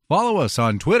Follow us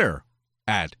on Twitter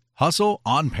at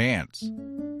HustleOnPants.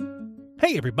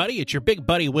 Hey everybody, it's your big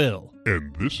buddy Will.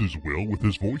 And this is Will with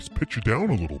his voice pitched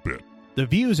down a little bit. The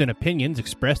views and opinions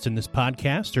expressed in this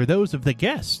podcast are those of the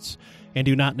guests and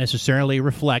do not necessarily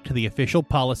reflect the official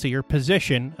policy or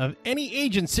position of any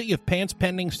agency of Pants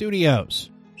Pending Studios.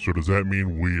 So does that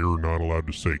mean we're not allowed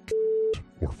to say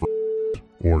or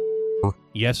or?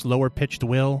 Yes, lower-pitched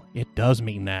Will, it does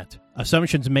mean that.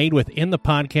 Assumptions made within the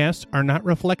podcast are not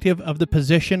reflective of the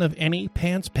position of any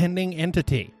pants-pending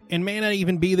entity, and may not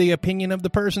even be the opinion of the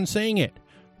person saying it,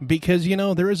 because,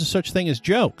 there is a such thing as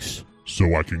jokes.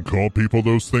 So I can call people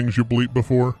those things you bleep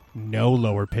before? No,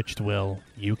 lower-pitched Will,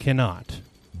 you cannot.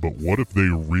 But what if they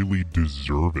really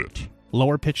deserve it?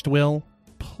 Lower-pitched Will,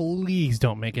 please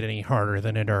don't make it any harder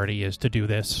than it already is to do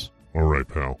this. All right,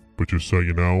 pal. But just so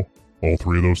you know, all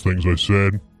three of those things I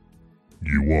said,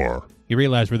 you are. You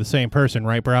realize we're the same person,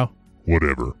 right, bro?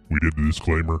 Whatever. We did the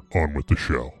disclaimer. On with the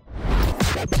show.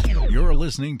 You're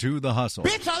listening to The Hustle.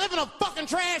 Bitch, I live in a fucking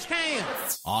trash can!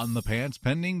 On the Pants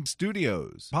Pending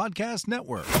Studios Podcast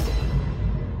Network.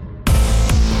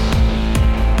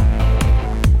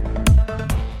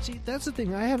 See, that's the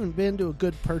thing. I haven't been to a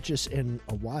good purchase in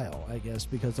a while, I guess,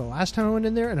 because the last time I went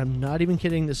in there, and I'm not even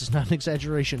kidding, this is not an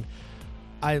exaggeration,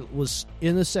 I was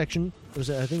in the section, I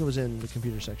think it was in the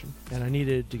computer section, and I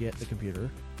needed to get the computer,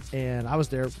 and I was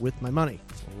there with my money,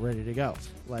 ready to go.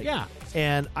 Yeah.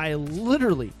 And I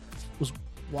literally was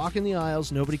walking the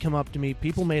aisles, nobody come up to me,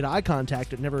 people made eye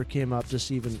contact, it never came up to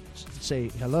even say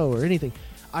hello or anything.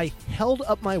 I held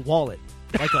up my wallet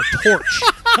like a torch.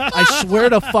 I swear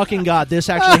to fucking God, this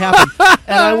actually happened.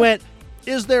 And I went,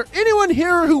 is there anyone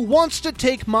here who wants to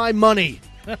take my money?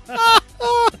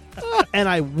 And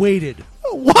I waited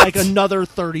like another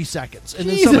 30 seconds. And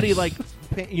then somebody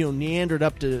meandered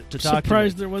up to talk to me.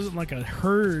 Surprised there wasn't like a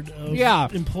herd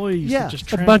of employees that just a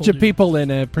trampled bunch of you. people in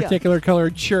a particular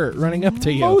colored shirt running up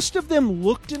to you. Most of them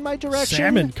looked in my direction.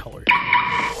 Salmon colored.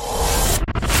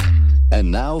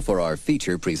 And now for our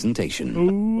feature presentation.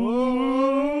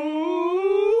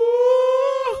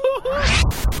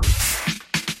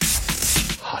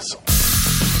 Hustle.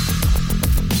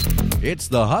 It's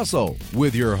The Hustle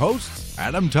with your hosts,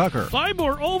 Adam Tucker, Buy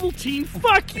more Ovaltine.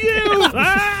 Fuck you!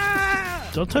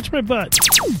 Don't touch my butt.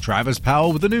 Travis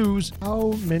Powell with the news,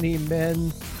 How many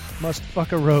men must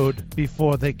fuck a road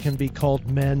before they can be called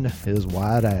men? His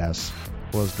wide ass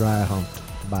was dry humped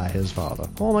by his father.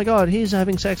 Oh my God, he's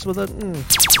having sex with a...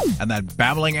 and that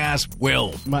babbling ass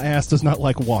Will. My ass does not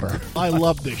like water. I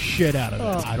love the shit out of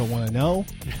it. I don't want to know.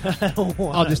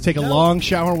 I'll just take a long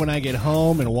shower when I get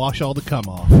home and wash all the cum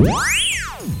off.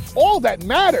 All that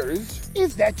matters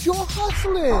is that you're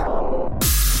hustling.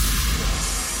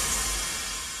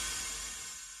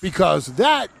 Because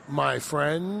that, my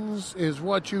friends, is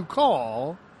what you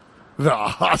call the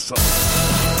hustle.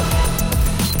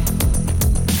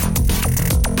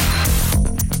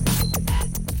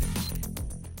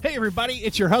 Hey everybody,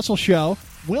 it's your Hustle Show.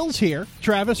 Will's here.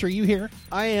 Travis, are you here?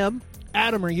 I am.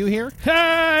 Adam, are you here?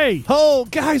 Hey! Oh,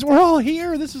 guys, we're all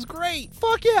here. This is great.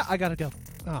 Fuck yeah, I gotta go.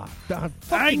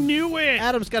 I knew it!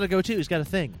 Adam's gotta go too, he's got a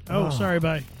thing. Oh, sorry,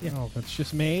 bye. Oh, that's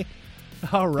just me.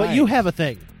 All right. But you have a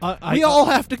thing. I We all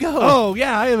have to go. Oh,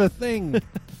 yeah, I have a thing.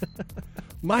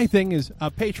 My thing is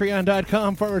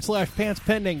patreon.com/pants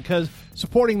pending because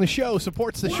supporting the show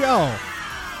supports the show.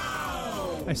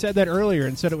 I said that earlier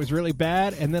and said it was really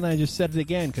bad, and then I just said it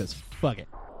again because fuck it.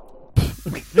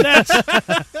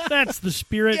 That's the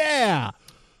spirit. Yeah.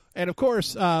 And, of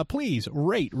course, please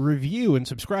rate, review, and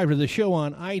subscribe to the show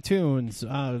on iTunes.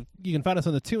 You can find us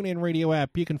on the TuneIn Radio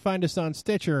app. You can find us on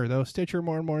Stitcher, though Stitcher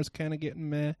more and more is kind of getting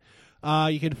meh.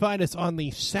 You can find us on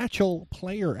the Satchel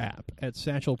Player app at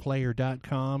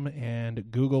satchelplayer.com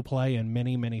and Google Play and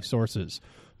many, many sources.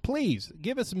 Please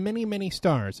give us many, many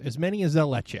stars, as many as they'll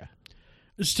let you.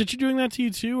 Is Stitcher doing that to you,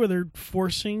 too, where they're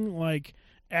forcing,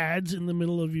 ads in the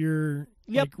middle of your...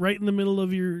 Yep. right in the middle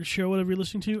of your show, whatever you're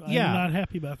listening to? I'm not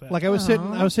happy about that. I was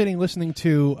sitting listening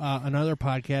to another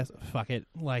podcast. Fuck it.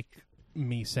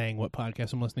 Me saying what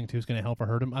podcast I'm listening to is going to help or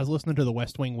hurt him. I was listening to the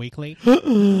West Wing Weekly.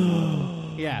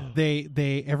 Yeah,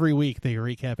 they every week they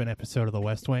recap an episode of the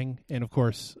West Wing, and of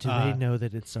course, Do they know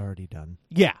that it's already done?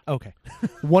 Yeah. Okay.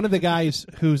 One of the guys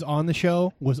who's on the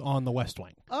show was on the West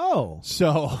Wing. Oh.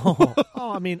 So.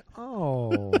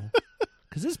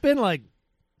 Because it's been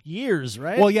years,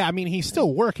 right? Well, yeah, I mean, he's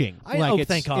still working.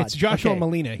 Thank God. It's Joshua Okay.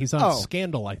 Molina. He's on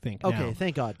Scandal, I think. Okay, now.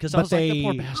 thank God. Because I But was they- the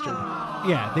poor bastard.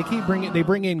 Yeah, they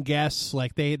bring in guests.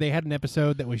 They had an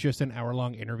episode that was just an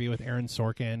hour-long interview with Aaron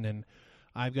Sorkin, and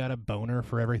I've got a boner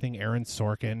for everything Aaron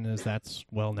Sorkin, as that's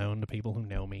well known to people who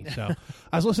know me. So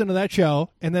I was listening to that show,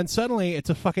 and then suddenly it's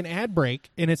a fucking ad break,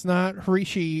 and it's not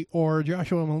Harishi or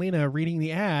Joshua Molina reading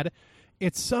the ad.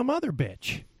 It's some other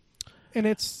bitch. And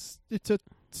it's a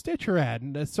Stitcher ad.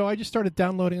 And so I just started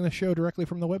downloading the show directly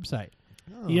from the website.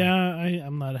 Oh. Yeah,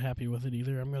 I'm not happy with it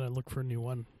either. I'm going to look for a new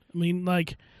one. I mean,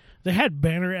 like, they had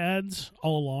banner ads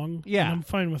all along. Yeah. And I'm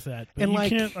fine with that. But And, you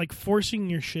like- can't, like, forcing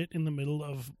your shit in the middle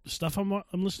of stuff I'm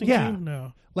listening Yeah. to?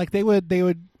 No. Like they would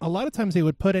a lot of times they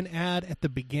would put an ad at the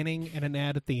beginning and an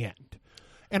ad at the end.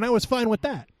 And I was fine with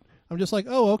that. I'm just like,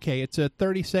 oh, okay, it's a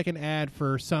 30-second ad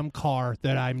for some car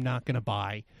that I'm not going to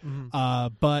buy.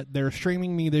 But they're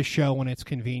streaming me this show when it's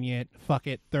convenient. Fuck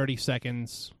it, 30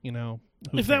 seconds, you know.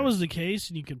 who If that cares? was the case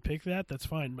and you could pick that, that's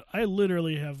fine. But I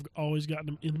literally have always gotten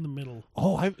them in the middle.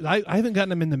 Oh, I haven't gotten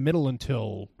them in the middle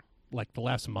until like the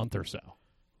last month or so.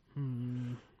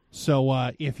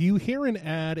 So if you hear an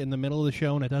ad in the middle of the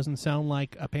show and it doesn't sound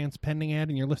like a Pants Pending ad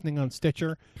and you're listening on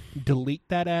Stitcher, delete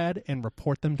that ad and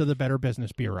report them to the Better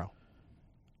Business Bureau.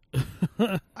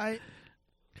 I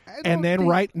And don't then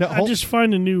think- I just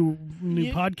find a new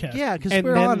podcast. Yeah, because And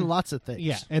we're then- on lots of things.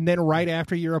 Yeah, and then right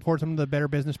after you report them to the Better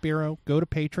Business Bureau, go to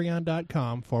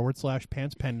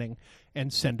patreon.com/Pants Pending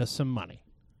and send us some money.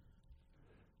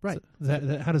 Right.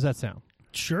 How does that sound?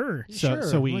 Sure. Sure.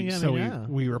 So Well, yeah, I mean, yeah.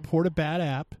 we report a bad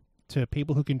app to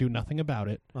people who can do nothing about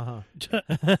it, Uh-huh.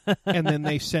 and then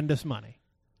they send us money.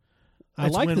 I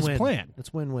That's like win-win. It's plan.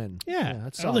 It's win-win. Yeah.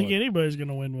 that's I don't think solid. anybody's going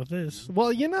to win with this.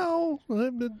 Well, you know,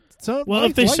 so Well,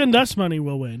 if they send us money,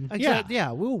 we'll win. Exactly.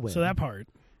 Yeah, we'll win. So that part.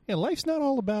 yeah, life's not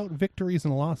all about victories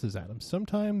and losses, Adam.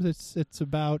 Sometimes it's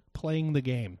about playing the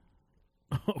game.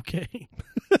 Okay.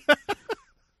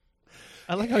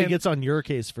 I like how he gets on your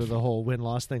case for the whole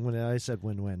win-loss thing when I said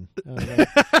win-win.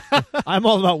 I'm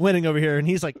all about winning over here, and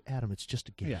he's like, Adam, it's just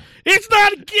a game. Yeah. It's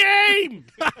not a game!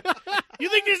 You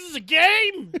think this is a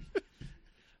game?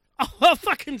 I'll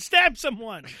fucking stab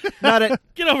someone. Not it.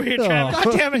 Get over here, Travis.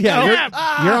 God damn it, Yeah,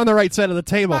 no. you're on the right side of the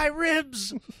table. My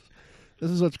ribs.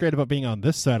 This is what's great about being on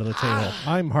this side of the table.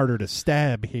 I'm harder to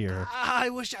stab here. I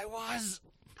wish I was.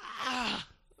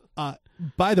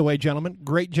 By the way, gentlemen,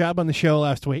 great job on the show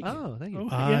last week. Oh, thank you.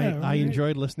 Yeah, I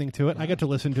enjoyed listening to it. I got to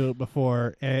listen to it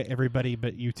before everybody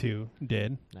but you two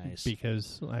did. Nice.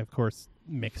 Because I, of course,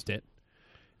 mixed it.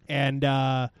 And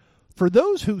for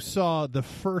those who saw the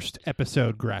first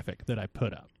episode graphic that I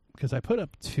put up, because I put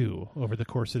up 2 over the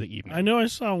course of the evening. I know I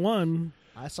saw one.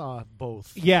 I saw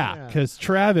both. Yeah, because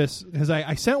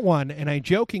I sent one, and I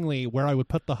jokingly, where I would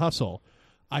put the hustle,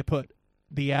 I put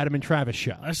the Adam and Travis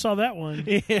show. I saw that one.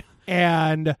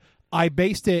 And I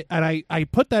based it, and I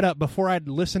put that up before I'd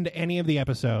listened to any of the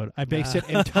episode. I based it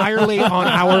entirely on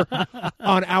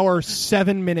our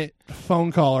 7-minute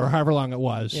phone call, or however long it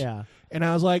was. Yeah. And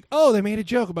I was like, oh, they made a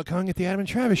joke about calling it the Adam and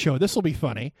Travis show. This will be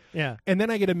funny. Yeah. And then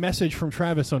I get a message from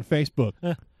Travis on Facebook.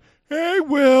 Hey,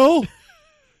 Will,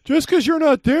 just because you're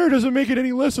not there doesn't make it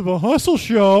any less of a hustle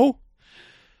show.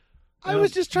 I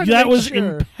was just trying to That make was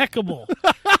sure. impeccable.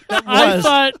 That I was.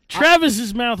 thought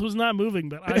Travis's mouth was not moving,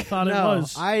 but I thought it No,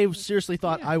 was. I seriously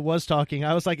thought I was talking.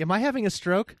 I was like, am I having a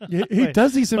stroke? He Wait.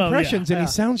 does these yeah. impressions, and Yeah.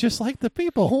 he sounds just like the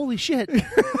people. Holy shit.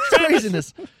 It's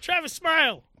craziness. Travis,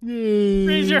 smile.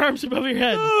 Raise your arms above your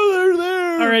head. Oh, they're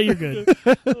there. All right, you're good.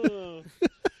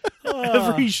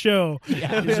 Every show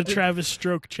is a Travis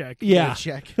stroke check. Yeah.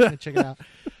 Check it out.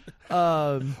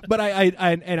 But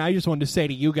I just wanted to say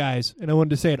to you guys, and I wanted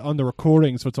to say it on the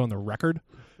recording so it's on the record,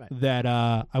 that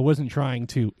I wasn't trying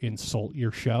to insult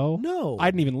your show. No. I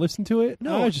didn't even listen to it.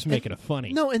 No, I was just and- making it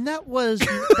funny. No, and that was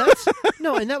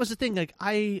and that was the thing. Like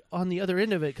on the other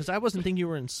end of it, because I wasn't thinking you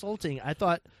were insulting. I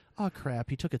thought, oh crap,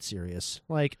 he took it serious.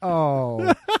 Like,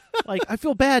 oh, like I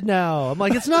feel bad now. I'm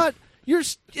like, it's not.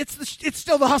 It's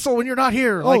still the hustle when you're not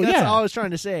here. Like, that's all I was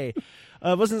trying to say.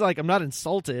 It wasn't like I'm not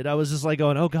insulted. I was just like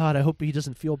going, oh God, I hope he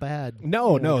doesn't feel bad.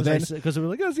 No, no, then- because we were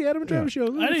like, oh, it's the Adam and Travis show.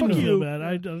 I Fuck didn't feel you. bad.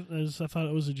 I thought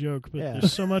it was a joke, but Yeah.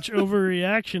 there's so much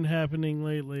overreaction happening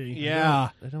lately. Yeah.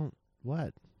 I don't.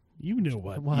 What? You know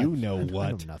what? What? You know I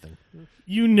what. know nothing.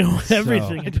 You know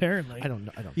everything, apparently. I don't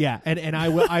know. I don't. Yeah, and I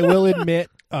will admit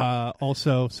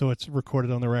also, so it's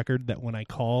recorded on the record, that when I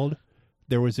called,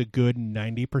 there was a good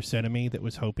 90% of me that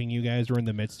was hoping you guys were in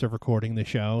the midst of recording the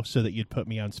show so that you'd put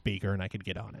me on speaker and I could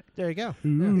get on it. There you go.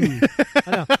 Ooh.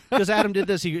 I know. Because Adam did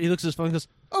this. He looks at his phone and goes,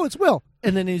 "Oh, it's Will,"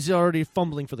 and then he's already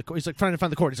fumbling for the cord. He's like trying to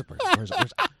find the cord. He's like, "Where's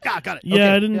it? Got it." Yeah, Okay,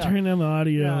 I didn't turn down the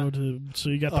audio, Yeah. so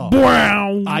you got the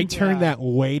brown. I turned that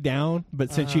way down,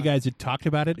 but since you guys had talked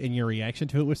about it and your reaction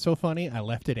to it was so funny, I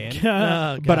left it in.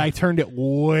 But I turned it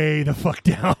way the fuck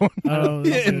down Oh,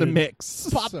 in the dude. mix.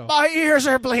 So- My ears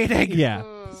are bleeding. yeah,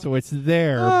 so it's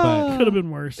there, but Could have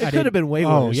been worse. It could have been way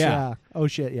Oh, worse. yeah. Oh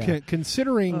shit. Yeah.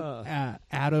 considering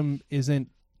Adam isn't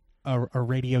a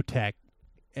radio tech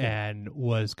and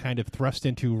was kind of thrust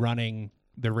into running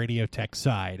the radio tech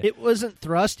side. It wasn't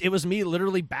thrust. It was me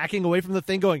literally backing away from the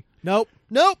thing, going, "Nope,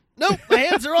 nope, nope. My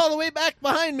hands are all the way back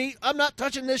behind me. I'm not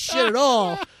touching this shit at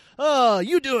all. Oh,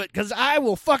 you do it, because I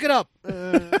will fuck it up."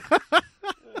 I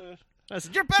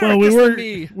said, "You're better Well, at we this were than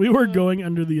me." we were going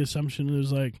under the assumption it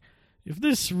was like, if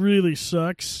this really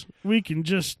sucks, we can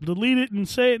just delete it and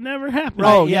say it never happened.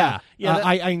 Oh yeah. yeah, Yeah,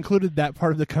 I included that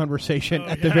part of the conversation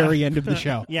at the yeah. very end of the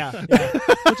show. Yeah.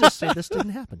 We'll just say this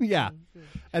didn't happen. Yeah,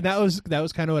 and that was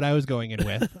kind of what I was going in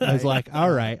with. I was like,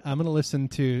 all right, I'm going to listen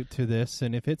to this,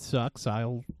 and if it sucks,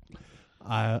 I'll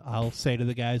say to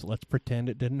the guys, let's pretend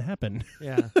it didn't happen.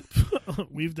 Yeah.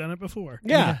 We've done it before.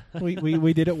 Yeah,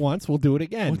 we did it once. We'll do it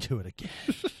again. We'll do it again.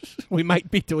 We might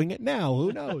be doing it now.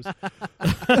 Who knows?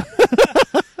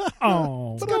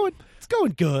 Oh, It's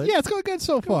going good. Yeah, it's going good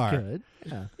so far. Good.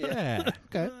 Yeah. Yeah.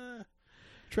 Okay.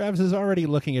 Travis is already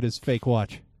looking at his fake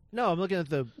watch. No, I'm looking at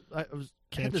the. I had the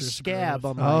Cancerous scab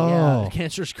growth. on my Oh.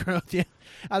 cancerous growth. Yeah,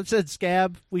 I said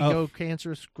scab. We Oh. go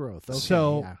cancerous growth. Okay,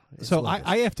 So, yeah, it's so lupus.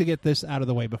 I have to get this out of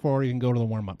the way before we even go to the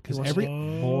warm up because every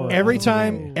Oh.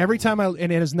 time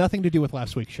and it has nothing to do with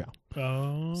last week's show.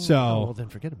 Oh. So Oh, well, then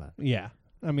forget about it. yeah,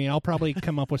 I mean I'll probably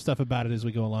come up with stuff about it as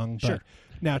we go along. But Sure.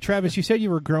 now, Travis, you said you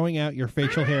were growing out your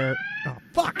facial hair. Oh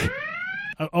fuck.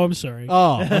 Oh, I'm sorry.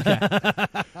 Oh, okay.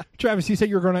 Travis, you said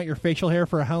you were growing out your facial hair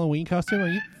for a Halloween costume. Are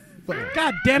you?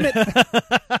 God damn it!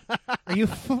 Are you?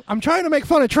 I'm trying to make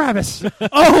fun of Travis.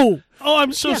 Oh,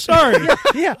 I'm so sorry.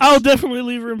 Yeah. I'll definitely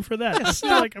leave room for that. I feel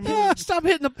like I'm Stop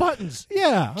hitting the buttons.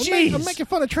 Yeah, I'm Jeez. making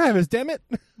fun of Travis. Damn it!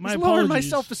 my It's lowering my apologies.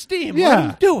 self-esteem. Yeah. Let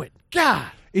him do it. God.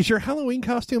 Is your Halloween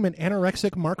costume an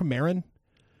anorexic Mark Maron?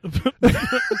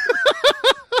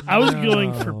 I was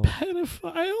going for No.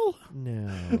 pedophile.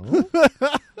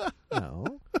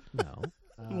 No. No.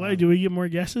 Why do we get more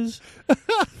guesses?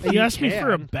 You asked me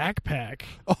for a backpack.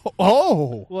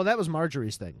 Oh, Well, that was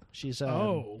Marjorie's thing. She's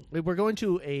Oh. we're going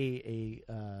to a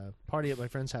party at my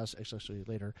friend's house actually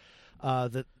later.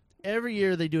 That every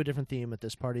year they do a different theme at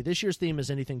this party. This year's theme is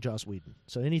anything Joss Whedon.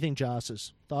 So anything Joss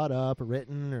has thought up or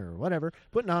written or whatever,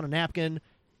 putting on a napkin.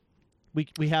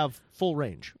 We have full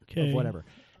range Okay. of whatever.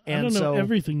 I And don't know so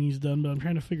everything he's done, but I'm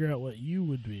trying to figure out what you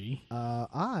would be.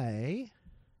 I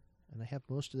have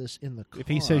most of this in the car. if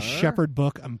he says Shepherd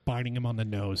Book, I'm biting him on the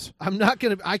nose. I'm not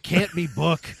gonna. I can't be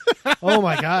Book. Oh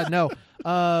my God, no.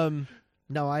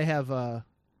 No, I have. Oh,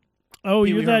 Pee Wee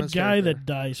you're that Herman's guy character. that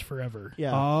dies forever.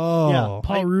 Yeah. Oh, Yeah.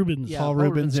 Paul Rubens. Yeah, Paul Paul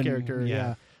Rubens Rubens' and- character. yeah.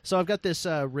 Yeah. So I've got this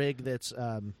rig that's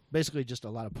basically just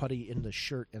a lot of putty in the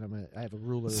shirt, and I have a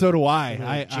ruler. So do I. and a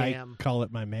I jam. call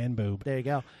it my man boob. There you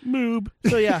go. Moob.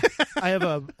 So yeah, I have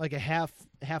a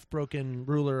half broken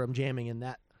ruler. I'm jamming in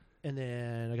that, and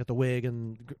then I got the wig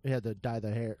and had to dye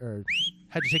the hair, or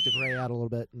had to take the gray out a little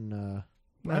bit, and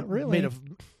Not I really.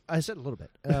 I said a little bit.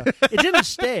 It didn't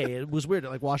stay. It was weird. It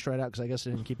like washed right out because I guess I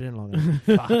didn't keep it in long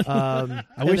enough.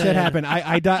 I wish that happened.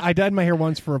 I dyed my hair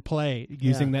once for a play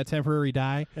using Yeah. that temporary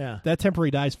dye. Yeah. That temporary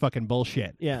dye is fucking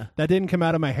bullshit. Yeah. That didn't come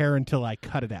out of my hair until I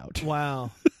cut it out.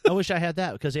 Wow. I wish I had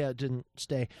that because it didn't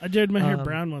stay. I dyed my hair Um,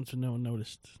 brown once and no one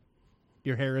noticed.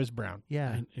 Your hair is brown.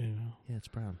 Yeah. You know, Yeah, it's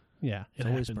brown. Yeah. It's It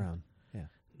always happened. brown. Yeah.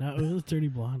 no, it was dirty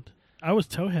blonde. I was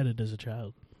toe-headed as a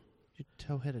child. You're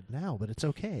toe-headed now, but it's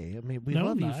okay. I mean, we No,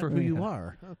 love I'm you not. for who you Yeah.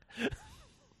 are.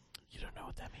 You don't know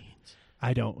what that means.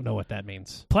 I don't know what that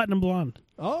means. Platinum blonde.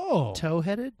 Oh.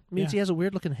 Toe-headed means Yeah. he has a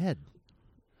weird-looking head.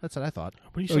 That's what I thought.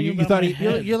 What are you Oh, saying you about thought my he-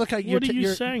 head? You look like What are you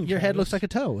your, saying? Your head Travis? looks like a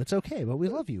toe. It's okay, but we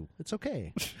love you. It's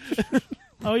okay.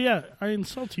 Oh yeah, I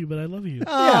insult you, but I love you.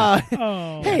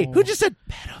 Oh. Hey, who just said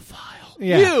pedophile?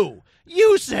 Yeah.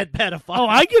 You said pedophile. Oh,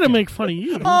 I get to make fun of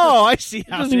you. Oh, I see.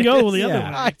 How doesn't it go is. the other way.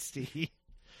 I see.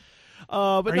 But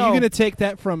Are no. you going to take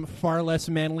that from far less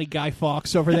manly Guy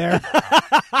Fawkes over there?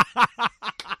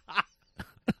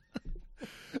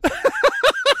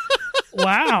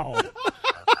 Wow.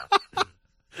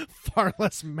 far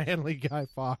less manly Guy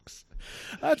Fawkes?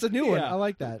 That's a new one. Yeah. I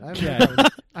like that. Yeah.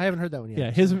 I haven't heard that one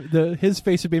yet. Yeah, his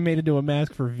face would be made into a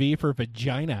mask for V for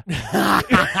vagina.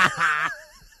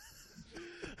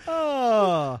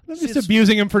 Oh, I'm just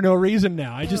abusing him for no reason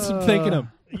now. I just am thanking him.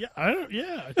 Yeah, I don't.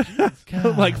 Yeah,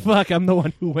 jeez. Like, fuck, I'm the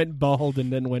one who went bald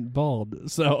and then went bald.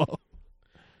 So,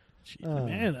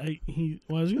 Man, I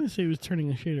was going to say he was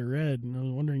turning a shade of red, and I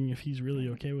was wondering if he's really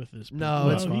okay with this. But No,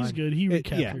 it's he's fine. good. He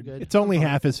recaptured. good. it's only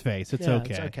half his face. It's Yeah, okay.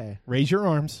 it's okay. Raise your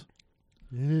arms.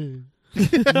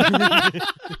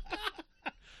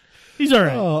 He's all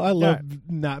right. Oh, I love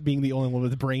not being the only one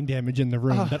with brain damage in the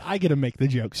room. That I get to make the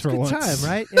jokes for Good once. time,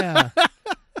 right? Yeah.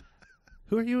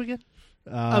 Who are you again?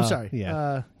 I'm sorry.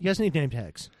 Yeah, You guys need name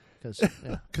tags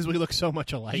because we look so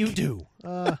much alike. you do.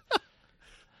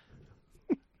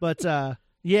 But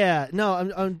yeah,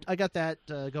 no, I got that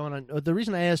going on. The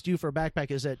reason I asked you for a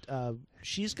backpack is that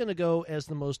she's going to go as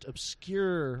the most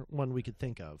obscure one we could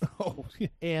think of. Oh,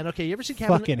 And okay, you ever see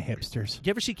Cabin? fucking hipsters. You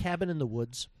ever see Cabin in the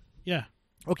Woods? Yeah.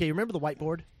 Okay, you remember the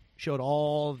whiteboard? Showed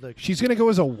all the. She's gonna go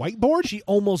as a whiteboard. She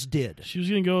almost did. She was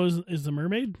going to go as the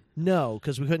mermaid? No,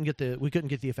 because we couldn't get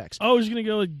the effects. Oh, she's going to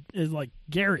go as like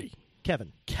Gary.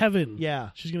 Kevin. Yeah. Yeah.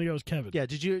 She's going to go as Kevin. Yeah.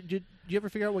 Did you ever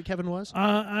figure out what Kevin was?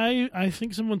 I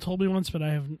think someone told me once, but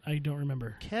I don't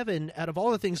remember. Kevin, out of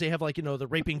all the things they have, like, the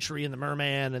raping tree and the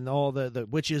merman and all the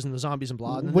witches and the zombies and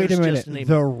blah. And Wait a there's minute. just a name-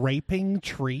 The raping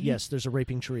tree. Yes, there's a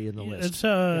raping tree in the list. It's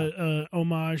a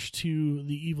homage to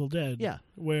The Evil Dead. Yeah.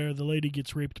 Where the lady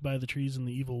gets raped by the trees in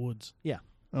the evil woods. Yeah.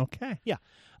 Okay. Yeah.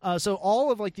 So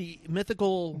all of like the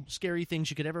mythical, scary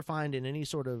things you could ever find in any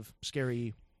sort of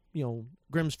scary,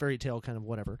 Grimm's fairy tale kind of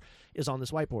whatever, is on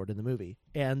this whiteboard in the movie.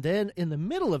 And then in the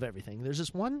middle of everything, there's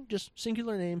this one just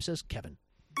singular name says Kevin.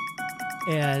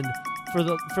 And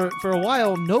for a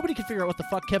while, nobody could figure out what the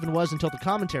fuck Kevin was until the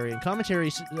commentary. And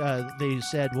commentary, they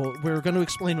said, well, we're going to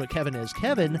explain what Kevin is.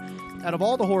 Kevin, out of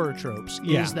all the horror tropes,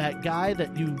 is that guy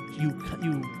that you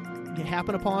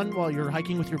happen upon while you're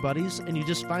hiking with your buddies, and you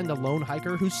just find the lone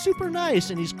hiker who's super nice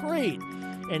and he's great,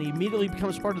 and he immediately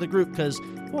becomes part of the group because,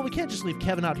 well, we can't just leave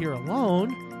Kevin out here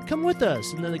alone. Come with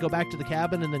us. And then they go back to the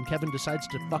cabin, and then Kevin decides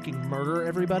to fucking murder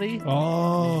everybody.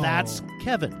 Oh, That's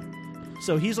Kevin.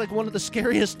 So he's like one of the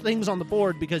scariest things on the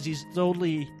board because he's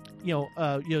totally, you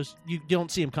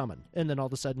don't see him coming, and then all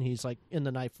of a sudden he's like in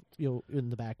the knife, in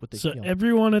the back with the. So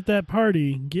everyone at that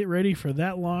party, get ready for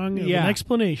that long of an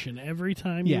explanation every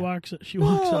time she walks up.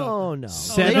 Oh no,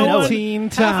 17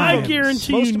 times. I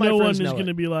guarantee Most you, of my no one friends is know going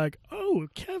to it. be like, "Oh,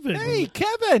 Kevin." Hey,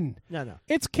 Kevin. No.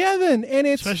 It's Kevin, and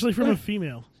it's Especially from a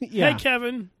female. Yeah. Hey,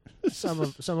 Kevin. Some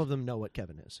of them know what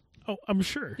Kevin is. Oh, I'm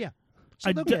sure. Yeah. So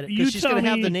I they'll d- get it you because she's tell going to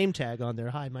have me- the name tag on there.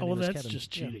 Hi, my Oh, name well, is that's Kevin.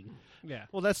 just Yeah. cheating. Yeah.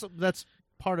 Well, that's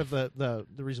part of the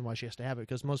reason why she has to have it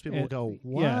because most people will go,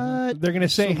 what? Yeah. They're going to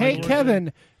say, So "Hey, much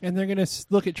Kevin," and they're going to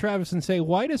look at Travis and say,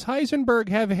 "Why does Heisenberg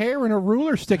have hair and a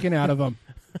ruler sticking out of him?"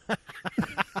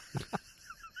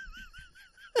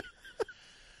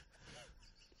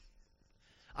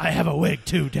 I have a wig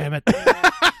too, damn it.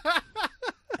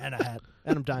 And a hat.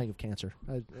 And I'm dying of cancer.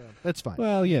 That's fine.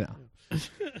 Well,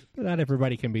 not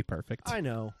everybody can be perfect. I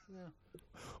know.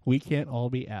 We can't all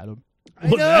be Adam.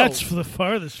 Well, that's the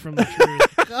farthest from the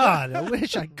truth. God, I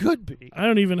wish I could be. I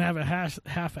don't even have a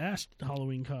half-assed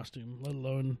Halloween costume, let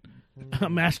alone a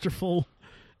masterful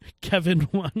Kevin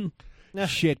one.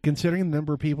 Shit, considering the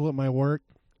number of people at my work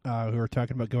who are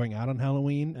talking about going out on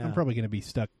Halloween, I'm probably going to be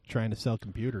stuck trying to sell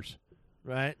computers.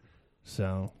 Right?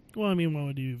 So, Well, I mean, what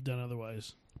would you have done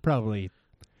otherwise? probably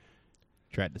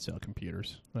tried to sell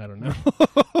computers. I don't know.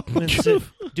 And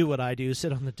do what I do,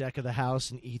 sit on the deck of the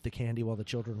house and eat the candy while the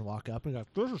children walk up and go,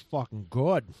 this is fucking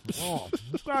good. Oh,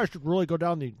 this guy should really go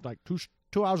down the, like,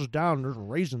 two houses down, there's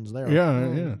raisins there.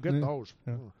 Yeah. Get those.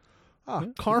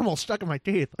 Caramel stuck in my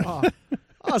teeth.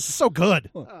 Oh, this is so good.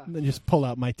 And then just pull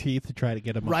out my teeth to try to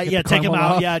get them Right, get yeah, the take them caramel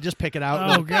out. off. Yeah, just pick it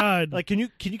out. Oh, God. Like, can you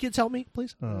kids help me,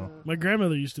 please? Oh. My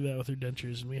grandmother used to do that with her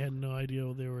dentures, and we had no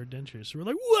idea they were dentures. So we're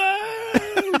like,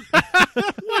 whoa!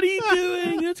 What are you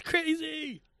doing? That's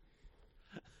crazy.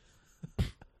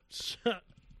 Shut.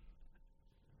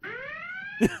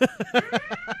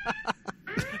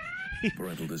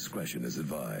 Parental discretion is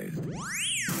advised.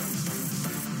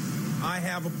 I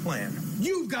have a plan.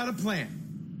 You've got a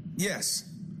plan. Yes.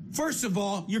 First of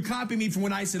all, you're copying me from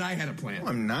when I said I had a plan. No,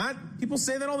 I'm not. People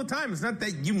say that all the time. It's not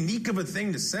that unique of a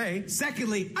thing to say.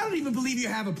 Secondly, I don't even believe you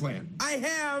have a plan. I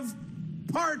have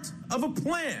part of a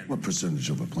plan. What percentage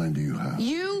of a plan do you have?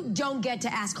 You don't get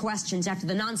to ask questions after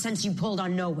the nonsense you pulled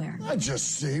on Nowhere. I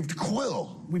just saved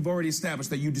Quill. We've already established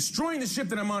that you destroying the ship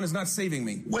that I'm on is not saving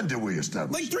me. When did we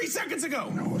establish? Like 3 seconds ago.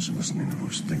 No, I wasn't listening. I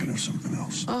was thinking of something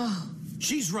else.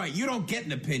 She's right. You don't get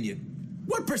an opinion.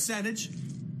 What percentage?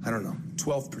 I don't know.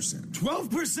 12%.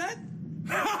 12%?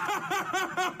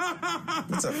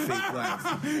 That's a fake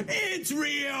laugh. It's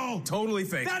real. Totally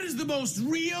fake. That is the most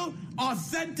real,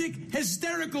 authentic,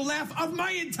 hysterical laugh of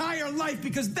my entire life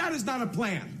because that is not a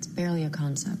plan. It's barely a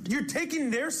concept. You're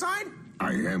taking their side?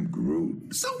 I am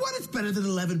Groot. So what? It's better than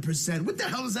 11%. What the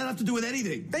hell does that have to do with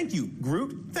anything? Thank you,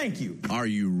 Groot. Thank you. Are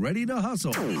you ready to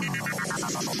hustle?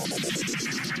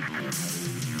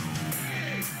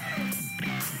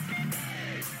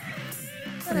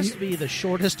 That has to be the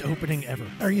shortest opening ever.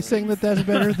 Are you saying that that's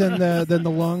better than the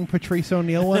long Patrice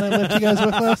O'Neill one I left you guys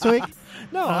with last week?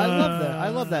 No, I love that. I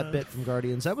love that bit from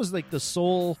Guardians. That was like the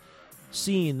sole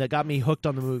scene that got me hooked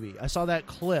on the movie. I saw that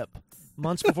clip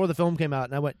months before the film came out,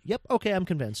 and I went, "Yep, okay, I'm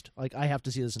convinced. Like, I have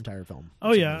to see this entire film."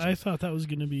 Oh yeah, I thought that was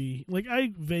going to be like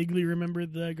I vaguely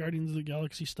remembered the Guardians of the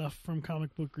Galaxy stuff from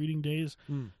comic book reading days.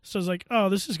 So I was like, "Oh,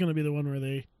 this is going to be the one where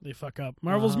they fuck up."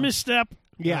 Marvel's misstep.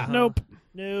 Yeah. Nope.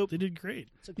 Nope. They did great.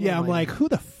 Yeah, I'm like, who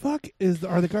the fuck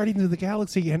are the Guardians of the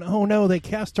Galaxy? And oh no, they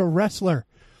cast a wrestler,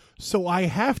 so I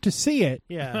have to see it.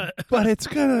 Yeah. But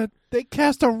they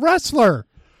cast a wrestler.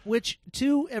 Which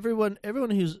to everyone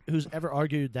who's ever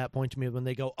argued that point to me when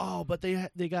they go, "Oh, but they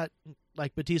got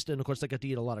like Batista," and of course they got to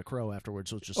eat a lot of crow afterwards,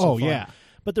 so it's just so fun. Yeah.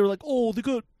 But they were like, "Oh, they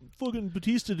got fucking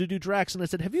Batista to do Drax," and I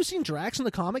said, "Have you seen Drax in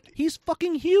the comic? He's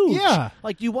fucking huge. Yeah.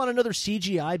 Like, you want another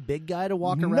CGI big guy to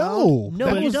walk around?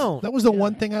 No, you don't. That was the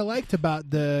one thing I liked about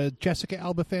the Jessica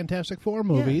Alba Fantastic Four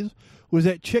movies was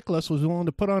that Chiklis was willing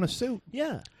to put on a suit.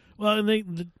 Yeah. Well,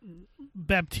 and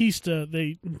Baptista,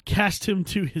 they cast him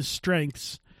to his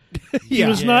strengths. He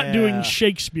was not doing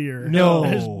Shakespeare. No.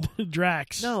 As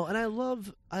Drax. No, and I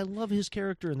love his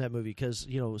character in that movie because,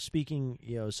 speaking,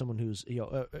 someone who's,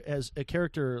 as a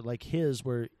character like his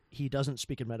where he doesn't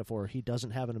speak in metaphor, he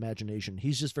doesn't have an imagination,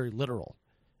 he's just very literal.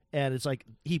 And it's like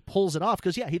he pulls it off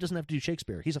because, he doesn't have to do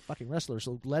Shakespeare. He's a fucking wrestler,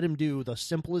 so let him do the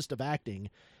simplest of acting,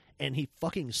 and he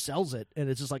fucking sells it. And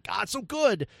it's just like, it's so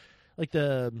good. Like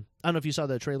I don't know if you saw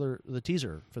the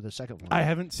teaser for the second one. I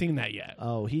haven't seen that yet.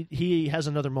 Oh, he has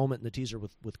another moment in the teaser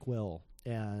with Quill,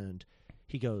 and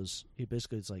he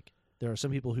basically is like, there are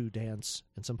some people who dance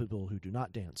and some people who do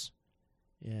not dance.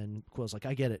 And Quill's like,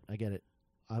 I get it.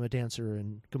 I'm a dancer,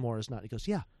 and Gamora's not. He goes,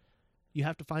 yeah, you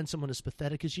have to find someone as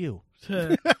pathetic as you.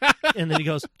 And then he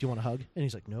goes, do you want a hug? And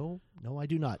he's like, no, I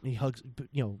do not. And he hugs,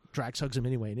 Drax hugs him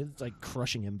anyway, and it's like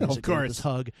crushing him basically with this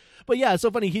hug. But yeah, it's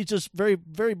so funny. He's just very,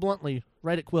 very bluntly,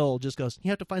 right at Quill, just goes,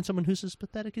 you have to find someone who's as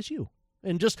pathetic as you.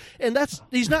 And that's,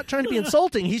 he's not trying to be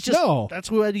insulting. He's just, that's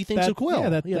who he thinks of Quill.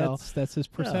 Yeah, that's his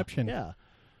perception. Yeah.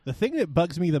 The thing that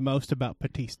bugs me the most about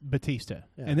Batista,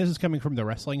 and this is coming from the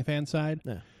wrestling fan side,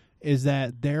 is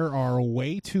that there are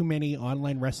way too many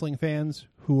online wrestling fans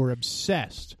who are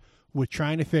obsessed with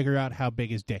trying to figure out how big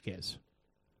his dick is.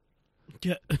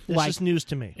 Yeah, it's just news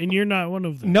to me. And you're not one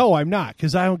of them. No, I'm not,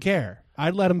 because I don't care.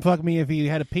 I'd let him fuck me if he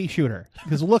had a pea shooter,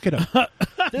 because look at him.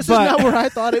 This is not where I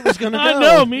thought it was going to go. I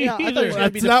know, me I either. thought it was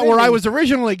That's not where I was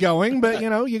originally going, but,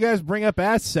 you guys bring up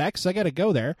ass sex. I got to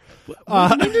go there.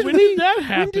 When did that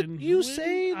happen? When did you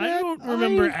say that? I don't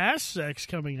remember ass sex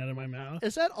coming out of my mouth.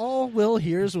 Is that all Will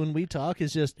hears when we talk?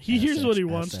 Is just he ass hears sex, what he ass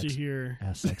wants sex, to hear.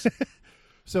 Ass sex.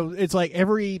 So it's like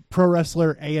every pro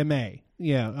wrestler AMA,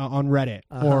 on Reddit,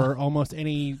 or almost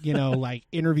any, like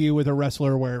interview with a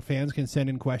wrestler where fans can send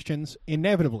in questions.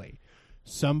 Inevitably,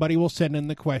 somebody will send in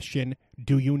the question,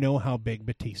 do you know how big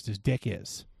Batista's dick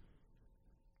is?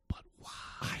 But why?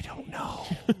 I don't know.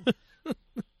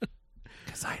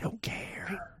 Because I don't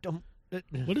care.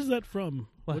 What is that from?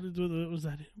 What was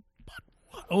that? But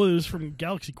what? Oh, it was from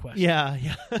Galaxy Quest. Yeah.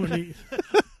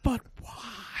 But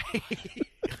why?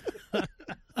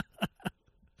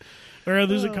 Or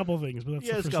there's a couple things, but that's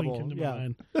the first thing that came to my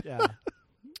mind.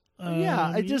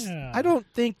 Yeah. I don't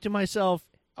think to myself,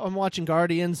 I'm watching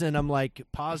Guardians and I'm like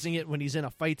pausing it when he's in a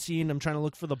fight scene. I'm trying to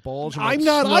look for the bulge. I'm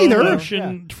not Slow either.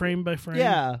 motion, frame by frame.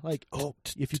 Yeah, like,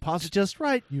 if you pause it just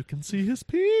right, you can see his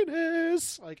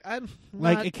penis. Like, I'm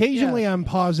not, occasionally I'm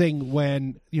pausing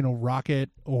when, Rocket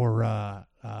or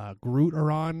Groot are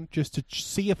on just to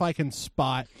see if I can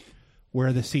spot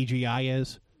where the CGI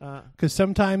is. Because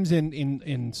sometimes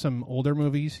in some older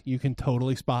movies, you can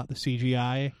totally spot the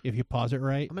CGI if you pause it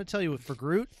right. I'm going to tell you, for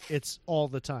Groot, it's all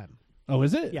the time. Oh,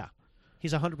 is it? Yeah.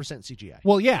 He's 100% CGI.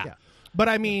 Well, yeah. But,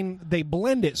 I mean, they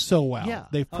blend it so well. Yeah.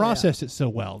 They've processed it so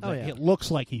well that it looks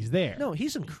like he's there. No,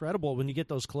 he's incredible when you get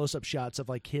those close-up shots of,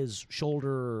 like, his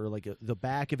shoulder or, like, the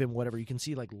back of him, whatever. You can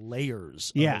see, like,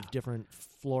 layers of different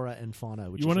flora and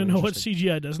fauna. Which you want to know what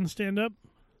CGI doesn't stand up?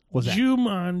 What's that?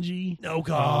 Jumanji. Oh,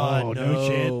 God. No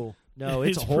shit. No,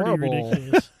 it's Pretty horrible.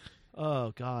 ridiculous.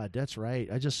 Oh, God, that's right.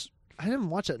 I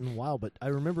haven't watched it in a while, but I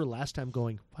remember last time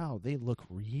going, wow, they look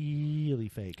really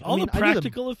fake. All the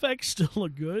practical effects still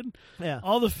look good. Yeah.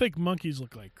 All the fake monkeys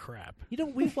look like crap. You know,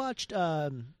 we watched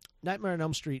Nightmare on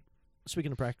Elm Street,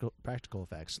 speaking of practical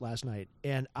effects, last night,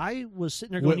 and I was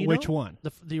sitting there going, which one?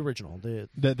 The original.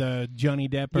 The Johnny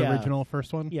Depp original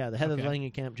first one? Yeah, the head of the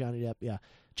Langenkamp, Johnny Depp, yeah.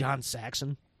 John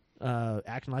Saxon,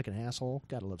 acting like an asshole.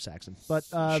 Gotta love Saxon. But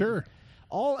sure.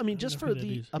 Just for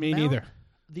the amount... Me neither.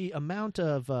 The amount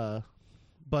of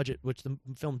budget, which the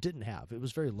film didn't have, it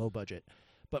was very low budget.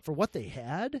 But for what they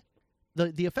had,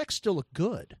 the effects still look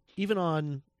good, even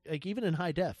in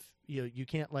high def. You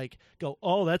can't like go,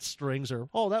 oh, that's strings, or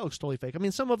oh, that looks totally fake. I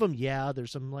mean, some of them, yeah,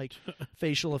 there's some like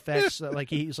facial effects, like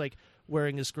he's like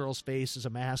wearing this girl's face as a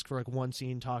mask for like one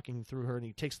scene, talking through her, and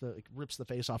he rips the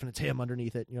face off, and it's him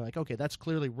underneath it. And you're like, okay, that's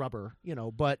clearly rubber,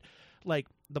 But like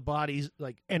the body's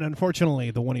like, and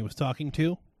unfortunately, the one he was talking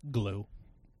to, glue.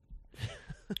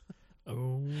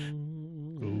 Oh,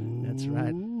 that's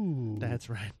right. That's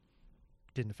right.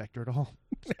 Didn't affect her at all.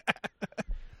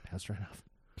 Passed right off.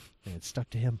 And it stuck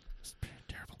to him. It's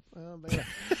terrible.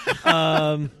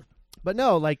 But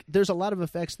no, like there's a lot of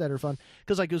effects that are fun.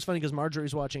 Because like it was funny because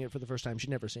Marjorie's watching it for the first time. She'd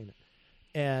never seen it.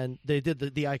 And they did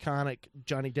the iconic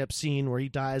Johnny Depp scene where he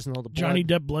dies and all the blood. Johnny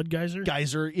Depp blood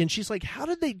geyser? And she's like, how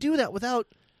did they do that without,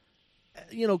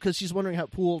 because she's wondering how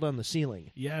it pooled on the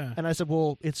ceiling. Yeah. And I said,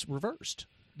 well, it's reversed.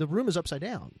 The room is upside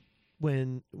down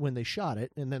when they shot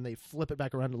it, and then they flip it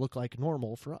back around to look like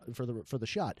normal for the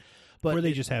shot. But or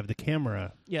they just have the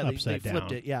camera upside down. They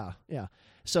flipped it. Yeah.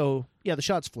 So yeah, the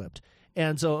shot's flipped,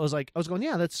 and so I was going,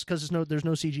 yeah, that's because there's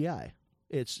no CGI.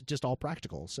 It's just all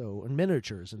practical. So and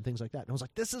miniatures and things like that. And I was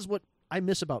like, this is what I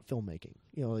miss about filmmaking.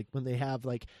 Like when they have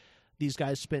like. These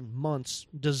guys spend months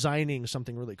designing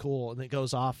something really cool, and it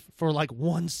goes off for like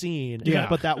one scene. Yeah.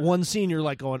 But that one scene, you're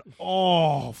like going,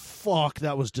 "Oh fuck,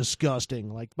 that was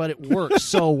disgusting!" Like, but it works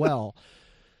so well.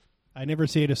 I never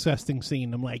see a disgusting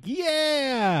scene. I'm like,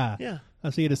 yeah. I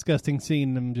see a disgusting scene,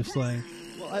 and I'm just like,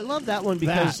 well, I love that one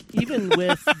because even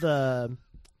with the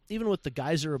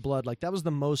geyser of blood, like that was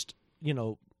the most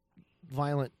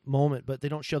violent moment. But they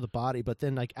don't show the body. But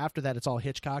then like after that, it's all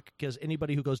Hitchcock because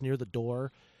anybody who goes near the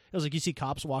door. It was like you see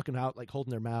cops walking out, like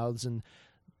holding their mouths, and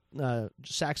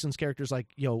Saxon's character's like,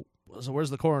 so where's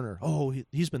the coroner? Oh,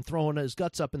 he's been throwing his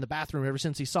guts up in the bathroom ever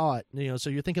since he saw it. So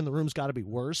you're thinking the room's got to be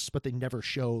worse, but they never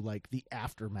show like the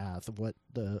aftermath of what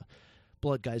the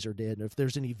blood geyser did, or if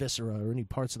there's any viscera or any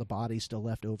parts of the body still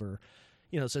left over.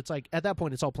 So it's like at that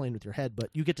point it's all playing with your head,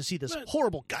 but you get to see this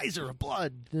horrible geyser of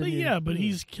blood. But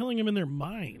he's killing them in their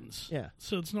minds. Yeah.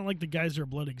 So it's not like the geyser of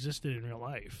blood existed in real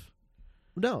life.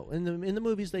 No, in the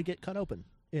movies they get cut open.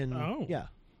 They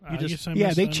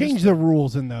change the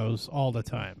rules in those all the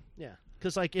time. Yeah,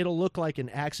 because like it'll look like an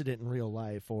accident in real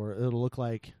life, or it'll look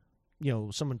like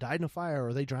someone died in a fire,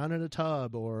 or they drowned in a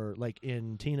tub, or like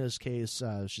in Tina's case,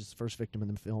 she's the first victim in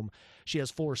the film. She has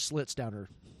 4 slits down her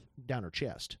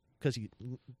chest because he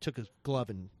took his glove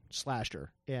and slashed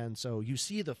her, and so you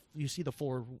see the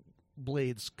 4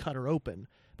 blades cut her open,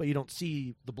 but you don't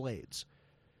see the blades.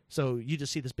 So you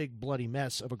just see this big bloody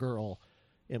mess of a girl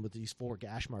and with these 4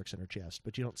 gash marks in her chest,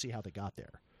 but you don't see how they got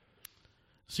there.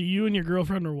 So you and your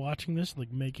girlfriend are watching this,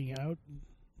 like making out?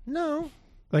 No.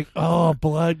 Like, oh,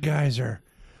 blood geyser.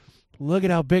 Look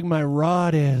at how big my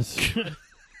rod is.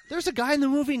 There's a guy in the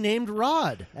movie named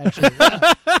Rod, actually.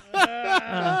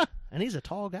 And he's a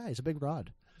tall guy. He's a big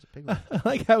rod. I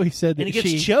like how he said that he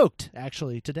gets choked,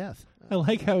 actually, to death. I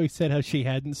like how he said how she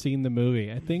hadn't seen the movie.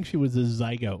 I think she was a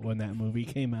zygote when that movie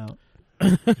came out.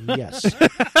 Yes.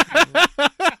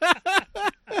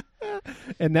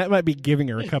 And that might be giving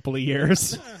her a couple of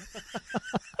years.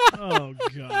 Oh,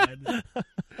 God.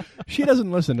 She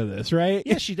doesn't listen to this, right?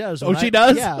 Yes, she does. Oh, she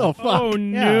does? Yeah. Oh, fuck. Oh,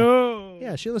 no.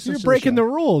 Yeah, she listens You're to breaking the the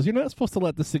rules. You're not supposed to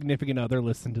let the significant other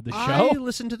listen to the show. I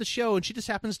listen to the show, and she just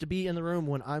happens to be in the room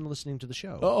when I'm listening to the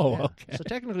show. Oh, yeah. okay. So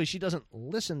technically, she doesn't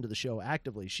listen to the show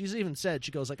actively. She's even said,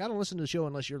 she goes like, I don't listen to the show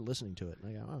unless you're listening to it.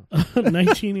 And I go, oh.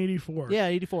 1984. Yeah,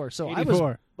 84. So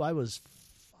 84. I was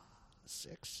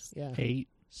 6. Yeah. 8.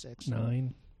 6.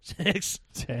 9. 6.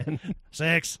 10.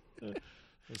 6.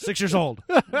 6 years old.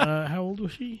 How old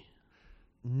was she?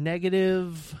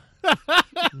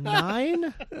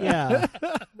 -9? Yeah.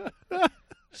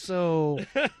 So,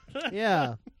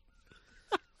 yeah.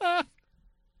 I'm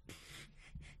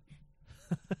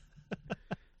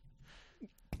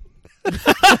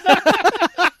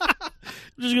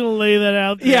just gonna lay that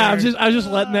out there. Yeah, I was just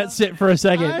letting that sit for a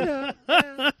second.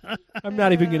 I'm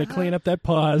not even gonna clean up that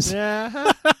pause.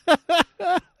 Yeah.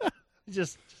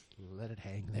 Just let it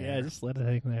hang there. Yeah, just let it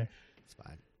hang there. It's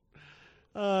fine.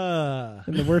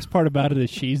 And the worst part about it is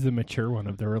she's the mature one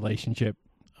of the relationship.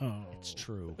 Oh, it's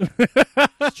true.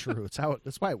 It's true.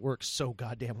 That's why it works so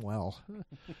goddamn well.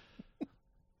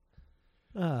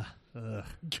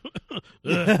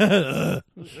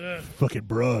 Fucking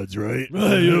broads, right? You know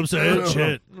what I'm saying?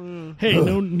 Shit. Hey,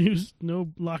 no news, no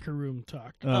locker room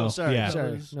talk. Oh, sorry. yeah.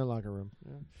 Sorry. No locker room.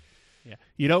 Yeah.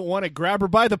 You don't want to grab her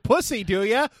by the pussy, do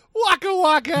you? Waka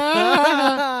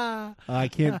waka. I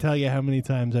can't tell you how many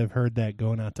times I've heard that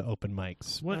going out to open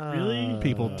mics. What, really?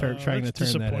 People trying to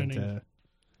turn that into...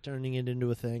 Turning it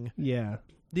into a thing. Yeah.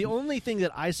 The only thing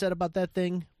that I said about that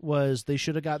thing was they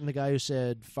should have gotten the guy who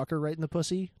said "fuck her" right in the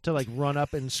pussy to like run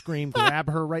up and scream, grab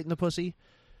her right in the pussy.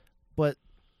 But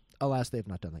alas, they have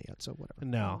not done that yet. So whatever.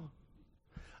 No,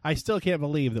 I still can't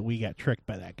believe that we got tricked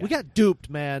by that guy. We got duped,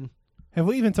 man. Have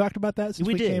we even talked about that since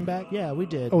we did. came back? Yeah, we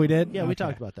did. Oh, we did. Yeah, we Okay.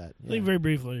 talked about that. I think very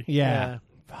briefly. Yeah.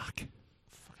 Fuck.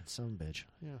 Fucking son of a bitch.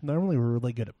 Yeah. Normally, we're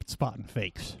really good at spotting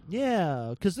fakes.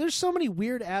 Yeah, because there's so many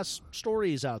weird ass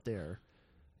stories out there.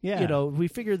 Yeah. You know, we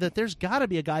figured that there's got to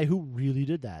be a guy who really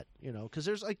did that, you know, because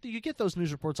there's like, you get those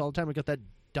news reports all the time. We got that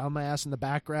dumbass in the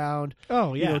background.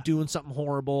 Oh, yeah. You know, doing something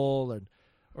horrible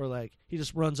or like he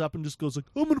just runs up and just goes like,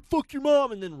 I'm going to fuck your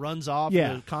mom, and then runs off.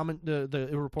 Yeah. And the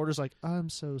reporter's like, I'm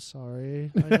so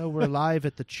sorry. I know we're live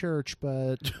at the church,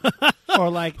 but. Or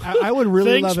like, I would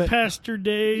really Thanks, love it. Pastor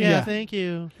Dave. Yeah, thank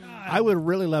you. I would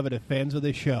really love it if fans of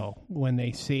this show, when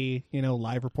they see,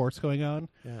 live reports going on,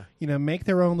 make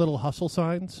their own little hustle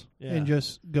signs and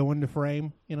just go into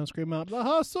frame, scream out, "The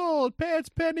Hustle at Pants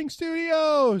Pending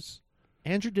Studios."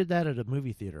 Andrew did that at a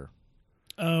movie theater.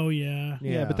 Oh, yeah.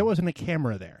 Yeah, but there wasn't a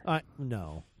camera there.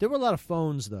 No. There were a lot of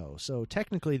phones, though, so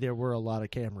technically there were a lot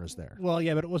of cameras there. Well,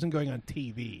 yeah, but it wasn't going on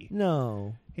TV.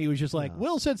 No. He was just like,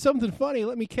 Will said something funny,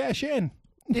 let me cash in.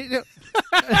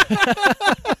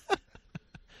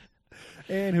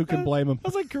 And who can blame him? I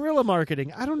was like, guerrilla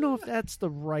marketing. I don't know if that's the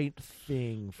right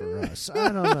thing for us. I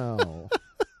don't know.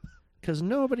 Because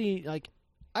nobody,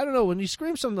 I don't know, when you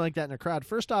scream something like that in a crowd,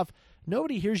 first off,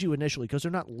 nobody hears you initially because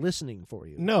they're not listening for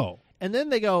you. No. And then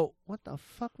they go, what the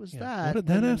fuck was that? What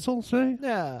did that asshole say?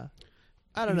 Yeah.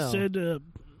 I don't know. He said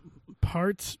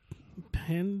parts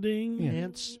pending. Yeah.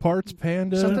 Pants. Parts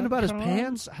Panda. Something about his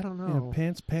pants? I don't know. Yeah,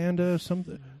 Pants Panda,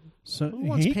 something. So Who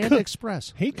wants Panda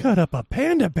Express? He cut up a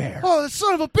panda bear. Oh, that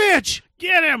son of a bitch!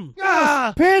 Get him!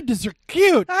 Ah! Pandas are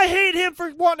cute. I hate him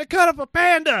for wanting to cut up a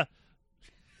panda.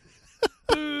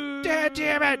 Dad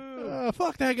damn it!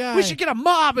 Fuck that guy. We should get a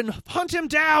mob and hunt him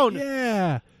down.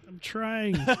 Yeah. I'm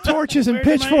trying. Torches and Where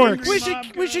did my pitchforks.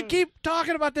 angry We should keep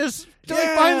talking about this till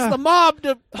Yeah. he finds the mob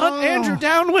to hunt Andrew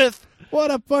down with.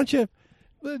 What a bunch of,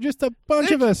 just a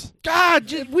bunch of us. God,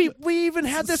 we even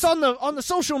had this on the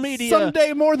social media.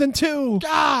 Someday more than two.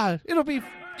 God, it'll be.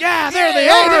 Yeah, there they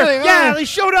Yeah, are. there they are. Yeah, they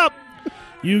showed up.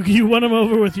 You won him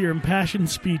over with your impassioned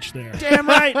speech there. Damn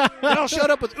right. They all showed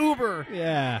up with Uber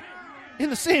Yeah. in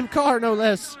the same car, no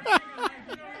less.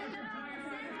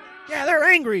 Yeah, they're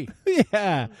angry.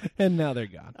 Yeah. And now they're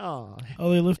gone. Oh,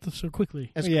 they left so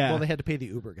quickly. Yeah. Well, they had to pay the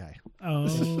Uber guy. Oh.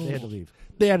 They had to leave.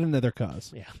 They had another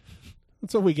cause. Yeah.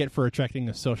 That's what we get for attracting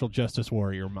a social justice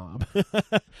warrior mob. It's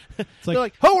They're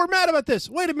like, oh, we're mad about this.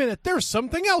 Wait a minute. There's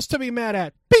something else to be mad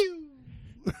at. Pew!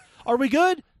 Are we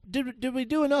good? Did we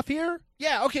do enough here?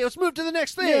 Yeah, okay, let's move to the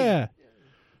next thing. Yeah.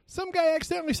 Some guy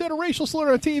accidentally said a racial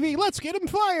slur on TV. Let's get him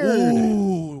fired.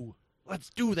 Ooh, let's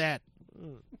do that.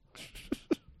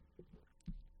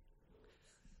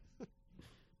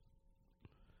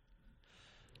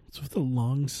 What's with the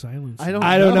long silence? I don't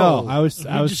know. I We're was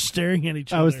just staring at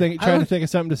each other. I was trying to think of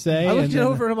something to say. I looked and it then-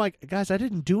 over and I'm like, guys, I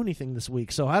didn't do anything this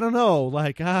week, so I don't know.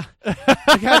 Like, I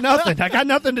got nothing. I got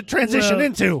nothing to transition Well,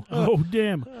 into. Oh,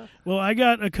 damn. Well, I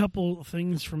got a couple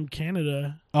things from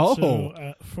Canada. Oh.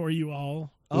 So, for you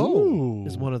all. Ooh.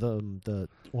 Is one of them the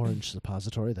orange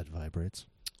suppository that vibrates?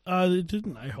 It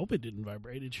didn't. I hope it didn't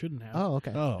vibrate. It shouldn't have. Oh,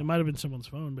 okay. Oh. It might have been someone's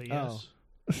phone, but yes.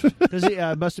 Because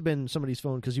it must have been somebody's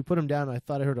phone. Because you put him down, and I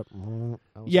thought I heard a.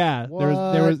 I was Yeah, like,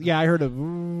 there was. "What?" Yeah, I heard a,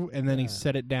 and then he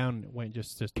set it down. It went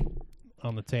just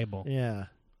on the table, Yeah,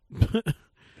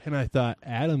 and I thought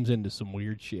Adam's into some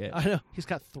weird shit. I know. He's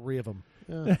got 3 of them.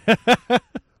 Yeah.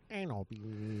 Anal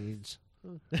beads.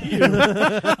 So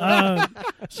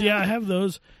yeah, I have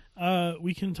those.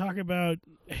 We can talk about.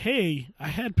 Hey, I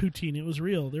had poutine. It was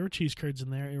real. There were cheese curds in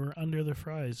there. They were under the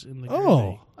fries in the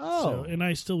gravy. So, and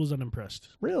I still was unimpressed.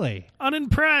 Really?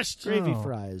 Unimpressed. Gravy Oh.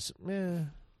 fries. Yeah,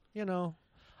 you know,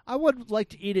 I would like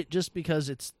to eat it just because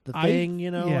it's the thing,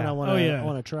 and I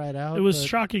want to try it out. It was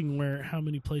shocking how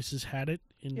many places had it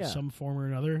in Yeah. some form or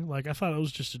another. Like, I thought it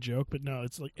was just a joke, but no,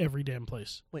 it's like every damn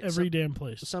place. Wait, damn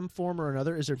place. Some form or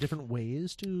another. Is there different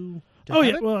ways to Oh, have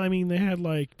yeah. it? Well, I mean, they had,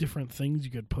 like, different things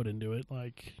you could put into it.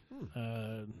 Like,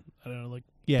 I don't know, like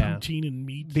poutine and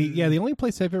meat. The only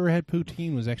place I've ever had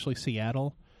poutine was actually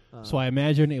Seattle. So I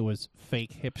imagine it was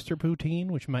fake hipster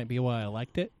poutine, which might be why I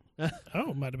liked it.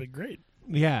 Oh, it might have been great.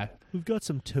 Yeah. We've got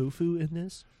some tofu in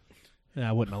this.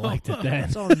 I wouldn't have liked it then.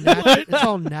 It's all it's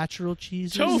all natural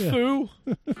cheeses. Tofu.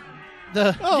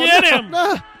 Get him!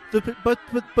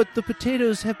 But the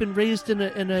potatoes have been raised in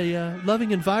a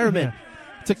loving environment.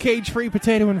 It's a cage-free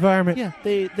potato environment. Yeah,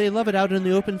 they love it out in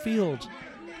the open field,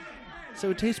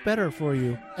 so it tastes better for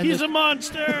you. And He's a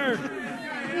monster.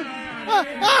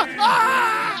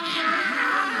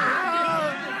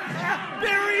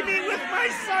 Bury me with my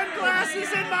sunglasses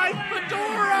and my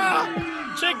fedora.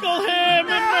 Tickle him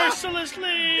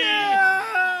mercilessly.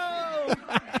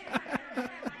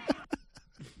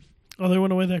 Oh, they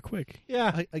went away that quick.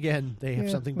 Yeah. Again, they have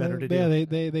something better to do.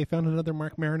 Yeah, they found another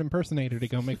Mark Maron impersonator to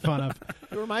go make fun of.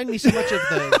 They remind me so much of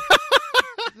the.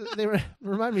 They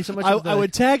remind me so much of the. I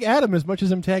would tag Adam as much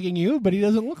as I'm tagging you, but he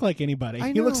doesn't look like anybody.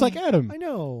 He looks like Adam. I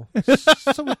know.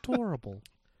 So adorable.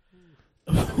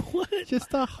 What?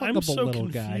 Just a I'm huggable so little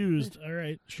guy. confused. All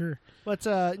right, sure. But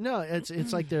no,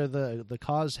 it's like they're the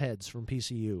cause heads from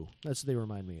PCU. That's what they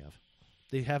remind me of.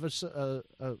 They have a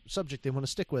subject they want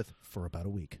to stick with for about a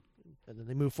week, and then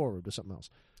they move forward with something else.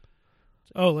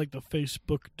 Oh, like the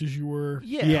Facebook du jour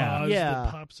cause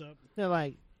that pops up. They're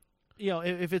like,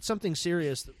 if it's something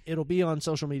serious, it'll be on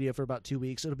social media for about 2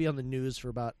 weeks. It'll be on the news for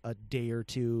about a day or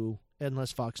two,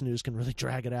 unless Fox News can really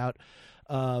drag it out.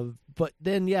 But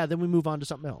then we move on to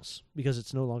something else because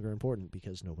it's no longer important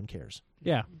because no one cares.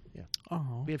 Yeah. Yeah.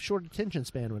 Oh. We have short attention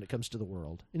span when it comes to the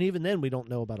world. And even then we don't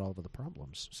know about all of the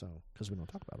problems. So, because we don't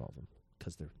talk about all of them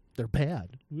because they're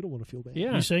bad. We don't want to feel bad.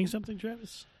 Yeah. You saying something,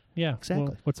 Travis? Yeah. Exactly.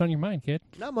 Well, what's on your mind, kid?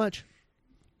 Not much.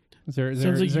 Is there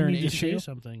Sounds like you an need to issue? say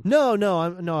something. No,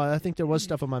 I think there was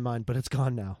stuff on my mind, but it's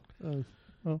gone now.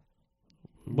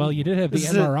 Well, you did have the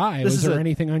This is MRI. Was there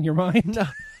anything on your mind?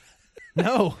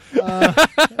 No.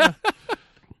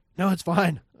 No, it's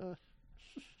fine.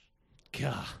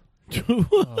 God.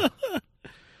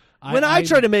 When I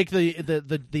try to make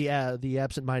the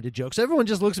absent-minded jokes, everyone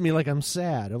just looks at me like I'm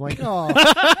sad. I'm like, oh,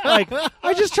 like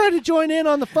I just try to join in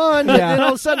on the fun, and then all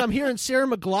of a sudden I'm hearing Sarah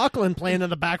McLachlan playing in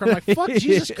the background. I'm like, fuck,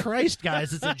 Jesus Christ,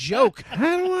 guys, it's a joke. I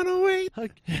don't want to wait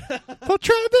for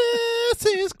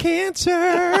Travis's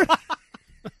cancer.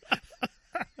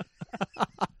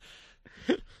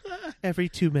 Every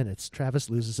 2 minutes, Travis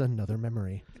loses another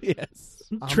memory. Yes.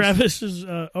 Travis is.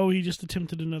 He just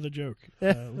attempted another joke.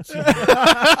 Let's see.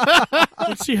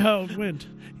 Let's see how it went.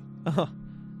 Oh,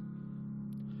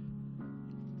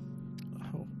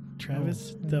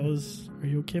 Travis, that was. Are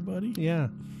you okay, buddy? Yeah.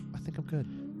 I think I'm good.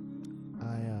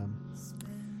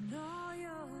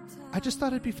 I just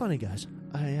thought it'd be funny, guys.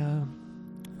 I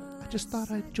just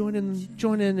thought I'd join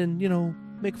in,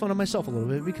 and make fun of myself a little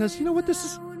bit because you know what this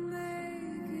is.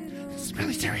 This is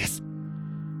really serious.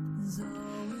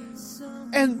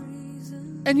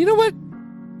 And you know what?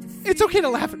 It's okay to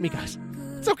laugh at me, guys.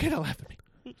 It's okay to laugh at me.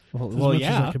 Well, as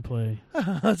yeah. much as I can play.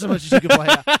 That's as much as you can play.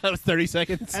 That was 30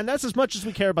 seconds. And that's as much as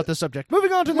we care about this subject.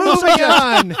 Moving on to the Moving subject.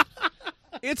 on.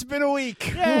 It's been a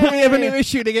week. Yay. We have a new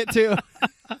issue to get to.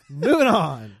 Moving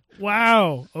on.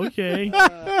 Wow. Okay.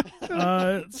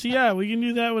 So yeah, we can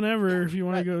do that whenever. If you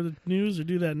want to go to news or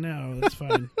do that now, that's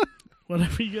fine.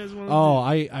 Whatever you guys want to do. Oh,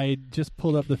 I just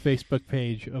pulled up the Facebook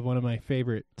page of one of my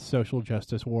favorite social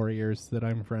justice warriors that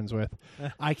I'm friends with.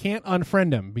 I can't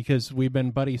unfriend him because we've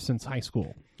been buddies since high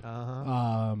school.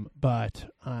 But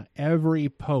every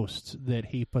post that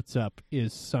he puts up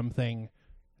is something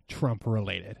Trump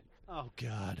related. Oh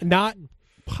God. Not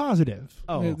positive.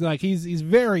 Oh. It's like he's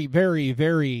very, very,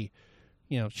 very,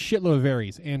 shitload of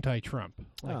varies anti-Trump.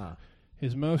 Like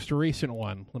his most recent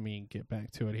one. Let me get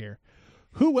back to it here.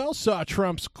 Who else saw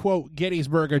Trump's, quote,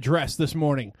 Gettysburg Address this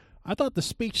morning? I thought the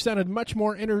speech sounded much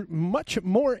more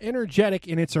energetic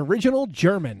in its original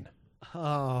German.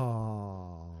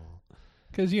 Oh.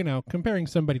 Because, comparing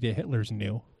somebody to Hitler's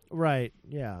new. Right,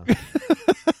 yeah.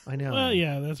 I know. Well,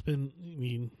 yeah, that's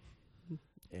been,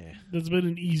 that's been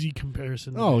an easy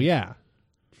comparison. Oh, yeah.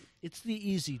 It's the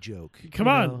easy joke. Come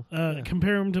on.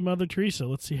 Compare him to Mother Teresa.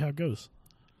 Let's see how it goes.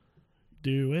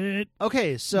 Do it.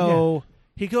 Okay, so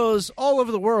he goes all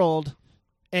over the world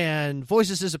and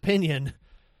voices his opinion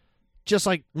just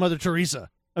like Mother Teresa.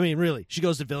 I mean, really. She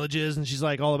goes to villages and she's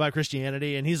like all about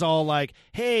Christianity, and he's all like,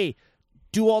 hey,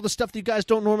 do all the stuff that you guys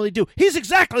don't normally do. He's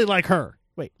exactly like her.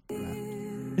 Wait.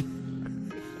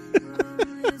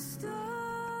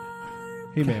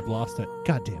 He may have lost it.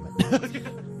 God damn it.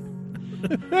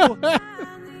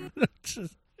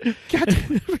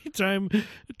 Every time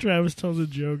Travis tells a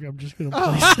joke, I'm just going to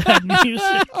play sad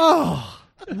music. Oh,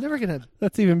 I'm never going to.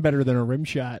 That's even better than a rim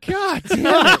shot. God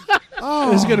damn it.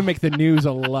 Oh. This is going to make the news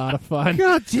a lot of fun.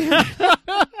 God damn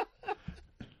it.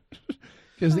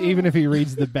 Because even if he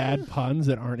reads the bad puns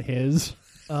that aren't his.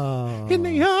 Oh. In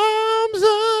the arms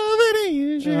of an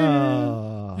angel.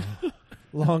 Oh.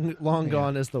 Long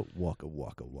gone is the waka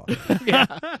waka waka.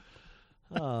 Yeah.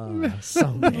 Oh,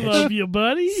 some bitch. Love you,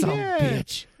 buddy. Some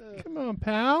bitch. Come on,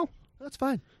 pal. That's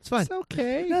fine. It's fine. It's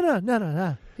okay.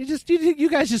 No. You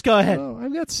guys just go ahead. Oh,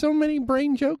 I've got so many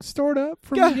brain jokes stored up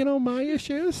from my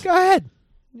issues. Go ahead.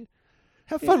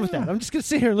 Have fun with that. I'm just gonna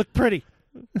sit here and look pretty.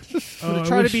 I'm gonna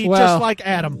try to be well, just like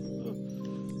Adam.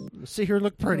 Sit here and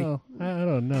look pretty. Oh, I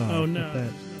don't know. Oh, no.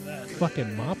 That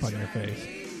fucking mop on your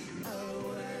face.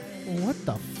 What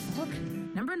the fuck?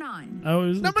 Number 9. I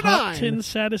was Number the top 9. 10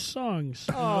 saddest songs.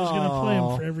 Oh. I was going to play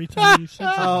them for every time you said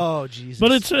something. Oh, Jesus.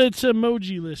 But it's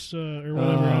emoji list or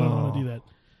whatever. I don't want to do that.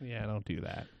 Yeah, don't do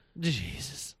that.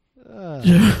 Jesus.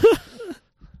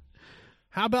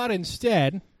 How about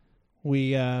instead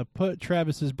we put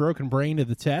Travis's broken brain to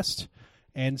the test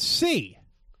and see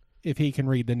if he can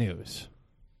read the news.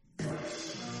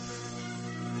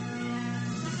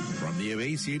 From the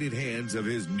emaciated hands of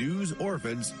his news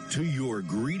orphans to your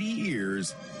greedy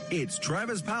ears, it's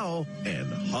Travis Powell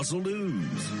and Hustle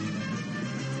News.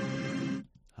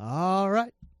 All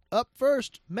right. Up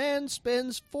first, man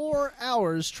spends 4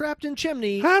 hours trapped in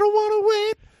chimney. I don't want to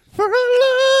wait for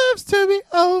our lives to be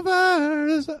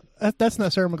over. That's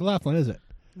not Sarah McLachlan, is it?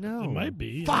 No. It might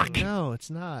be. Fuck. No, it's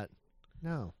not.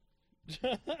 No.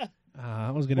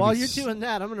 I was gonna While be you're doing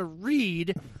that, I'm going to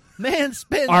read. Man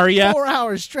spends Are ya? 4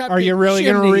 hours trapped Are in you really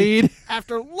chimney gonna read?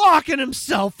 after locking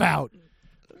himself out.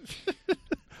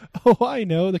 Oh, I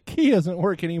know. The key doesn't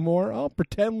work anymore. I'll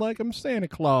pretend like I'm Santa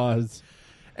Claus.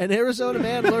 An Arizona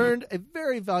man learned a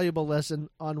very valuable lesson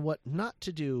on what not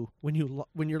to do when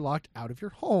you're locked out of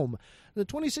your home. The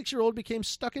 26-year-old became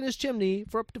stuck in his chimney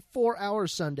for up to 4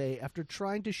 hours Sunday after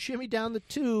trying to shimmy down the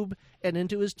tube and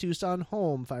into his Tucson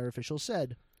home, fire officials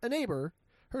said. A neighbor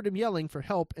heard him yelling for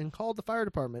help and called the fire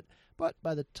department, but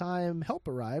by the time help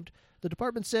arrived, the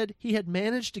department said he had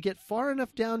managed to get far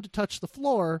enough down to touch the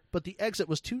floor, but the exit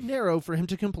was too narrow for him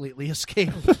to completely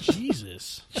escape.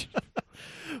 Jesus.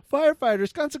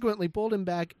 Firefighters consequently pulled him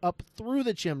back up through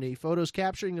the chimney. Photos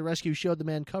capturing the rescue showed the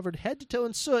man covered head to toe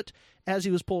in soot as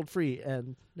he was pulled free.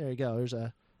 And there you go.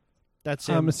 That's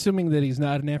him. I'm assuming that he's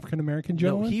not an African-American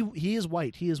gentleman? No, he is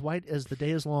white. He is white as the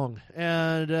day is long.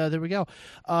 And there we go.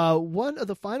 One of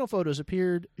the final photos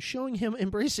appeared showing him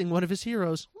embracing one of his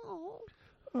heroes.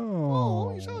 Oh,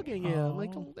 he's hugging him.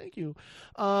 Like, oh, thank you.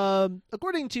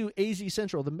 According to AZ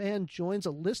Central, the man joins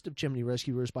a list of chimney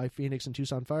rescuers by Phoenix and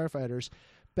Tucson firefighters.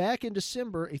 Back in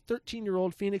December, a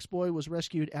 13-year-old Phoenix boy was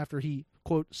rescued after he,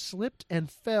 quote, slipped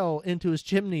and fell into his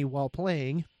chimney while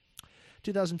playing.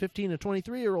 2015, a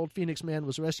 23-year-old Phoenix man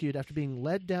was rescued after being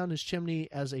led down his chimney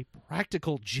as a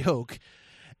practical joke.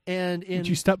 And Would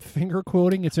you stop finger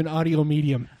quoting? It's an audio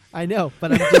medium. I know,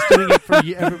 but I'm just doing it for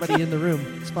everybody in the room.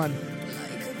 It's fun.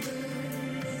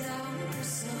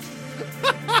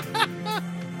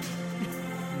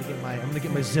 I'm gonna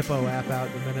get my Zippo app out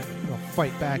in a minute. I'll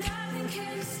fight back. I'm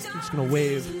just gonna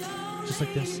wave, just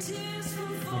like this.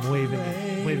 I'm waving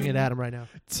it at him right now.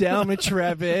 Tell me,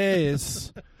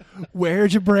 Travis,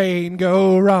 where'd your brain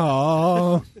go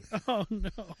wrong? Oh no!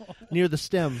 Near the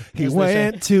stem. He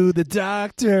went to the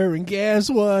doctor, and guess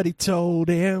what he told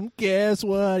him? Guess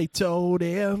what he told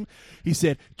him? He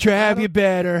said, Trav, you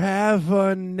better have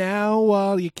fun now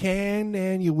while you can,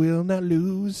 and you will not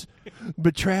lose.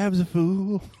 But Trav's a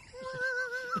fool.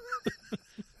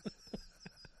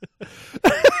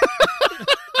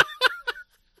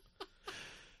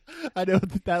 I know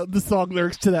the song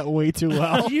lyrics to that way too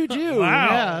well. You do. Wow.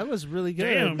 Yeah, that was really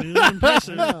good. Damn, dude, that's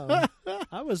impressive. Yeah.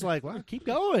 I was like, wow, keep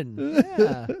going.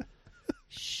 Yeah.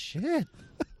 Shit.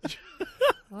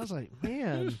 I was like,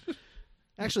 man.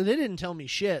 Actually, they didn't tell me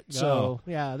shit. So,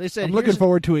 yeah, they said. I'm looking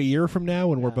forward to a year from now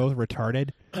when we're both retarded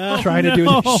trying no. to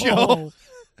do this show.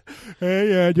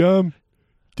 Hey, Adam,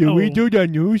 did we do the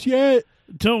news yet?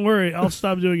 Don't worry, I'll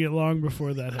stop doing it long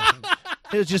before that happens.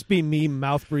 It would just be me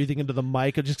mouth breathing into the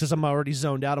mic just because I'm already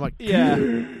zoned out. I'm like, yeah.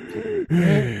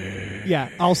 Yeah,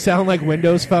 I'll sound like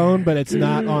Windows Phone, but it's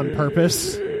not on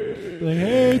purpose. Like,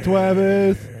 hey,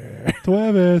 Travis,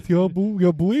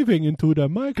 you're breathing into the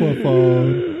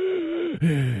microphone.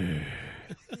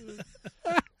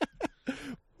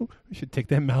 We should take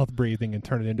that mouth breathing and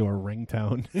turn it into a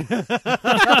ringtone.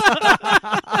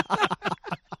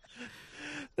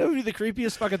 That would be the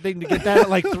creepiest fucking thing to get that at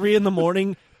like 3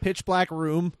 a.m, pitch black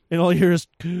room, and all you hear is.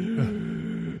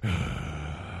 You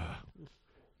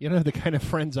know the kind of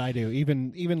friends I do.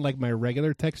 Even like my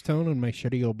regular text tone on my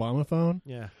shitty Obama phone.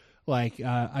 Yeah. Like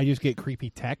I just get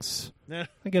creepy texts. Yeah.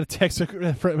 I get a text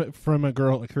from a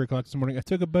girl at 3 o'clock this morning. I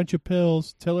took a bunch of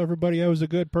pills. Tell everybody I was a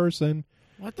good person.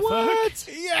 What the fuck?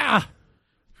 Yeah.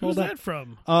 Who's that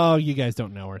from? Oh, you guys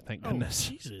don't know her. Thank goodness.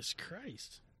 Jesus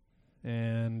Christ.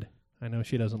 And I know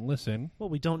she doesn't listen. Well,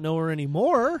 we don't know her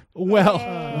anymore. Well,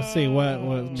 let's see. What?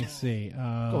 Let me see.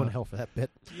 Going to hell for that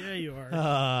bit. Yeah, you are.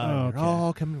 Okay. You're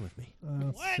all coming with me.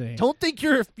 Let's see. Don't think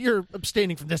you're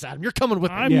abstaining from this, Adam. You're coming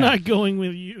with me. I'm not going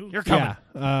with you. You're coming.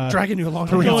 Dragging you along.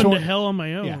 I'm going to hell on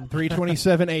my own. Yeah,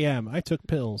 3:27 a.m. I took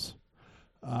pills.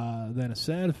 Then a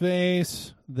sad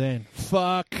face. Then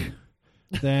fuck.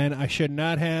 Then I should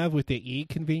not have with the E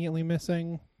conveniently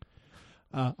missing.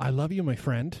 I love you, my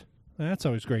friend. That's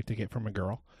always great to get from a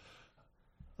girl.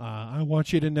 I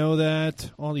want you to know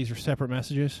that. All these are separate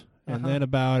messages. And then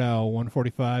about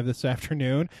 1:45 this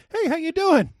afternoon, hey, how you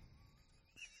doing?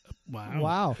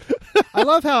 Wow. I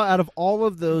love how out of all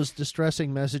of those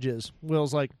distressing messages,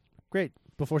 Will's like, great.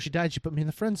 Before she died, she put me in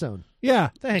the friend zone. Yeah.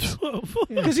 Thanks.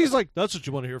 Because he's like, that's what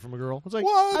you want to hear from a girl. It's like,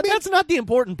 well, that's not the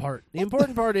important part. The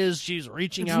important part is she's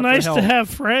reaching It's out nice for help. to have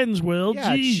friends, Will.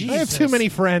 Yeah, Jeez. I have too many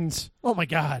friends. Oh, my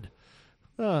God.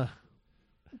 I'm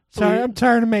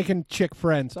tired of making chick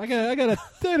friends. I got a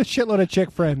shitload of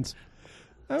chick friends.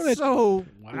 Wow.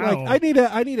 I need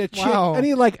a chick. Wow. I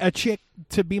need like a chick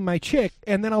to be my chick,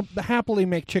 and then I'll happily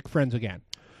make chick friends again.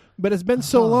 But it's been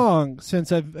so long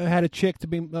since I've had a chick to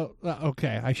be.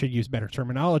 Okay, I should use better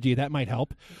terminology. That might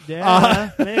help.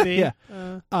 Yeah, maybe. Yeah.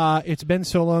 It's been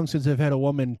so long since I've had a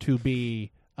woman to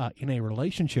be in a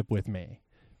relationship with me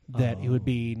that it would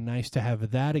be nice to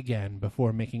have that again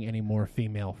before making any more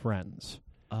female friends.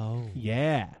 Oh.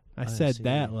 Yeah. I said see.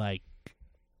 that like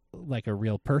a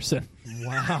real person.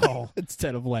 Wow.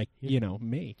 Instead of like,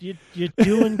 me. You're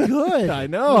doing good. I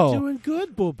know. You're doing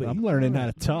good, booby. I'm learning how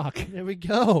to talk. There we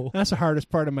go. That's the hardest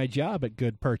part of my job at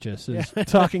Good Purchase is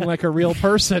talking like a real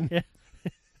person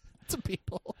to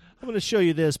people. I'm going to show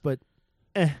you this, but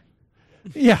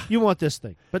yeah, you want this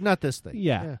thing, but not this thing.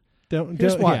 Yeah.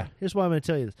 Here's why. Yeah. Here's why I'm going to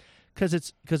tell you this.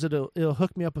 Because it'll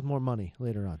hook me up with more money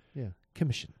later on. Yeah.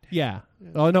 Commission. Yeah.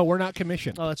 Oh, no, we're not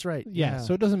commissioned. Oh, that's right. Yeah,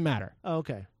 so it doesn't matter. Oh,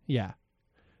 okay. Yeah.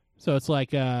 So it's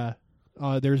like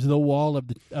there's the wall of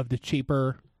the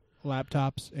cheaper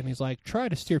laptops, and he's like, try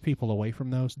to steer people away from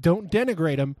those. Don't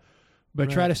denigrate them, but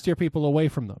try to steer people away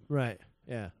from them. Right.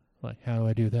 Yeah. Like, how do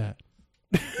I do that?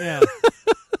 Yeah.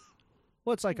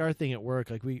 Well, it's like our thing at work.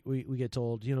 Like we get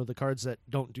told, the cards that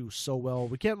don't do so well,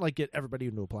 we can't like get everybody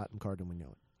into a platinum card, and we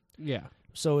know it. Yeah.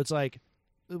 So it's like,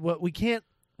 what we can't.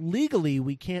 Legally,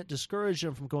 we can't discourage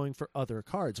them from going for other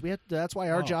cards. That's why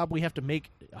our job, we have to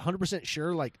make 100%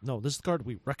 sure, like, no, this is the card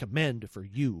we recommend for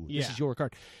you. Yeah. This is your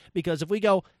card. Because if we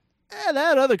go,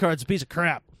 that other card's a piece of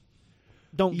crap,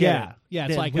 don't get it. Yeah,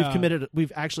 it's like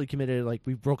we've actually committed, like,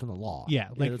 we've broken the law. Yeah,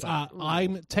 like,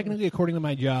 I'm technically, according to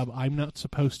my job, I'm not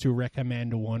supposed to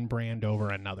recommend one brand over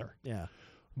another. Yeah.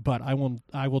 But I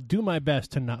will do my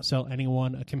best to not sell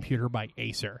anyone a computer by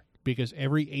Acer. Because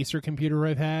every Acer computer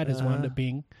I've had has wound up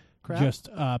being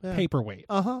just paperweight.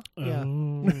 Yeah.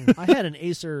 I had an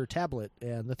Acer tablet,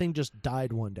 and the thing just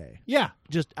died one day. Yeah.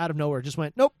 Just out of nowhere. Just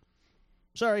went, nope.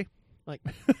 Sorry. Like,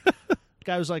 the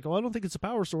guy was like, well, I don't think it's a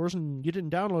power source, and you didn't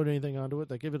download anything onto it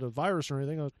that gave it a virus or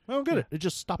anything. I don't get it. It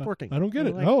just stopped working. I don't get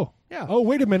it. Like, yeah. Oh,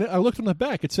 wait a minute. I looked on the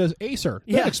back. It says Acer.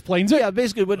 That explains it. Yeah,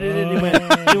 basically what it did,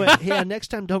 he went, yeah, next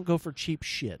time don't go for cheap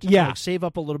shit. Yeah. Like, save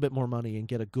up a little bit more money and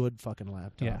get a good fucking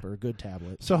laptop or a good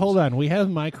tablet. So hold on. We have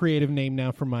my creative name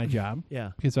now for my job.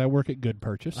 Yeah. Because I work at Good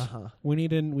Purchase. Uh-huh. We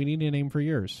need a name for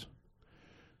yours.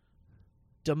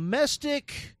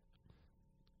 Domestic.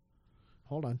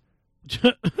 Hold on.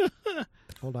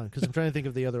 Hold on, because I'm trying to think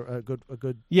of the other a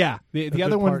good. Yeah, the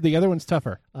other one. The other one's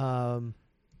tougher. And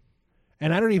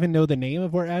I don't even know the name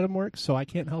of where Adam works, so I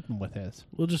can't help him with his.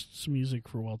 We'll just some music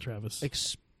for Will Travis.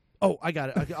 I got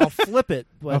it. I'll flip it.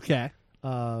 But, okay.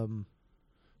 God,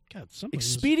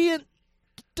 expedient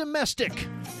domestic.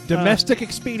 Domestic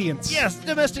expedience. Yes,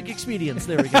 domestic expedience.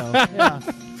 There we go. Yeah.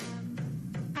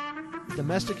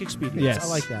 Domestic expedience. Yes. I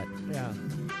like that. Yeah.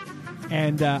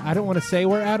 And I don't want to say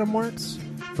where Adam works,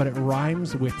 but it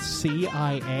rhymes with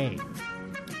CIA.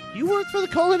 You work for the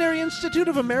Culinary Institute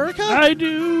of America? I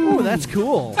do. Oh, that's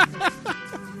cool.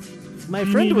 My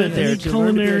friend went there to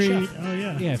learn to be a chef. Oh,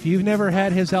 yeah. Yeah, if you've never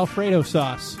had his Alfredo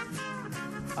sauce,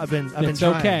 I've been It's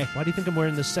trying. okay. Why do you think I'm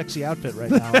wearing this sexy outfit right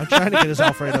now? I'm trying to get his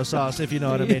Alfredo sauce, if you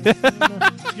know what I mean.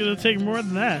 It's going to take more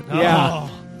than that. Yeah.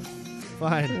 Oh.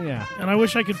 Fine. Yeah. And I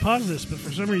wish I could pause this, but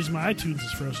for some reason my iTunes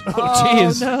is frozen. Oh,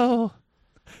 jeez. No.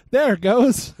 There it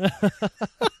goes.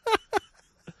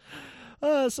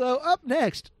 So up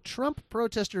next, Trump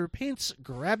protester paints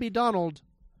Grabby Donald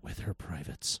with her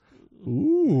privates.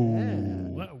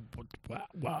 Ooh.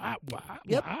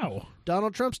 Yep. Wow.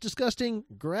 Donald Trump's disgusting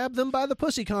grab them by the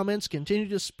pussy comments continue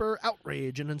to spur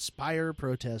outrage and inspire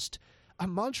protest. A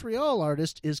Montreal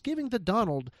artist is giving the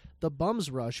Donald the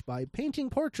bum's rush by painting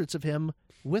portraits of him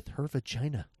with her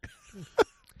vagina.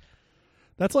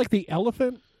 That's like the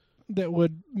elephant that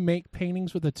would make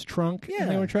paintings with its trunk and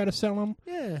they Yeah. would try to sell them.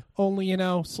 Yeah. Only,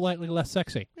 slightly less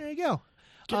sexy. There you go.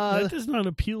 That does not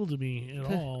appeal to me at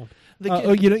all.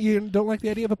 You don't like the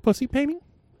idea of a pussy painting?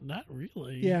 Not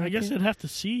really. Yeah, I guess okay. I'd have to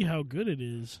see how good it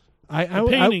is. The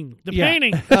painting.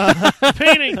 The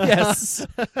painting. Yes.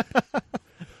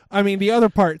 I mean, the other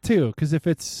part, too, because if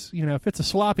it's a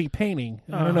sloppy painting,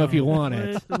 I don't know if you want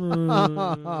it.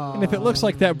 And if it looks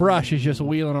like that brush is just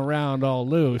wheeling around all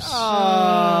loose, you're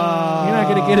not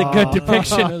going to get a good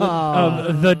depiction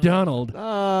of the Donald.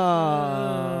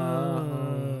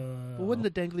 But wouldn't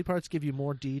the dangly parts give you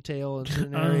more detail in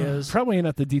certain areas? Probably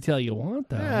not the detail you want,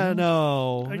 though. Yeah,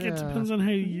 no. It depends on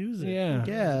how you use it. Yeah. I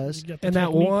guess. You got the And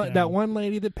that technique down. one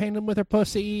lady that painted him with her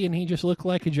pussy, and he just looked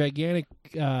like a gigantic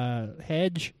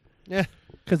hedge. Yeah.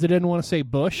 Because they didn't want to say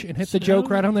bush and hit the joke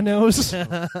right on the nose. Does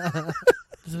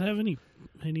it have any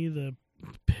of the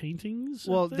paintings?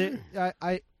 Well, up there?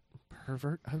 I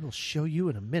pervert. I will show you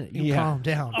in a minute. You Yeah. calm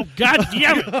down. Oh, God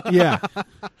damn it. Yeah.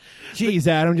 Jeez,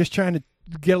 Adam, just trying to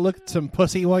get a look at some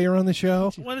pussy while you're on the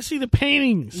show. I want to see the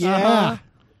paintings. Yeah.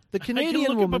 The I can Canadian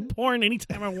look woman. up a porn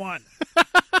anytime I want.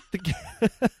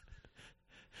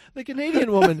 The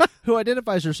Canadian woman who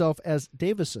identifies herself as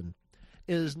Davison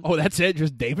is Oh, that's it?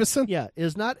 Just Davison?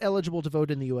 is not eligible to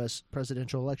vote in the U.S.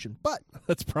 presidential election, but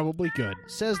That's probably good.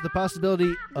 says the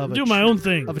possibility of Do my own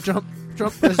thing. of a Trump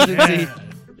presidency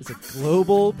is a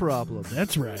global problem.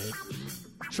 That's right.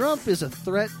 Trump is a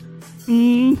threat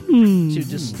Mm-hmm. to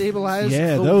destabilize.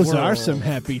 Yeah, the those world. are some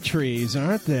happy trees,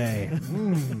 aren't they?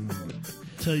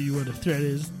 Tell you what a threat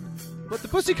is. But the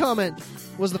pussy comment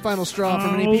was the final straw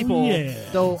for many Oh, people. yeah.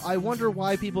 Though I wonder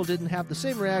why people didn't have the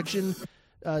same reaction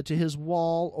to his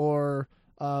wall or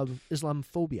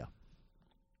Islamophobia.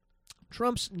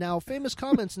 Trump's now famous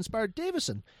comments inspired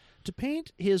Davison to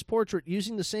paint his portrait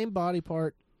using the same body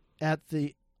part that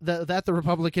the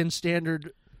Republican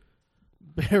standard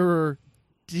bearer.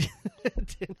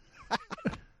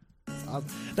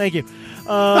 Thank you.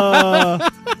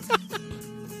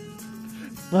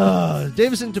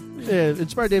 Davison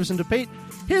inspired Davison to paint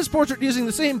his portrait using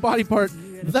the same body part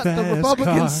that the Fast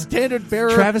Republican car. standard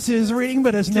bearer. Travis is reading,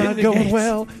 but it's not going indicates.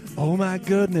 well. Oh, my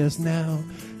goodness, now.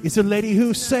 It's a lady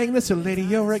who sang this, a lady,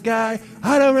 you're a guy.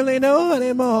 I don't really know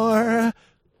anymore.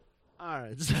 All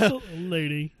right. It's a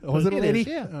lady. Was it a It lady? is,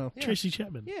 yeah. Oh. Tracy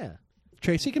Chapman. Yeah.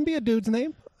 Tracy can be a dude's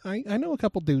name. I know a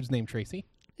couple dudes named Tracy.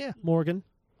 Yeah. Morgan.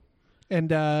 And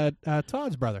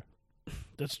Todd's brother.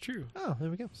 That's true. Oh, there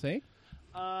we go. See?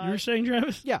 You were saying,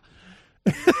 Travis? Yeah.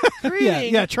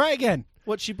 Yeah, try again.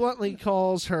 What she bluntly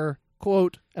calls her,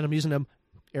 quote, and I'm using them,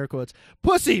 air quotes,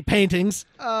 pussy paintings,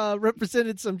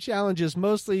 represented some challenges,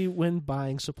 mostly when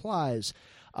buying supplies.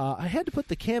 I had to put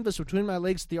the canvas between my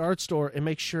legs at the art store and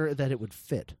make sure that it would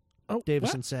fit,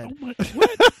 Davison said. Oh,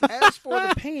 what? As for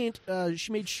the paint,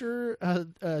 she made sure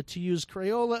to use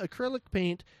Crayola acrylic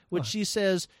paint, which she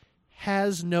says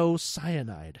has no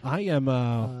cyanide. I am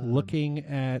looking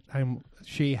at.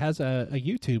 She has a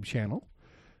YouTube channel,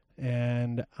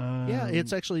 and Yeah,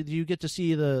 it's actually, you get to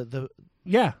see the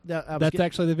yeah. That, That's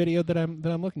actually the video that I'm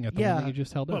looking at. The one that you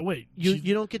just held up. But wait,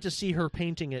 You don't get to see her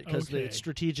painting it because Okay. it's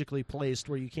strategically placed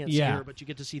where you can't see Yeah. her, but you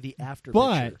get to see the after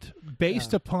But picture.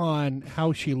 based upon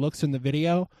how she looks in the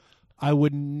video, I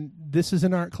wouldn't. This is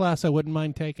an art class I wouldn't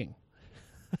mind taking.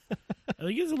 I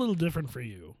think it's a little different for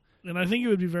you. And I think it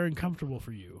would be very uncomfortable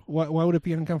for you. Why would it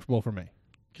be uncomfortable for me?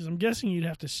 Because I'm guessing you'd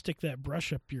have to stick that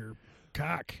brush up your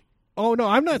cock. Oh no,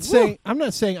 I'm not saying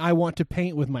I want to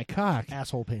paint with my cock.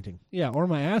 Asshole painting. Yeah, or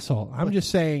my asshole. I'm just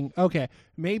saying, okay,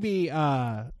 maybe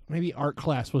art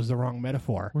class was the wrong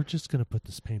metaphor. We're just going to put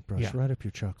this paintbrush Yeah. right up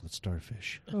your chocolate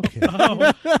starfish. Okay.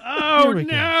 Oh Here we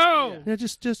go. no! Yeah,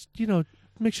 just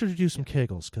make sure to do some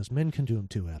kegels because men can do them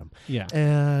too, Adam. Yeah.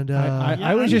 And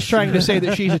I was just trying to say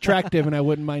that she's attractive and I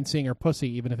wouldn't mind seeing her pussy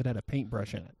even if it had a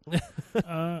paintbrush in it.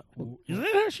 Is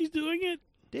that how she's doing it?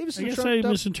 Davison I guess trumped I up.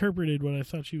 misinterpreted what I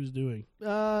thought she was doing.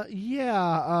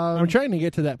 I'm trying to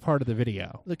get to that part of the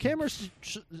video. The camera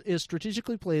is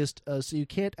strategically placed so you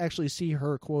can't actually see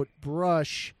her, quote,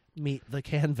 brush meet the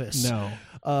canvas. No.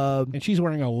 And she's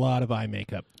wearing a lot of eye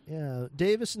makeup. Yeah.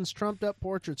 Davison's trumped-up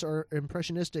portraits are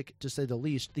impressionistic, to say the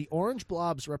least. The orange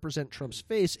blobs represent Trump's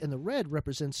face, and the red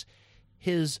represents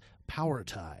his power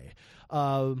tie.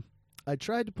 I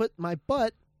tried to put my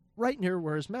butt right near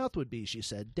where his mouth would be, she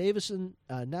said. Davison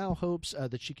now hopes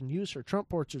that she can use her Trump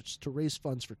portraits to raise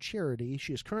funds for charity.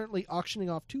 She is currently auctioning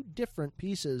off 2 different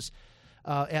pieces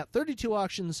at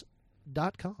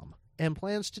 32auctions.com and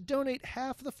plans to donate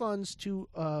half the funds to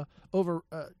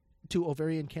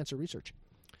ovarian cancer research.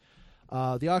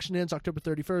 The auction ends October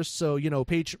 31st, so,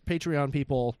 Patreon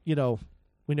people, we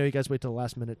know you guys wait till the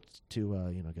last minute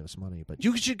to, give us money, but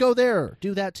you should go there.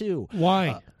 Do that, too.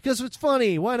 Why? Because it's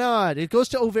funny. Why not? It goes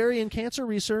to ovarian cancer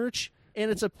research,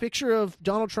 and it's a picture of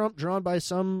Donald Trump drawn by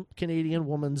some Canadian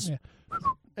woman's. Yeah.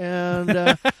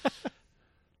 And...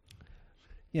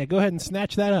 yeah, go ahead and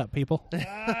snatch that up, people. Yeah,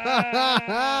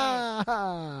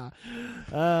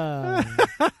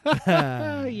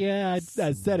 I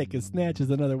said it because snatch is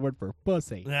another word for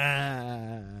pussy.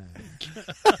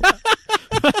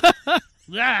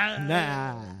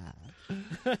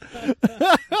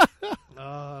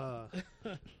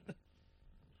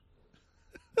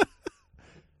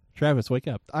 Travis, wake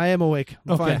up. I am awake.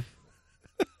 I'm Okay.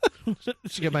 fine.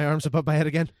 Should get my arms above my head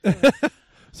again.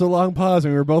 So long pause,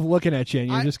 and we were both looking at you, and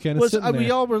you're just kind of sitting there.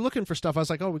 We all were looking for stuff. I was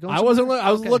like, "Oh, we're going." I wasn't.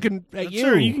 I was looking at you.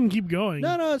 Sure, you can keep going.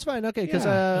 No, it's fine. Okay, because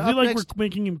I feel like we're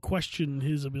making him question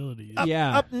his abilities.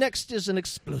 Up next is an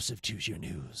explosive Choose Your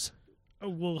News. Oh,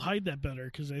 we'll hide that better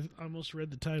because I almost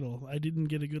read the title. I didn't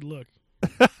get a good look.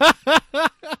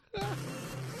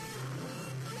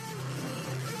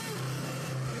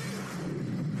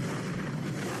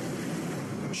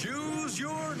 Choose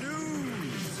your news.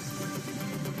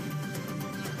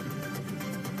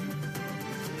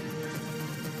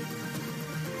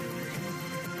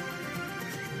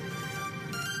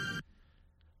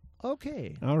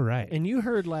 Okay. All right. And you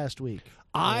heard last week.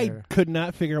 I could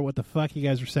not figure out what the fuck you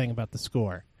guys were saying about the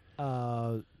score.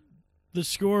 The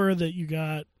score that you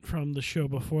got from the show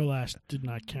before last did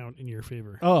not count in your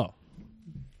favor. Oh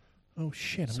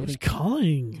shit! Someone's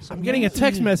calling. I'm getting a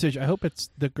text message. I hope it's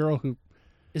the girl who.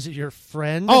 Is it your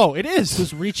friend? Oh, it is.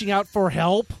 Who's reaching out for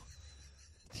help?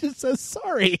 She says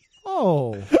sorry.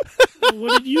 Oh.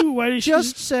 What did you? Why did she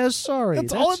just says sorry?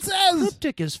 That's all it says.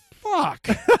 Cryptic as fuck.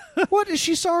 What is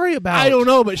she sorry about? I don't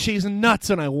know, but she's nuts,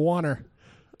 and I want her.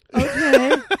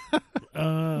 Okay.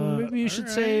 Well, maybe you should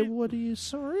say, "What are you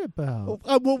sorry about?"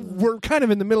 Well, we're kind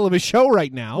of in the middle of a show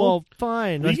right now. Well,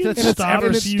 fine. You can That's stop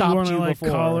never if you stopped want to you like before.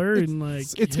 call her and like.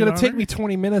 It's going to take me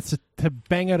 20 minutes to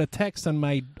bang out a text on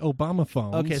my Obama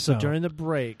phone. Okay, so during the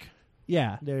break.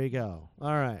 Yeah. There you go.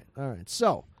 All right.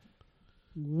 So,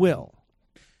 Will,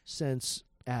 since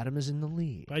Adam is in the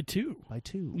lead. By 2.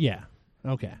 Yeah.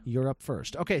 Okay. You're up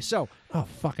first. Okay, so. Oh,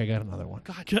 fuck, I got another one.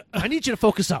 God, I need you to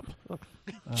focus up.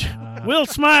 Will,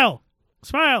 smile.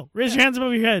 Smile. Raise your hands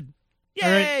above your head. Yay!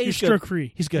 All right, you're He's stroke good.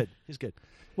 free. He's good.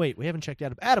 Wait, we haven't checked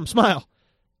Adam. Adam, smile.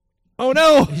 Oh,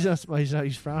 no. He's not smiling.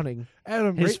 He's frowning.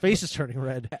 Adam, his face is turning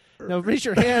red. Now, raise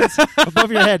your hands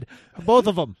above your head. Both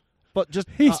of them. But just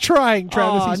He's trying,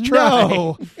 Travis. He's trying.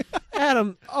 No.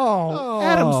 Adam.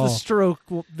 Adam's the stroke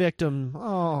victim.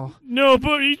 Oh.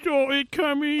 Nobody saw it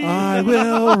coming. I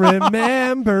will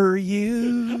remember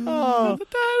you. Oh.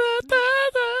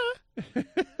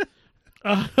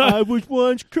 I was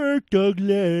once Kirk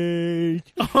Douglas.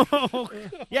 Oh.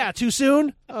 Yeah, too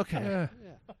soon? Okay.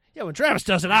 Yeah, when Travis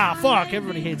does it, fuck,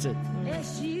 everybody hates it.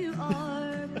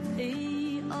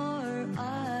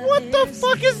 What the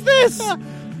fuck is this?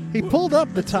 He pulled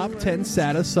up the top 10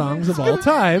 saddest songs of all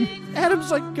time.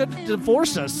 Adam's like going to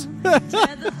divorce us. He's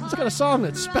got a song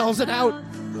that spells it out.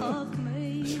 Oh,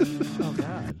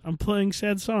 God. I'm playing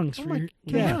sad songs for you.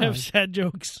 We God. have sad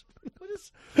jokes.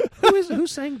 Who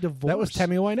sang Divorce? That was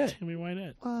Tammy Wynette. Tammy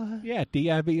Wynette. Yeah,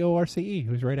 Divorce.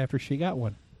 Who's right after she got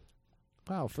one.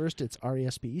 Wow, first it's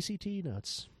RESPECT. Now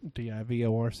it's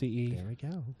Divorce. There we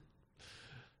go.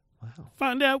 Wow.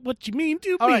 Find out what you mean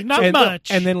to All me. right, Not much.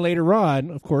 And then later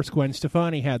on, of course, Gwen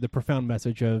Stefani had the profound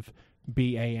message of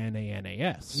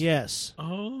BANANAS. Yes.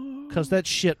 Oh. Because that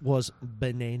shit was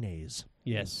bananas.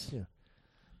 Yes. Yeah.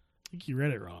 I think you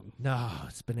read it wrong. No,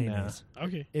 it's bananas. No.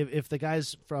 Okay. If the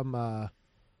guys from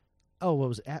what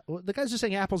was it? The guys who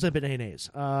sang Apples and Bananas.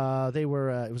 They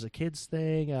were it was a kids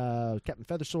thing. Captain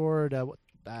Feathersword.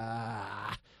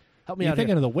 Help me You out thinking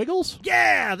here. of the Wiggles?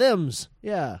 Yeah, thems.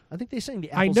 Yeah, I think they sing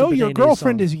the I Apples know and your Bananas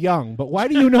girlfriend song. is young, but why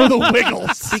do you know the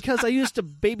Wiggles? Because I used to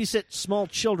babysit small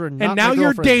children. And not now my you're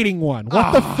girlfriend. dating one.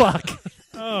 What the fuck?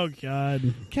 Oh,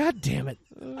 God. God damn it!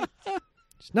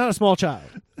 She's not a small child.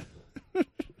 Oh,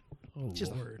 She's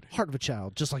Lord. the heart of a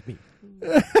child, just like me.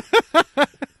 Boy,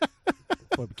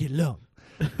 we get along.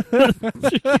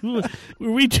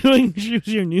 Were we doing Choose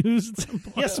Your News at some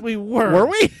point? Yes, we were. Were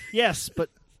we? Yes, but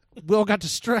Will got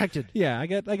distracted. Yeah, I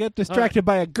got distracted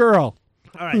by a girl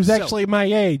All right, who's so- actually my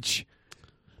age.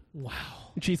 Wow.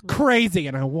 She's crazy,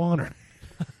 and I want her.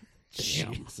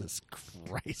 Jesus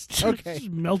Christ. Okay. It's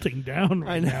melting down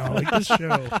right I know. now. Like this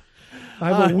show.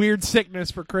 I have a weird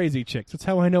sickness for crazy chicks. That's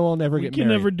how I know I'll never We get can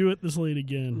married. never do it this late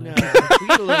again.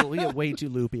 No, we get way too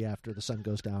loopy after the sun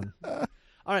goes down. All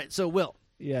right, so Will.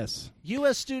 Yes.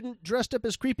 U.S. student dressed up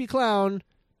as creepy clown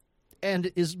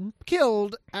and is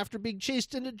killed after being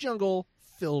chased in a jungle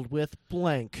filled with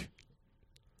blank.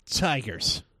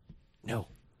 Tigers. No.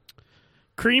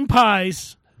 Cream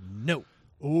pies. No.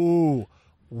 Ooh.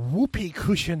 Whoopee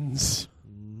cushions.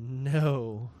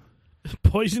 No.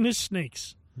 Poisonous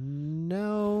snakes.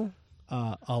 No.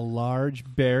 A large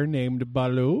bear named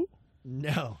Baloo.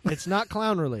 No. It's not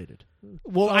clown related.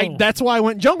 Well, Oh. that's why I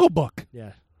went Jungle Book.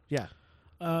 Yeah. Yeah.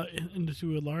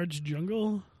 Into a large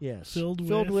jungle. Yes. Filled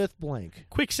with blank.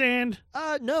 Quicksand.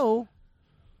 No.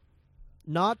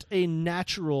 Not a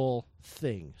natural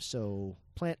thing. So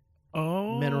plant,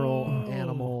 mineral,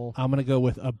 animal. I'm going to go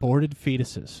with aborted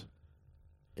fetuses.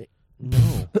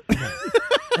 No.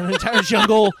 An entire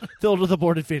jungle filled with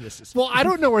aborted fetuses. Well, I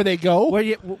don't know where they go.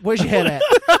 Where's your head at?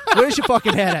 Where's your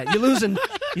fucking head at? You're losing.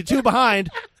 You're two behind.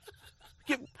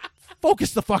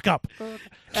 Focus the fuck up.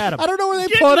 Adam. I don't know where they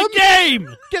Get put in them. the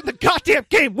game. Get in the goddamn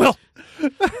game, Will.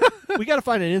 We got to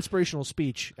find an inspirational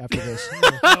speech after this.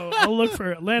 I'll look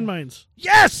for landmines.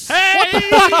 Yes! Hey!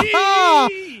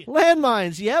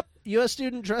 Landmines, yep. U.S.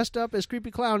 student dressed up as creepy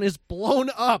clown is blown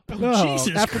up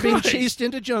Jesus after being Christ. chased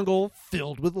into jungle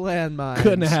filled with landmines.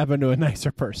 Couldn't have happened to a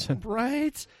nicer person.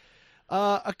 Right?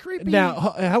 A creepy... Now,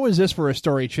 how is this for a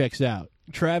story checks out?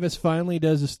 Travis finally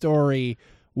does a story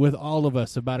with all of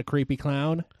us about a creepy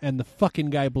clown, and the fucking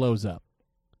guy blows up.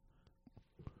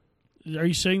 Are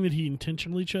you saying that he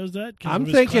intentionally chose that? 'Cause I'm of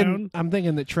his thinking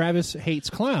clown? that Travis hates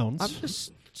clowns. I'm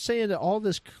just saying that all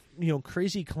this,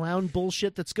 crazy clown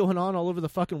bullshit that's going on all over the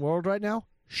fucking world right now,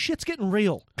 shit's getting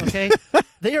real, okay?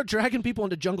 They are dragging people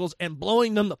into jungles and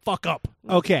blowing them the fuck up.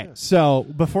 Okay, so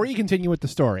before you continue with the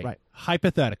story, Right.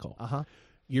 hypothetical. Uh-huh.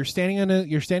 You're standing in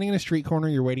a street corner,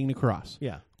 you're waiting to cross.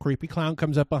 Yeah. Creepy clown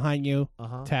comes up behind you,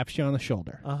 Uh-huh. taps you on the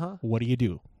shoulder. Uh-huh. What do you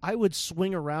do? I would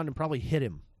swing around and probably hit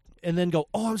him and then go,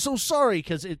 "Oh, I'm so sorry,"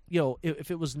 because if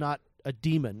it was not a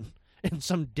demon and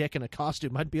some dick in a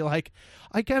costume, I'd be like,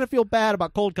 I kind of feel bad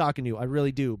about cold cocking you. I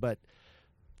really do, but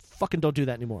fucking don't do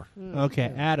that anymore.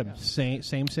 Okay, Adam,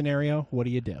 same scenario. What do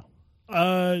you do?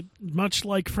 Much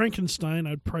like Frankenstein,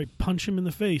 I'd probably punch him in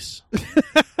the face.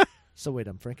 So wait,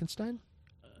 I'm Frankenstein?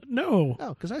 No. No,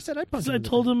 because I said I'd punch Because him. I in the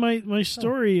told face. him my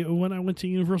story when I went to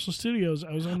Universal Studios.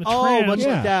 I was on the Oh, tram. much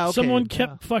like that. Okay. Someone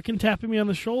kept fucking tapping me on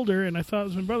the shoulder, and I thought it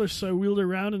was my brother, so I wheeled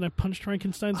around and I punched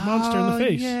Frankenstein's monster in the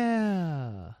face.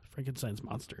 Yeah. Frankenstein's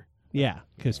monster. Yeah,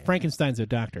 because Frankenstein's a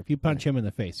doctor. If you punch him in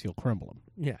the face, you'll crumble him.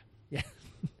 Yeah. Yeah.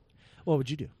 What would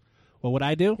you do? What would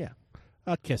I do? Yeah.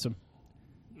 I'll kiss him.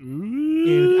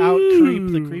 You'd out-creep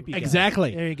the creepy guy.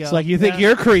 Exactly. There you go. It's like you think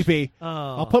you're creepy. Oh.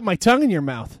 I'll put my tongue in your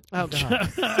mouth. Oh,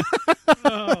 God.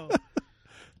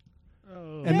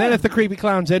 And then if the creepy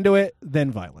clown's into it, then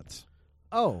violence.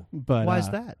 Oh. But why is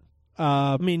that?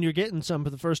 I mean, you're getting some for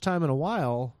the first time in a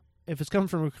while. If it's coming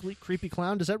from a creepy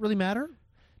clown, does that really matter?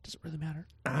 Does it really matter?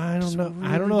 I don't know. Really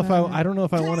I don't know if I don't know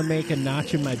if I want to make a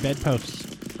notch in my bedpost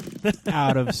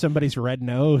out of somebody's red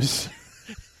nose.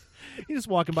 You're just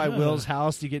walking by Will's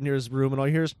house, you get near his room, and all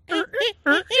you hear is...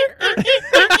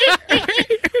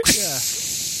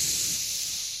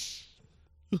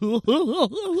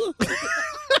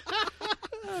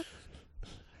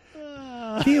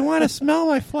 Do you want to smell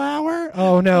my flower?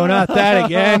 Oh, no, not that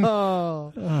again.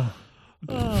 Oh.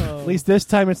 At least this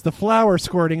time it's the flower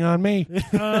squirting on me.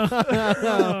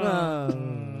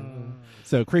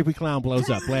 So creepy clown blows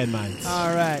up landmines.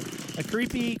 All right. A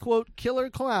creepy, quote, killer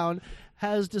clown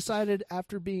has decided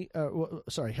after being...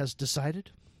 has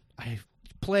decided?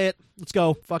 Play it. Let's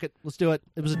go. Fuck it. Let's do it.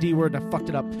 It was a D word and I fucked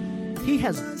it up. He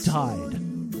has died.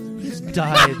 He's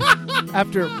died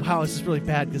after... Wow, this is really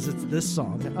bad because it's this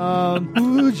song.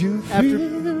 Would you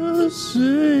feel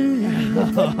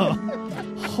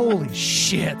Holy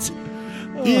shit.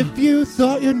 if you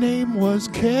thought your name was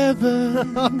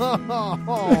Kevin?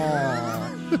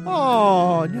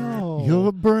 Oh, no.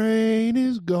 Your brain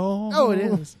is gone. Oh, it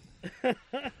is.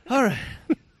 All right.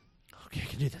 Okay, I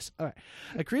can do this. All right.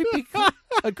 A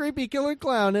creepy killer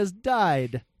clown has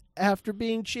died after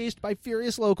being chased by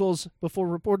furious locals before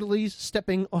reportedly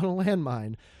stepping on a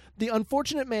landmine. The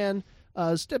unfortunate man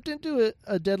stepped into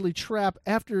a deadly trap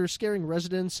after scaring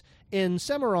residents in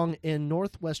Semarang in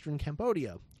northwestern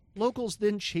Cambodia. Locals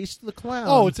then chased the clown.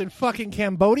 Oh, it's in fucking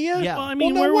Cambodia? Yeah. Well, I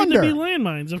mean, no where wonder. would there be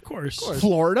landmines? Of course.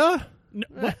 Florida?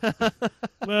 No,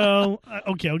 well,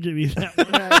 okay, I'll give you that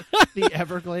one. The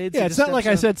Everglades. Yeah, he it's just not like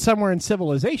I steps said somewhere in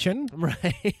civilization.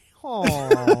 Right.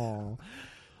 Oh.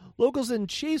 Locals then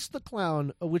chased the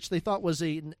clown, which they thought was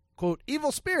a, quote,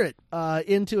 evil spirit,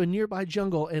 into a nearby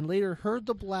jungle and later heard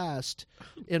the blast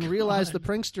and realized the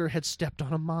prankster had stepped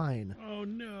on a mine. Oh,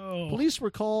 no. Police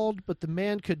were called, but the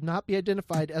man could not be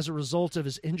identified as a result of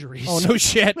his injuries. Oh, no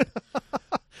shit.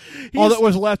 All that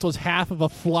was left was half of a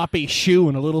floppy shoe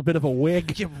and a little bit of a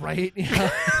wig. Yeah, right.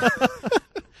 Yeah.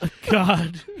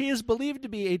 God. He is believed to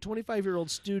be a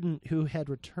 25-year-old student who had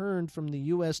returned from the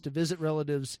U.S. to visit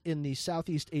relatives in the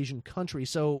Southeast Asian country.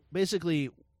 So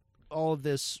basically, all of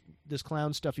this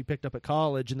clown stuff he picked up at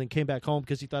college and then came back home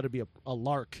because he thought it'd be a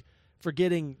lark,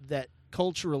 forgetting that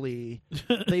culturally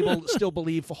they will still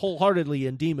believe wholeheartedly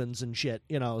in demons and shit,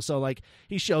 you know. So like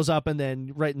he shows up and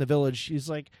then right in the village he's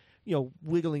like, you know,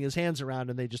 wiggling his hands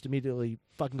around and they just immediately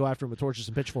fucking go after him with torches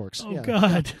and pitchforks. Oh,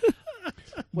 God.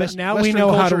 But now Western we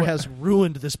know how culture to has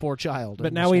ruined this poor child.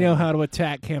 But now we know how to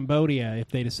attack Cambodia if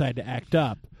they decide to act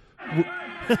up. He's a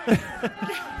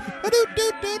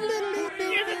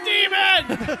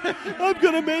demon! I'm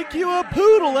gonna make you a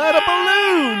poodle out of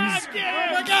balloons. Oh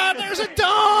my God, there's a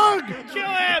dog! Kill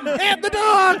him! And the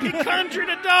dog! He conjured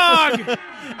a dog!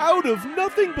 Out of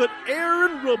nothing but air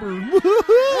and rubber.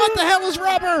 What the hell is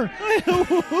rubber?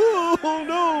 Oh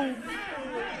no!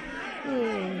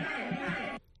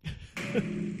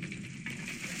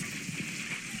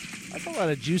 That's a lot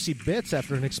of juicy bits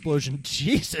after an explosion.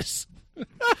 Jesus.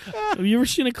 Have you ever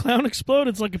seen a clown explode?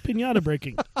 It's like a piñata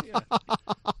breaking.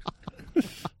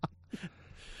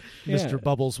 Mr.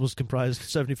 Bubbles was comprised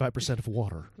 75% of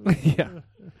water. Yeah.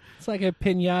 It's like a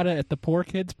piñata at the poor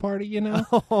kids' party, you know?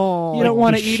 Oh, you don't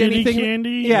want to the eat shitty anything.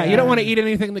 candy? Yeah, you don't want to eat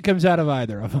anything that comes out of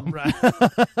either of them. Right.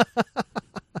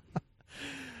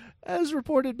 As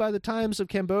reported by the Times of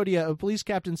Cambodia, a police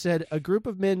captain said a group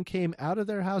of men came out of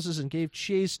their houses and gave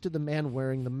chase to the man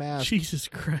wearing the mask. Jesus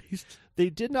Christ. They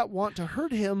did not want to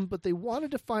hurt him, but they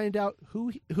wanted to find out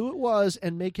who it was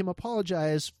and make him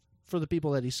apologize for the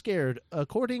people that he scared.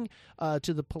 According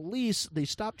to the police, they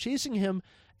stopped chasing him,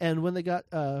 and when they got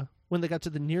to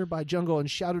the nearby jungle and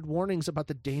shouted warnings about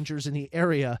the dangers in the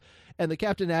area. And the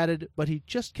captain added, but he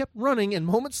just kept running, and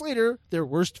moments later, their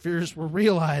worst fears were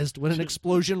realized when an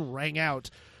explosion rang out.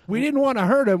 We didn't want to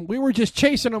hurt him. We were just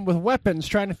chasing him with weapons,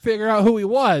 trying to figure out who he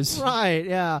was. Right,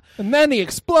 yeah. And then he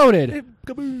exploded.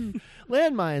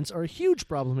 Landmines are a huge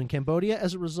problem in Cambodia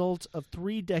as a result of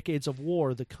 3 decades of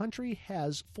war. The country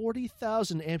has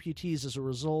 40,000 amputees as a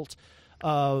result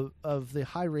of the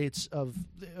high rates of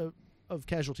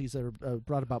casualties that are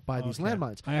brought about by these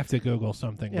landmines. I have to Google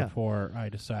something before I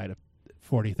decide if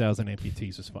 40,000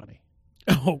 amputees is funny.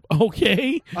 Oh,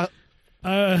 okay.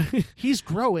 He's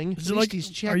growing. Is it like, he's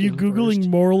checking are you Googling first.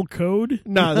 moral code?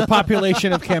 No, the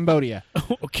population of Cambodia.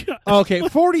 Oh, God. Okay,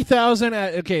 40,000.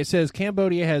 Okay, it says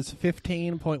Cambodia has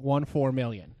 15.14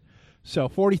 million. So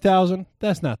 40,000,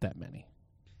 that's not that many.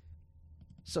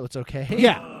 So it's okay.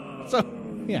 Yeah. So,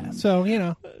 you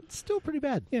know. It's still pretty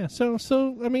bad. Yeah, so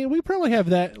I mean, we probably have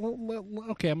that.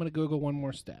 Okay, I'm going to Google one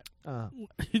more stat.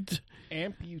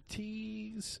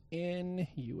 Amputees in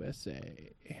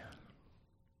USA.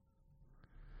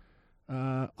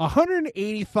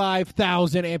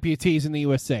 185,000 amputees in the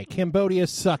USA. Cambodia,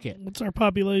 suck it. What's our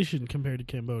population compared to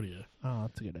Cambodia? Oh,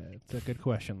 that's a good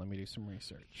question. Let me do some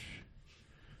research.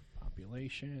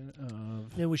 Population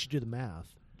of... Yeah, we should do the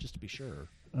math, just to be sure.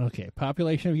 Okay,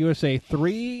 population of USA,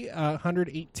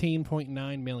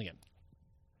 318.9 million.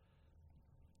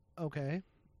 Okay.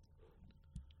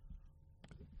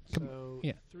 So,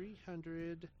 yeah.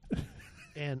 300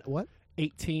 and what?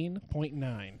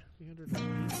 18.9.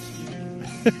 318.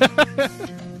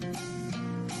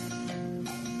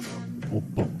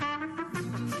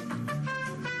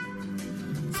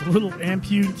 It's a little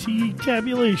amputee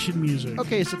tabulation music.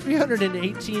 Okay, so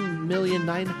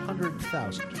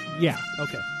 318,900,000. Yeah.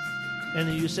 Okay. And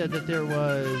then you said that there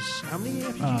was how many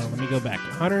amputees? Let me go back.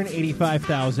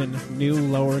 185,000 new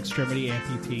lower extremity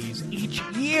amputees each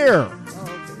year. Oh,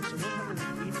 okay. So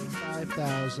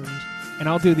 185,000. And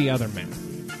I'll do the other math.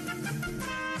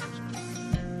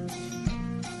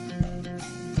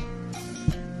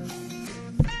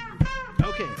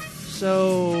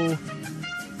 So,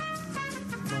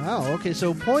 wow. Okay,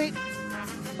 so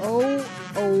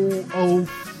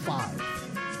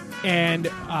 0.0005. And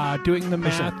doing the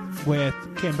math with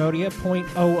Cambodia,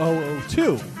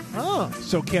 0.0002. Oh.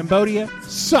 So Cambodia,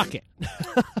 suck it.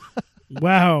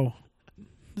 Wow.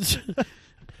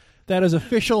 That is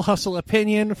official Hustle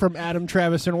opinion from Adam,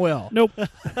 Travis, and Will. Nope.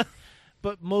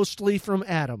 But mostly from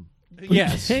Adam.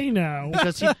 Yes. Hey now.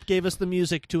 Because he gave us the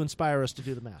music to inspire us to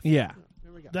do the math. Yeah.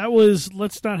 That was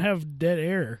Let's Not Have Dead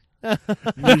Air.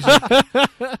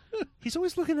 He's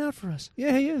always looking out for us.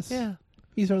 Yeah, he is. Yeah.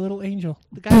 He's our little angel.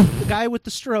 The guy with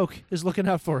the stroke is looking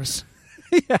out for us.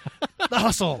 Yeah. The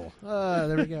hustle.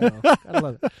 There we go. Gotta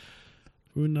love it.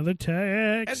 Ooh, another And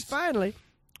text. finally,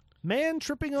 man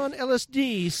tripping on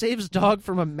LSD saves dog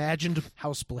from imagined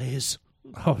house blaze.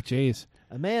 Oh, jeez.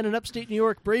 A man in upstate New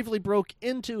York bravely broke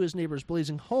into his neighbor's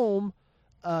blazing home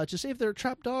to save their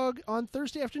trapped dog on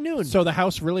Thursday afternoon. So the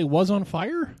house really was on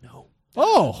fire? No.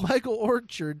 Oh. Michael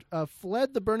Orchard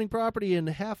fled the burning property in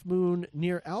Half Moon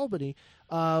near Albany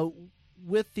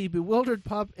with the bewildered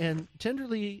pup and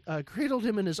tenderly cradled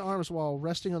him in his arms while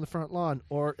resting on the front lawn,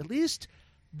 or at least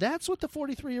that's what the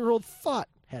 43-year-old thought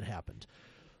had happened.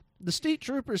 The state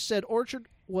troopers said Orchard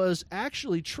was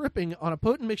actually tripping on a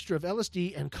potent mixture of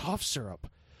LSD and cough syrup.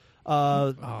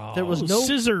 There was no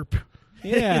scissor.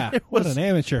 Yeah, what an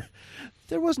amateur.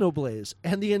 There was no blaze,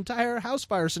 and the entire house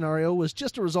fire scenario was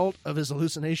just a result of his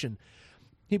hallucination.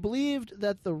 He believed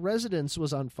that the residence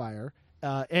was on fire,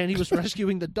 and he was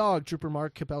rescuing the dog, Trooper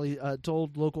Mark Capelli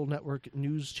told local network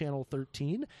News Channel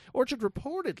 13. Orchard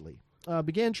reportedly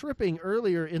began tripping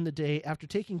earlier in the day after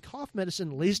taking cough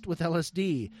medicine laced with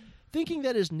LSD. Thinking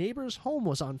that his neighbor's home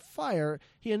was on fire,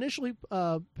 he initially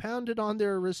pounded on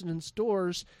their residence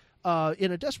doors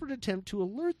in a desperate attempt to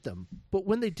alert them. But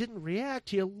when they didn't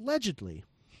react, he allegedly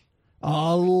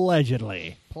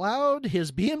plowed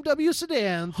his BMW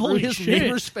sedan through Holy his shit.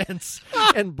 neighbor's fence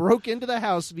and broke into the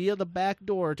house via the back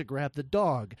door to grab the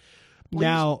dog.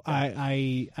 Now,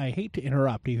 I hate to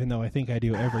interrupt, even though I think I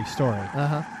do every story.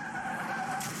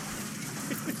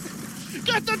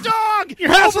 Get the dog!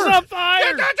 Your house is on fire!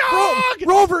 Get the dog!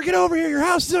 Rover, get over here. Your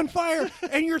house is on fire,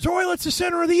 and your toilet's the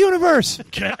center of the universe.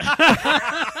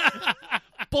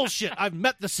 Bullshit. I've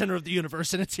met the center of the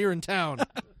universe, and it's here in town.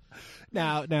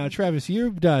 Now, Travis,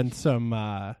 you've done some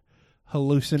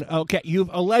Okay, you've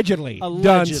allegedly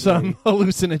done some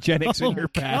hallucinogenics in your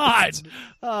past.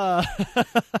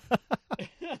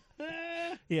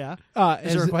 Yeah.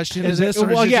 Is there a question? Is this? it, Or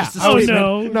well, is it yeah. just a Oh,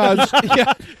 statement? no.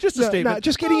 Just a statement.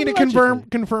 Just getting you to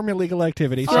confirm illegal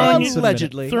activity. So Throwing I can it- submit it.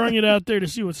 Allegedly. Throwing it out there to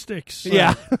see what sticks.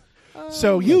 Yeah.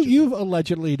 So you've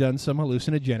allegedly done some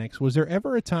hallucinogenics. Was there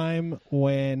ever a time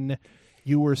when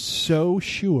you were so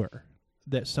sure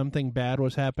that something bad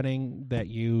was happening that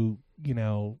you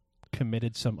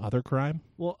committed some other crime?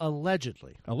 Well,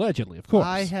 allegedly. Allegedly, of course.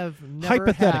 I have never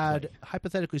Hypothetically.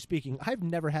 hypothetically speaking, I've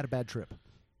never had a bad trip.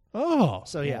 Oh.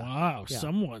 So, yeah. Wow, Yeah.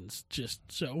 someone's just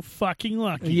so fucking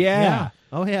lucky. Yeah.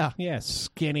 Oh, yeah. Yeah,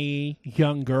 skinny,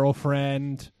 young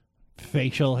girlfriend,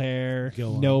 facial hair,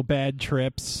 Go on. no bad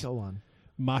trips, Go on.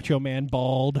 macho man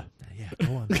bald. Yeah,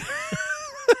 go on.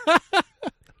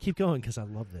 Keep going, because I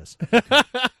love this.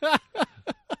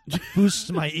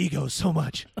 Boosts my ego so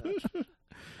much.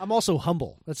 I'm also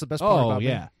humble. That's the best part about me.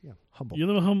 yeah. Yeah, humble. You're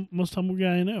the most humble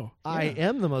guy I know. I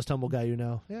am the most humble guy you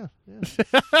know. Yeah.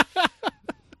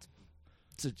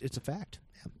 It's a fact.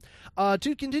 Yeah.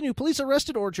 To continue, police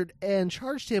arrested Orchard and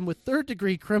charged him with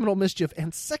third-degree criminal mischief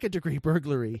and second-degree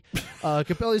burglary.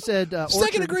 Capelli said,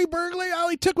 Second-degree burglary? All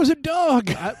he took was a dog.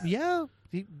 yeah,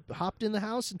 he hopped in the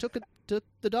house and took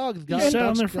the dog. He sat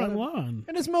on their front lawn.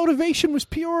 And his motivation was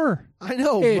pure. I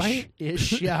know, Ish. right?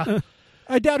 Ish, yeah.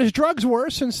 I doubt his drugs were,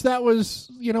 since that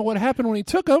was, what happened when he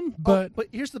took them. But But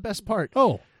here's the best part.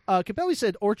 Capelli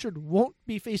said Orchard won't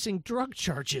be facing drug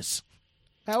charges.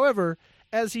 However,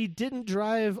 as he didn't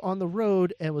drive on the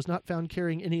road and was not found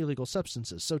carrying any illegal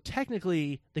substances. So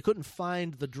technically, they couldn't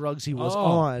find the drugs he was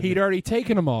on. He'd already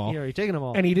taken them all. He'd already taken them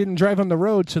all. And he didn't drive on the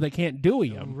road, so they can't do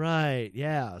him. Right,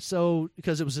 yeah. So,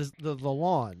 because it was the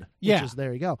lawn. Yeah. Which is,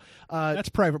 there you go. That's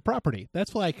private property.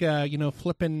 That's like,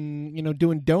 flipping,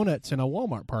 doing donuts in a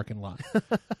Walmart parking lot.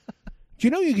 Do you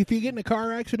know if you get in a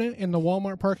car accident in the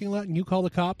Walmart parking lot and you call the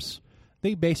cops,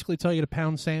 they basically tell you to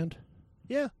pound sand?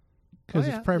 Yeah. Because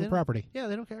yeah, it's private they property. Yeah,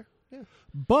 they don't care. Yeah.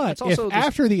 But That's if also this-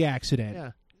 after the accident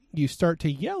Yeah. you start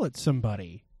to yell at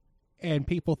somebody and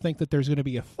people think that there's going to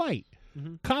be a fight,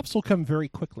 cops will come very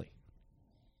quickly.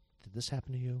 Did this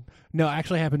happen to you? No,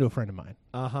 actually happened to a friend of mine.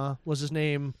 Was his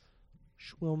name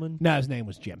Schwillman? No, his name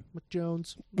was Jim.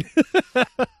 McJones?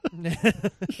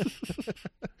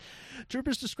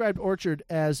 Troopers described Orchard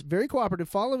as very cooperative.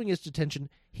 Following his detention,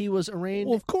 he was arraigned.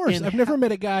 Well, of course, I've never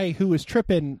met a guy who was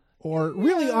tripping or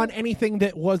really on anything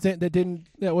that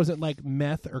wasn't like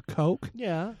meth or coke.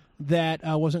 Yeah, that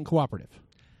wasn't cooperative.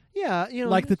 Yeah,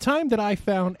 like the time that I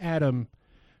found Adam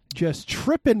just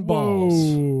tripping balls,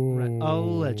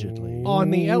 allegedly,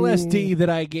 on the LSD that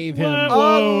I gave him in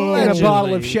Allegedly. a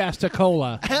bottle of Shasta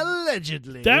Cola.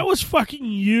 Allegedly, that was fucking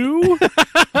you.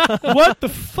 What the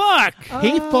fuck?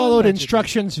 He followed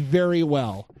instructions very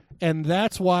well, and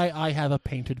that's why I have a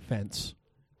painted fence.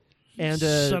 And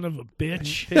son of a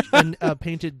bitch. And a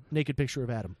painted naked picture of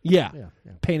Adam. Yeah, yeah.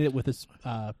 Painted it with his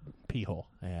pee hole.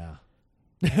 Yeah.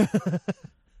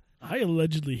 I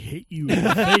allegedly hate you in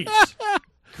the face.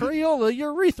 Crayola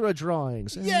urethra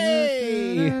drawings.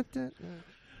 Yay!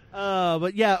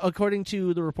 But yeah, according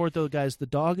to the report, though, guys, the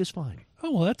dog is fine.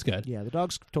 Oh, well, that's good. Yeah, the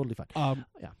dog's totally fine.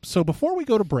 Yeah. So before we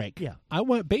go to break, yeah. I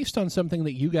went based on something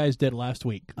that you guys did last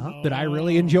week that I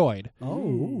really enjoyed.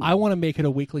 Oh, I want to make it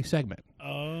a weekly segment.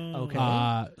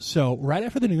 Okay. So right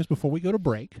after the news, before we go to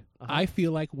break, I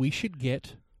feel like we should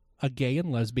get a gay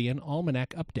and lesbian almanac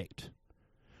update.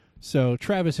 So,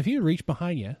 Travis, if you reach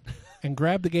behind you and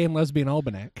grab the gay and lesbian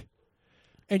almanac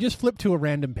and just flip to a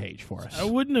random page for us. I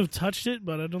wouldn't have touched it,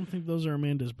 but I don't think those are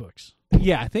Amanda's books.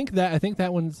 Yeah, I think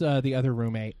that one's the other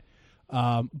roommate.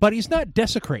 But he's not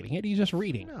desecrating it; he's just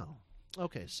reading. No.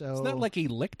 Okay, so it's not like he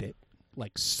licked it,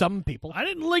 like some people. I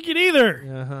didn't lick it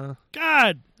either.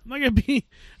 God, I'm not gonna be.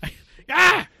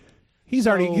 He's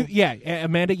already.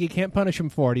 Amanda, you can't punish him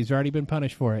for it. He's already been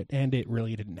punished for it, and it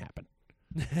really didn't happen.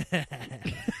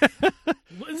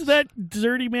 What's that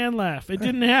dirty man laugh? It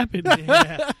didn't happen.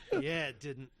 Yeah, it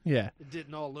didn't. Yeah, it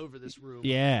didn't all over this room.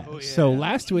 Yeah. Oh, yeah. So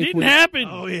last week didn't happen.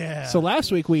 Oh yeah. So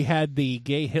last week we had the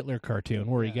gay Hitler cartoon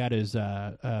where he got his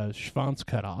schwanz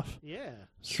cut off. Yeah.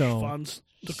 So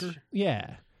Schwanzstucker.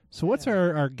 Yeah. So what's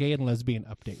our gay and lesbian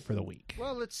update for the week?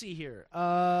 Well, let's see here.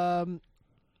 October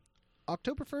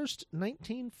 1st,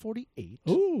 1948.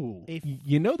 Ooh.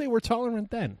 You know they were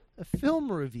tolerant then. A film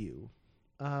review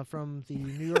from the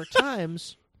New York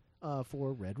Times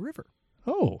for Red River.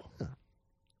 Oh.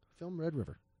 Film Red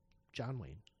River. John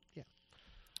Wayne. Yeah.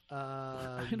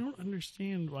 I don't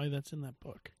understand why that's in that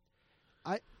book.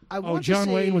 I want John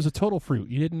to say, Wayne was a total fruit.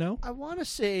 You didn't know? I want to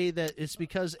say that it's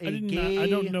because I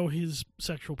don't know his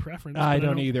sexual preference. I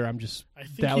don't either. I'm just. I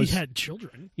think he had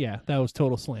children. Yeah, that was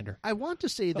total slander. I want to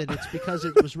say that it's because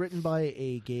it was written by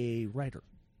a gay writer.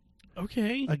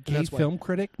 Okay. A gay film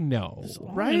critic? No. This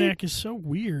almanac is so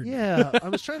weird. Yeah, I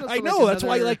was trying to. I know. That's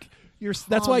why,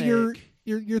 that's why your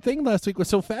thing last week was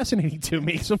so fascinating to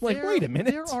me. So I'm like, wait a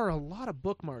minute. There are a lot of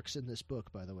bookmarks in this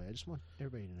book, by the way. I just want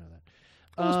everybody to know that.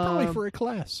 It was probably for a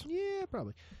class. Yeah,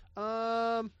 probably.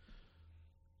 Well,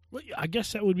 I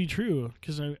guess that would be true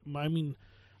because I mean,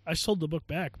 I sold the book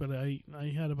back, but I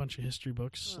had a bunch of history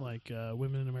books, like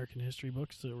women in American history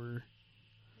books that were.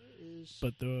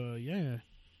 But I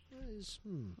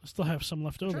still have some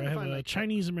left over. I have a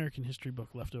Chinese American history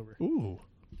book left over. Ooh.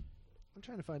 I'm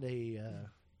trying to find a.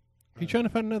 Are you trying to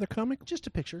find another comic? Just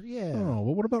a picture, yeah. Oh,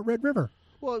 well, what about Red River?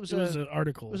 Well, it was an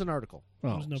article. It was an article.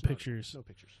 There was no pictures. No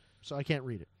pictures. So I can't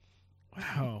read it.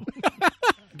 Wow. I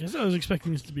guess I was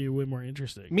expecting this to be way more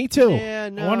interesting. Me too. Yeah,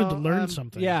 no, I wanted to learn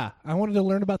something. Yeah, I wanted to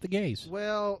learn about the gays.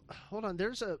 Well, hold on.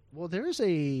 There's a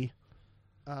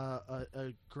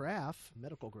graph,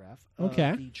 medical graph. Okay.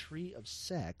 Of the tree of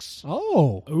sex.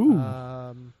 Oh. Ooh.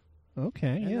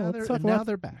 Okay. Yeah. Let's talk now about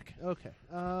they're back. Okay.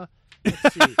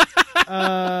 Let's see.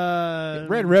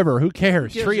 Red River. Who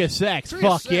cares? Tree of sex. Tree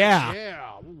Fuck of sex, yeah.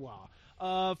 Yeah. Wow.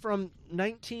 From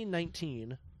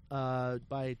 1919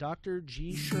 by Dr.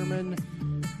 G. Sherman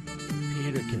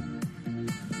Peterkin.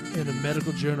 In a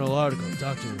medical journal article,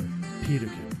 Dr.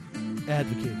 Peterkin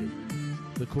advocated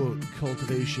the, quote,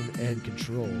 cultivation and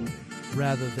control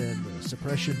rather than the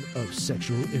suppression of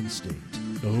sexual instinct.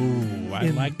 Oh,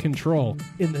 I like control.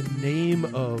 In the name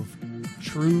of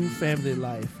true family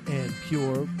life and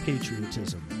pure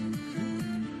patriotism.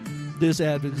 This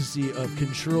advocacy of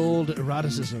controlled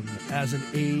eroticism as an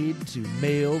aid to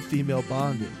male-female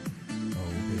bonding,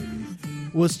 oh baby,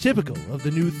 was typical of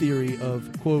the new theory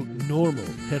of, quote, normal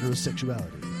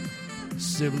heterosexuality.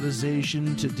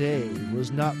 Civilization today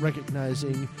was not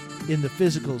recognizing in the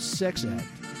physical sex act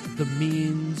the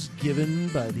means given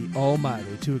by the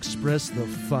Almighty to express the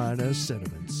finer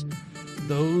sentiments.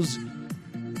 Those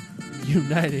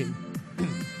uniting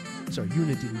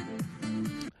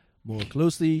more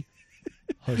closely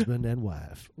husband and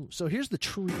wife. So here's the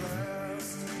tree.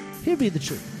 Here be the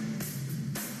tree.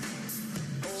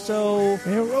 So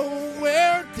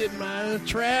where did my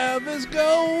Travis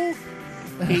go?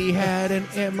 He had an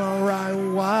MRI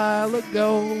a while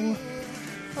ago.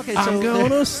 Okay, so I'm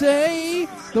gonna say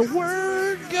the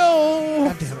word go.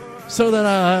 God damn it. So that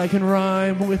I can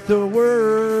rhyme with the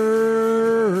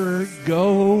word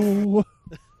go.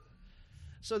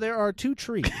 So there are two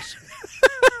trees.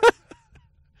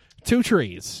 Two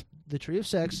trees. The tree of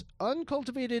sex,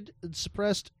 uncultivated,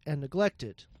 suppressed, and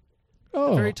neglected. Oh. At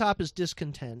the very top is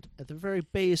discontent. At the very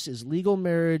base is legal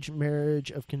marriage,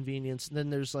 marriage of convenience. And then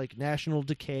there's like national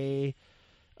decay,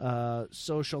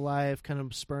 social life kind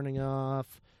of spurning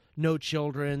off, no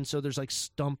children. So there's like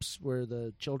stumps where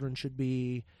the children should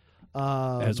be.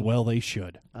 As well they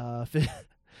should. And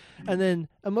then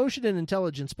emotion and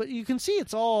intelligence. But you can see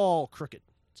it's all crooked.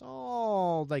 It's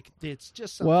all like, it's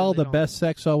just something Well, they the don't- best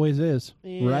sex always is.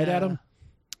 Right, Yeah. Adam?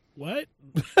 What?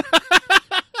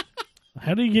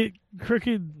 How do you get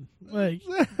crooked, like,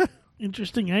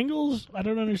 interesting angles? I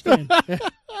don't understand.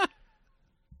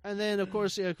 And then, of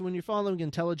course, when you're following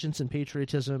intelligence and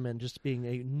patriotism and just being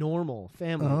a normal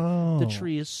family, the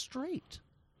tree is straight.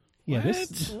 Yeah,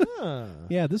 this.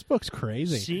 Yeah, this book's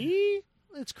crazy. See?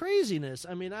 It's craziness.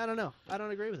 I mean, I don't know. I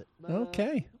don't agree with it.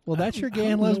 Okay. Well, that's your I Gay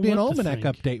don't and know Lesbian what to Almanac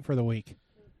think. update for the week.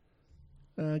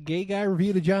 Gay guy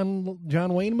reviewed a John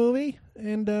Wayne movie,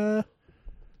 and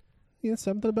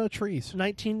something about trees.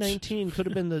 1919 could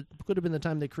have been the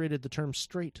time they created the term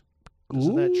straight because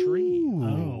of that tree.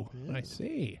 Oh, yeah. I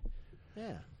see.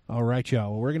 Yeah. All right,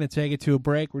 y'all. Well, we're going to take it to a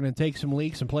break. We're going to take some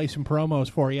leaks and play some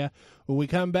promos for you. When we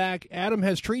come back, Adam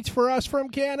has treats for us from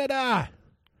Canada.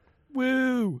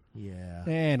 Woo! Yeah.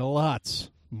 And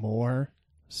lots more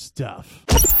stuff.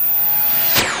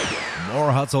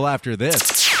 More hustle after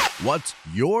this. What's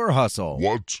your hustle?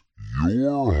 What's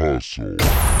your hustle?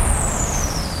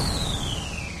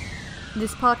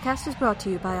 This podcast is brought to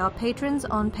you by our patrons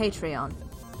on Patreon.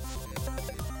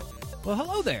 Well,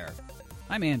 hello there.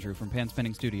 I'm Andrew from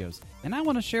Panspending Studios, and I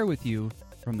want to share with you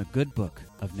from the good book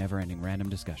of Never-Ending Random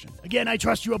Discussion. Again, I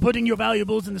trust you are putting your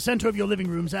valuables in the center of your living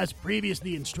rooms as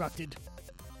previously instructed.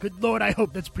 Good Lord, I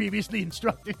hope that's previously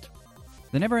instructed.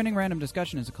 The Never-Ending Random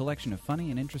Discussion is a collection of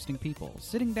funny and interesting people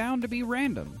sitting down to be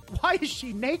random. Why is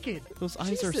she naked? Those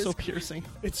eyes are so piercing.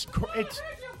 It's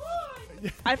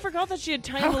I forgot that she had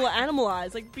tiny little animal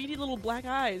eyes, like beady little black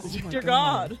eyes. Oh my Dear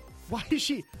God. Why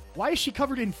is she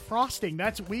covered in frosting?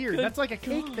 That's weird. That's like a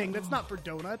cake thing. That's not for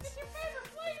donuts.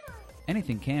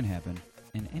 Anything can happen,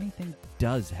 and anything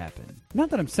does happen. Not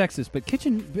that I'm sexist, but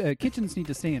kitchens need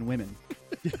to stay in women.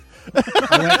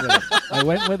 I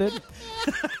went with it.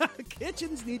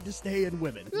 Kitchens need to stay in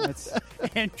women. That's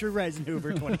Andrew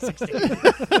Reisenhuber 2016.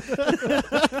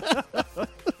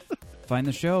 Find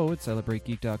the show at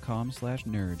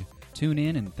celebrategeek.com/nerd. Tune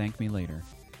in and thank me later.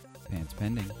 Pants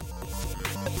pending.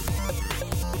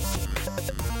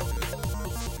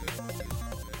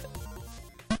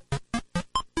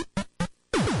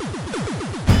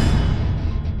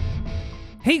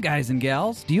 Hey guys and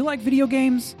gals, do you like video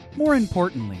games? More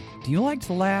importantly, do you like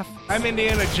to laugh? I'm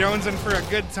Indiana Jonesing for a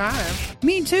good time.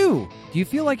 Me too! Do you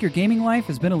feel like your gaming life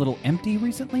has been a little empty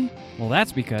recently? Well,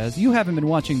 that's because you haven't been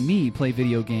watching me play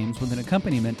video games with an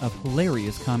accompaniment of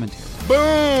hilarious commentary.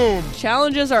 Boom!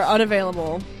 Challenges are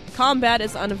unavailable. Combat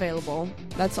is unavailable.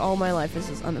 That's all my life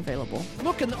is unavailable.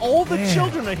 Look, and all the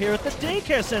children are here at the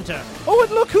daycare center. Oh, and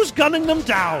look who's gunning them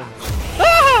down.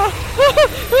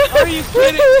 Are you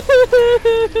kidding?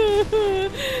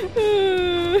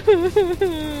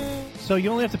 So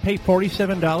you only have to pay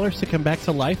 $47 to come back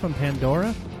to life on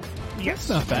Pandora? Yes. That's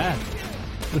not bad.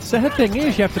 The sad thing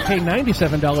is you have to pay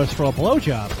 $97 for a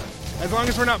blowjob. As long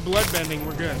as we're not bloodbending,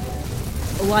 we're good.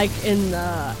 Like in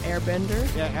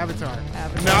Airbender? Yeah, Avatar.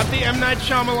 Not the M. Night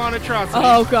Shyamalan atrocity.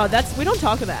 Oh, God. We don't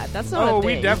talk of that. That's not a Oh,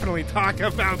 thing. we definitely talk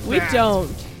about that. We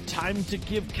don't. Time to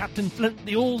give Captain Flint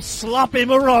the old sloppy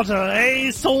marauder,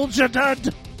 eh, soldier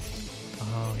dud?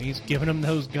 Oh, he's giving him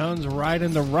those guns right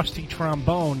in the rusty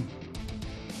trombone.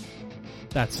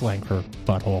 That's slang for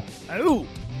butthole. Oh,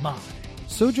 my.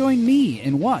 So join me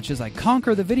and watch as I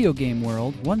conquer the video game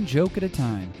world one joke at a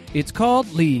time. It's called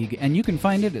League, and you can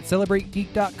find it at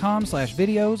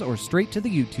celebrategeek.com/videos or straight to the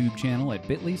YouTube channel at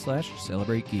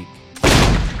bit.ly/celebrategeek.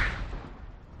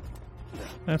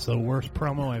 That's the worst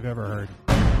promo I've ever heard.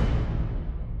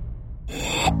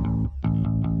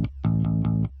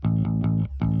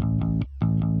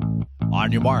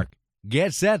 On your mark,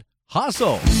 get set,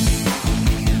 hustle.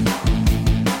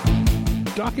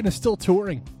 Dokken is still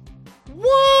touring.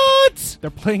 What? They're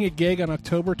playing a gig on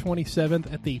October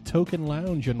 27th at the Token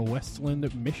Lounge in Westland,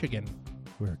 Michigan.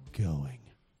 We're going.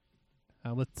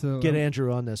 Let's Get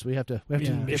Andrew on this. We have to.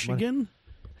 Michigan?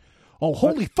 Oh,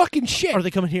 holy fucking shit! Are they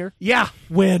coming here? Yeah.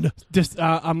 When? Just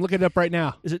I'm looking it up right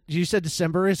now. Is it? You said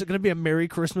December. Is it going to be a Merry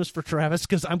Christmas for Travis?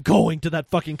 Because I'm going to that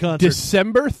fucking concert.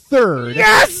 December 3rd.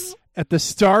 Yes! At the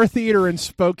Star Theater in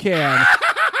Spokane.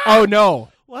 Oh, no.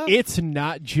 What? It's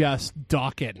not just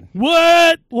Dawkin.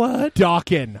 What?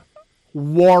 Dawkin.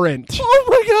 Warrant. Oh,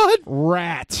 my God.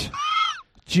 Rat.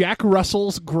 Jack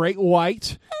Russell's Great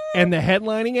White. And the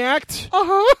headlining act,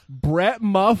 Brett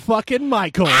motherfucking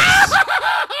Michaels. Oh,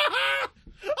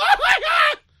 my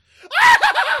God.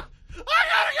 I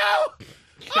gotta go.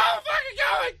 I'm fucking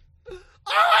going.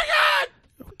 Oh, my God.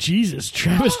 Jesus,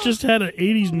 Travis just had an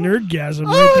 80s nerdgasm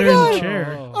right there in the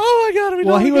chair. Oh, my God.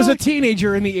 Well, he was a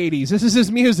teenager in the 80s. This is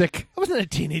his music. I wasn't a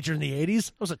teenager in the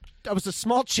 80s. I was a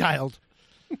small child.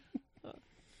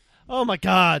 Oh, my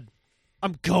God.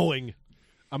 I'm going.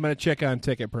 I'm going to check on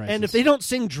ticket prices. And if they don't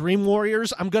sing Dream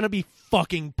Warriors, I'm going to be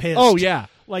fucking pissed. Oh, yeah.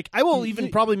 Like, I will even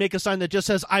probably make a sign that just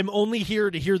says, I'm only here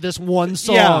to hear this one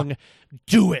song. Yeah.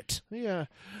 Do it. Yeah.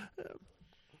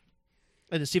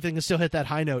 And to see if they can still hit that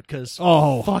high note, because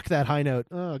fuck that high note.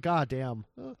 Oh, goddamn.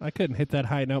 I couldn't hit that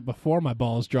high note before my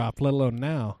balls dropped, let alone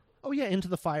now. Oh, yeah, Into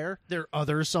the Fire. Their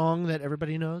other song that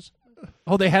everybody knows.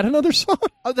 Oh, they had another song?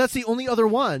 Oh, that's the only other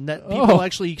one that people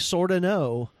actually sort of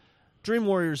know. Dream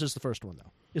Warriors is the first one, though.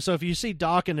 So if you see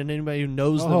Dawkin and anybody who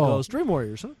knows them goes, Dream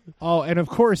Warriors, huh? Oh, and of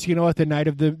course, you know what the night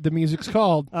of the music's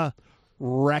called?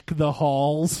 Wreck the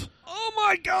Halls. Oh,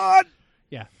 my God!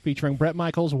 Yeah, featuring Brett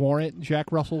Michaels, Warrant,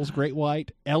 Jack Russell's Great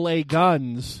White, L.A.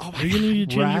 Guns. Oh, Are you going to need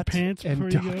to change your pants before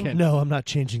you go? No, I'm not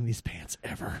changing these pants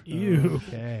ever. Ew.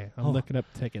 Okay, I'm looking up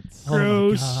tickets.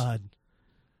 Gross. Oh, my God.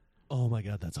 Oh, my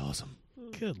God, that's awesome.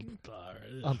 Good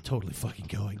Lord. I'm totally fucking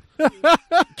going.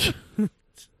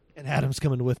 And Adam's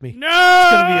coming with me. No!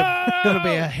 It's gonna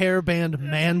be a hairband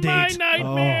mandate. My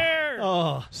nightmare!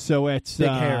 Oh. So it's Big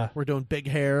hair. We're doing big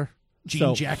hair.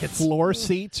 Jean jackets. Floor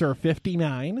seats are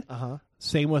 $59.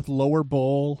 Same with lower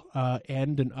bowl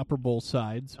end and upper bowl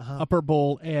sides. Upper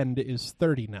bowl end is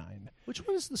 $39. Which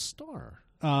one is the Star?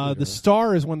 The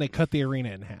Star is when they cut the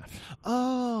arena in half.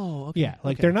 Oh, okay. Yeah,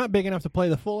 like they're not big enough to play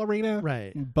the full arena,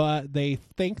 right? But they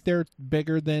think they're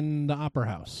bigger than the Opera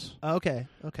House. Okay.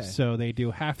 So they do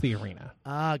half the arena.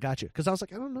 Ah, gotcha. Because I was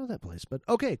like, I don't know that place, but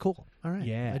okay, cool. All right,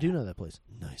 yeah, I do know that place.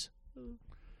 Nice.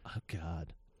 Oh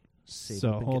God.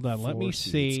 So hold on, let me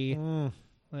see.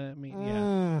 Let me.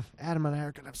 Yeah, Adam and I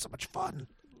are gonna have so much fun.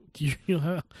 You're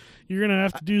going to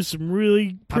have to do some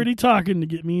really pretty talking to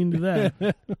get me into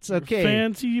that. It's okay.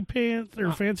 Fancy pants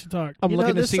or fancy talk. I'm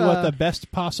looking to see what the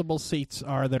best possible seats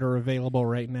are that are available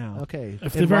right now. Okay.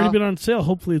 If they've already been on sale,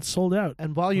 hopefully it's sold out.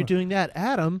 And while you're doing that,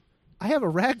 Adam, I have a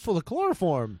rag full of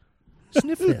chloroform.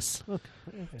 Sniff this.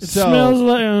 It smells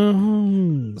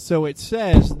like... So it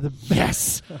says the...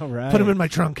 Yes! All right. Put him in my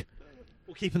trunk.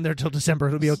 We'll keep him there till December.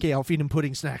 It'll be okay. I'll feed him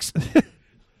pudding snacks.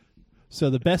 So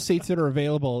the best seats that are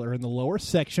available are in the lower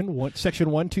section,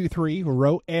 section 1, 2, 3,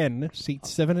 row N, seats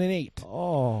 7 and 8.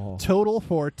 Oh. Total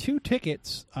for 2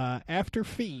 tickets after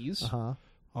fees,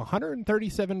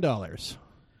 $137.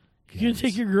 You can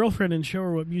take your girlfriend and show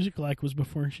her what music like was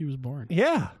before she was born.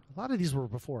 Yeah. A lot of these were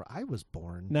before I was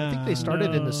born. No. I think they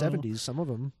started in the 70s, some of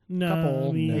them. No.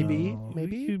 Couple, maybe.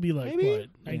 You'd be like, maybe? what,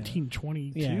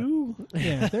 1922?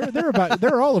 Yeah,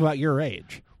 they're all about your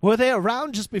age. Were they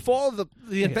around just before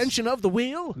the invention of the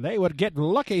wheel? They would get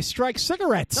Lucky Strike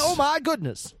cigarettes. Oh, my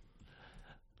goodness.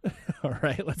 All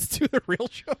right, let's do the real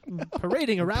show now.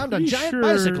 Parading around on Pretty giant sure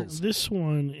bicycles. This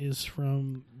one is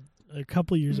from a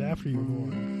couple years after you were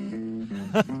born.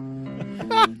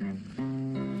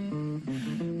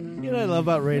 You know what I love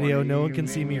about radio? No one can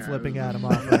see me flipping Adam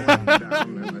off right now.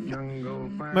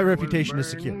 My reputation is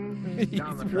secure.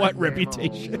 What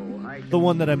reputation? The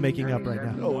one that I'm making up right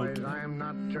now.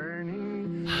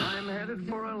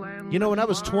 You know, when I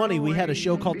was 20, we had a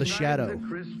show called The Shadow.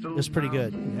 It was pretty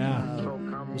good. Yeah.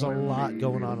 There was a lot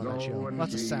going on that show.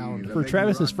 Lots of sound. For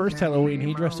Travis's first Halloween,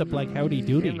 he dressed up like Howdy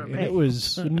Doody, and it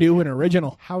was new and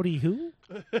original. Howdy who?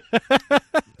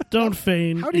 Don't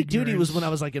feign Howdy Doody was ignorance. when I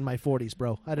was like in my 40s,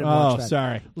 bro. I didn't watch that.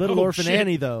 Sorry. Little Oh, Orphan shit.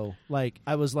 Annie, though, like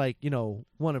I was like,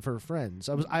 one of her friends.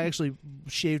 I actually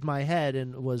shaved my head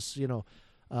and was,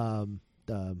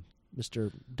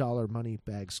 Mr. Dollar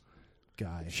Moneybags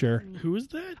guy. Sure. Who is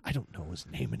that? I don't know his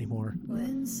name anymore.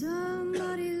 When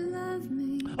somebody loved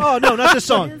me. Oh, no, not this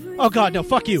song. Oh, God, no,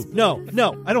 fuck you. No,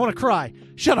 I don't want to cry.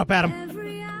 Shut up, Adam.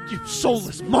 You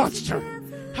soulless monster.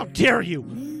 How dare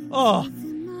you? Oh,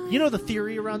 you know the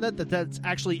theory around that's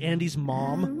actually Andy's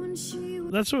mom?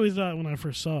 That's what we thought when I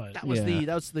first saw it. That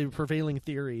was the prevailing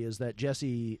theory, is that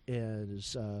Jessie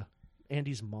is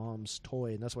Andy's mom's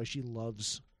toy, and that's why she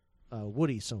loves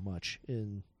Woody so much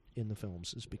in in the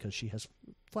films is because she has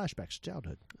flashbacks to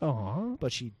childhood. Aw.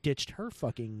 But she ditched her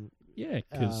fucking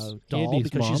because doll Andy's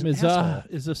because mom she's an is asshole.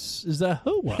 a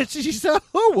hooah. She's a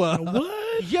hooah.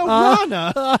 What?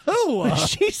 Yorana. A hooah.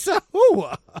 She's a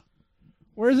hooah.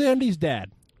 Where's Andy's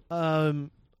dad?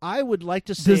 I would like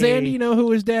to say. Does Andy know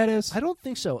who his dad is? I don't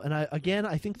think so. And I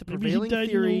think the Maybe he prevailing died in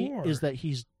the theory war. is that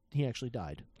he actually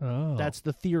died. Oh, That's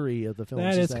the theory of the film.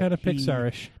 that is kind of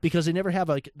Pixar-ish. Because they never have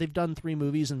they've done 3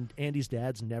 movies and Andy's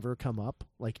dad's never come up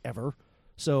ever.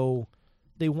 So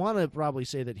they want to probably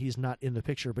say that he's not in the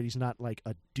picture, but he's not like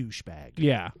a douchebag.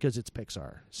 Yeah, because it's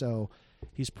Pixar. So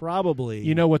he's probably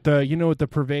You know what the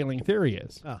prevailing theory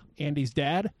is? Ah. Andy's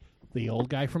dad, the old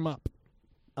guy from Up.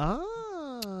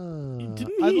 Didn't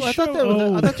he I thought show- they were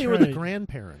oh, I thought that's they were the right.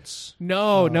 grandparents.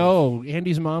 No.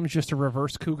 Andy's mom's just a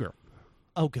reverse cougar.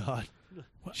 Oh God.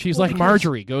 She's Well, like because-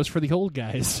 Marjorie, goes for the old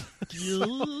guys.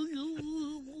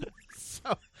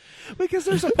 Because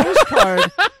there's a postcard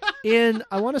in,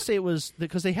 I want to say it was,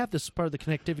 because they have this part of the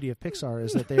connectivity of Pixar,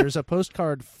 is that there's a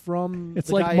postcard from It's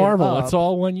the like guy in Marvel. Up. It's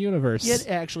all one universe. It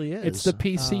actually is. It's the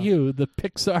PCU, the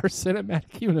Pixar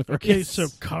Cinematic Universe. Okay, so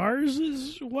Cars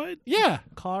is what? Yeah.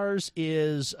 Cars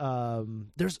is,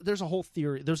 there's a whole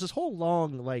theory, there's this whole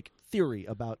long, theory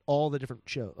about all the different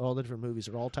movies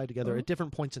are all tied together at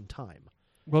different points in time.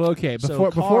 Well, okay, So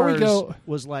before we Cars go,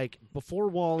 was before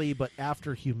WALL-E, but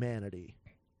after humanity.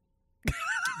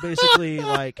 Basically,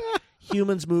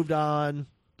 humans moved on,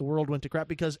 the world went to crap.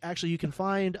 Because actually, you can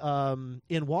find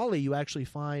in WALL-E, you actually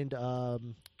find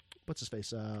what's his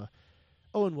face,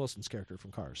 Owen Wilson's character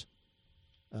from Cars,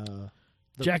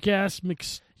 Jackass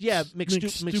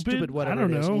McStupid, whatever. I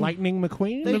don't it is. know. Lightning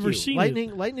McQueen. Thank Never you. seen Lightning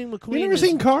McQueen. You never is-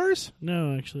 seen Cars?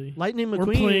 No, actually. Lightning Or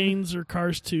McQueen? Planes or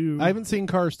Cars 2. I haven't seen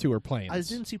Cars 2 or Planes. I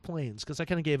didn't see Planes because I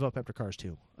kind of gave up after Cars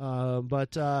 2.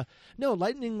 But no,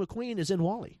 Lightning McQueen is in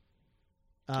WALL-E.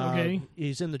 Okay.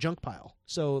 He's in the junk pile.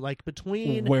 So,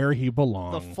 between Where he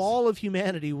belongs. the fall of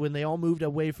humanity, when they all moved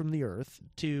away from the Earth,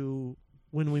 to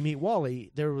when we meet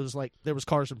WALL-E, there was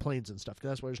cars and planes and stuff. Because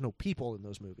that's why there's no people in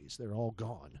those movies. They're all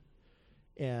gone.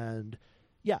 And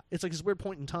yeah, it's like this weird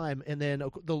point in time. And then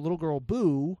the little girl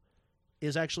Boo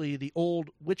is actually the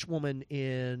old witch woman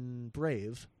in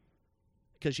Brave.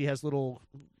 Because she has little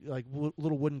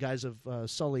wooden guys of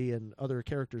Sully and other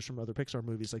characters from other Pixar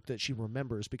movies that she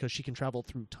remembers because she can travel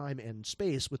through time and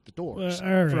space with the doors all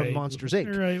right. from Monsters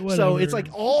Inc. All right, So whatever. it's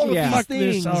all of Fuck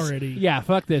these things this already. Yeah,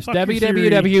 fuck this. Fuck your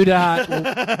theory.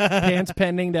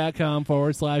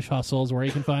 www.pantspending.com/hustles, where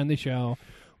you can find the show.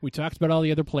 We talked about all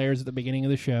the other players at the beginning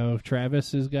of the show.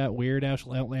 Travis has got weird,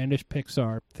 outlandish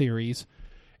Pixar theories.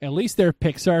 At least they're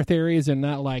Pixar theories and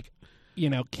not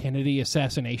Kennedy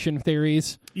assassination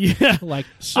theories. Yeah.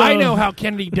 I know how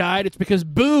Kennedy died. It's because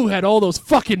Boo had all those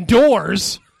fucking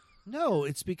doors. No,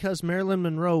 it's because Marilyn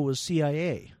Monroe was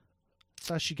CIA. That's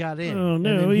how she got in. Oh, And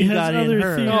no, then he has got in other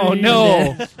her. theories. Oh,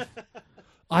 no.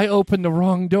 I opened the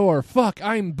wrong door. Fuck,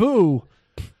 I'm Boo.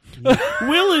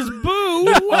 Will is Boo.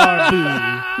 You are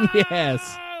Boo.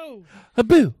 Yes. A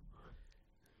Boo.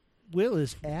 Will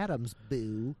is Adam's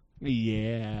Boo.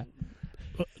 Yeah.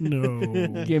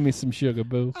 No. Give me some sugar,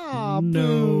 Boo. Aw,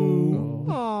 No.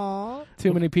 Aw.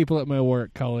 Too many people at my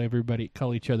work call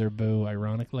each other Boo,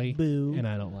 ironically. Boo. And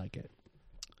I don't like it.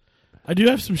 I do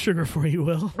have some sugar for you,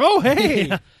 Will. Oh, hey!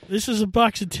 Yeah. This is a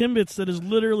box of Timbits that is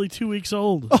literally 2 weeks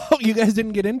old. Oh, you guys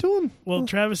didn't get into them? Well,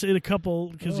 Travis ate a couple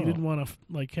because he Oh. didn't want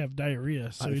to have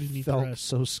diarrhea, so I he didn't eat the felt rest.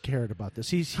 so scared about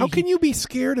this. How can you be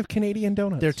scared of Canadian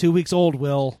donuts? They're 2 weeks old,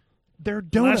 Will. They're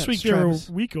donuts, Last week Travis.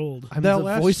 they were a week old. I'm They'll the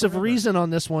last voice of forever. reason on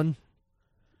this one.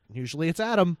 Usually it's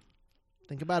Adam.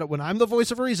 Think about it. When I'm the voice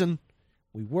of reason,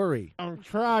 we worry. I'm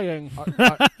trying.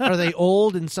 Are they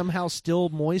old and somehow still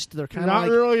moist? They're kind of Not like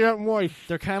really that moist.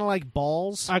 they're kind of like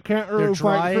balls. I can't They're really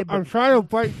dry, bite. but- I'm trying to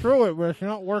bite through it, but it's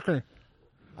not working.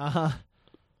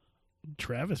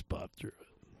 Travis popped through it.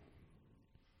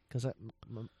 Because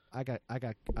I got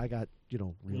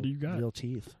real, What do you got? real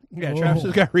teeth. Yeah, Travis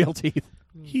has got real teeth.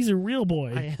 He's a real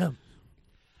boy. I am.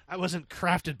 I wasn't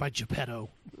crafted by Geppetto.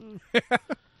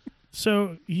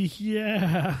 So,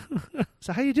 yeah.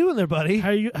 So how you doing there, buddy?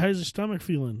 How's your stomach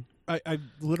feeling? I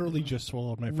literally just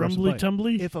swallowed my first Rumbly bite.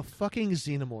 tumbly? If a fucking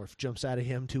xenomorph jumps out of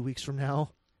him 2 weeks from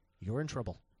now, you're in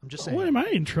trouble. I'm just saying. Why am I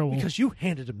in trouble? Because you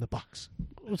handed him the box.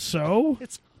 So?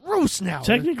 It's gross now.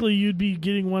 Technically, you'd be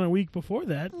getting one a week before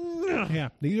that. Yeah,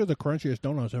 these are the crunchiest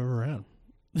donuts I've ever had.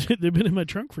 They've been in my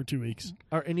trunk for 2 weeks.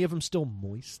 Are any of them still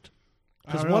moist?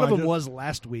 I Because don't know, one of I them just- was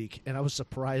last week, and I was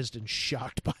surprised and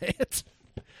shocked by it.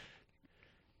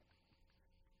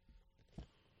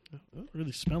 They don't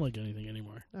really smell like anything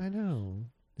anymore. I know.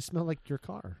 They smell like your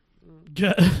car.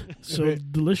 So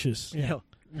delicious. Yeah.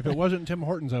 If it wasn't Tim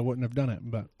Hortons, I wouldn't have done it,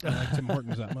 but I like Tim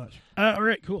Hortons that much. All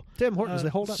right, cool. Tim Hortons, they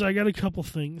hold up. So I got a couple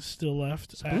things still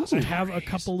left. I have a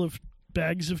couple of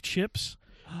bags of chips.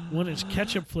 One is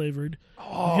ketchup flavored.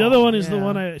 The other one is the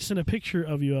one I sent a picture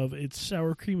of you of. It's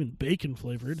sour cream and bacon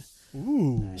flavored.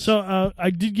 Ooh. So I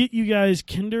did get you guys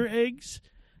Kinder eggs,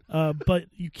 but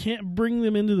you can't bring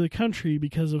them into the country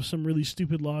because of some really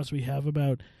stupid laws we have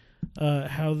about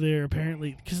how they're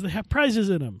apparently, because they have prizes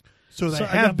in them. So they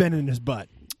have been in his butt.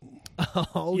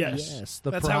 Oh, yes.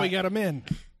 That's how we got him in.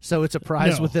 So it's a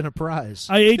prize within a prize.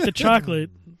 I ate the chocolate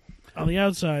on the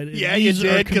outside. Yeah, you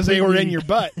did, because they were in your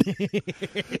butt.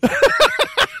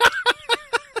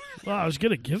 Well, I was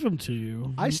going to give them to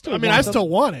you. I still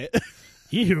want it.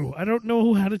 Ew, I don't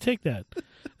know how to take that.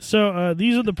 So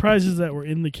these are the prizes that were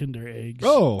in the Kinder eggs.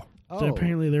 Oh. That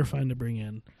apparently they're fine to bring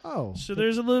in. Oh. So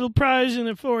there's a little prize in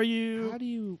it for you. How do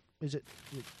you... Is it...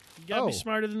 You gotta be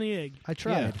smarter than the egg. I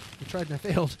tried. Yeah. I tried and I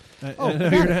failed.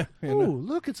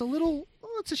 Look, it's a little...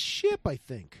 Oh, it's a ship, I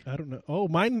think. I don't know. Oh,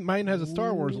 mine has a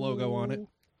Star Wars logo on it.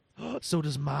 So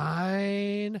does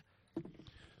mine.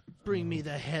 Bring me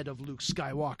the head of Luke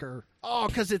Skywalker. Oh,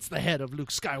 because it's the head of Luke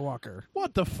Skywalker.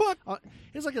 What the fuck?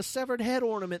 It's like a severed head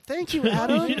ornament. Thank you,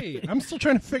 Adam. Hey, I'm still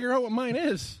trying to figure out what mine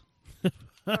is.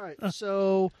 All right,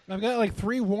 so... I've got like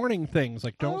 3 warning things,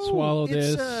 like don't swallow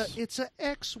this. It's a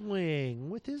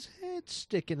X-Wing with his head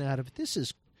sticking out of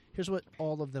it. Here's what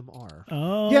all of them are.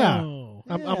 Oh. Yeah.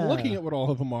 I'm looking at what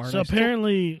all of them are. So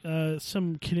apparently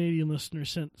some Canadian listener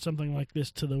sent something like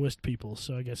this to the Wist people,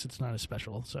 so I guess it's not as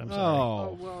special, so I'm sorry.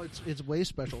 Oh, well, it's way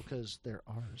special because they're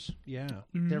ours. Yeah.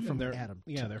 They're from Adam.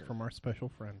 Yeah, they're from our special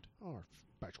friend. Our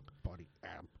special buddy,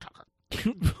 Adam Tucker.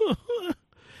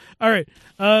 All right.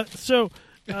 So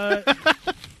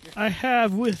I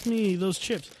have with me those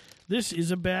chips. This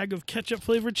is a bag of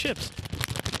ketchup-flavored chips.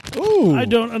 Ooh. I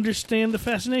don't understand the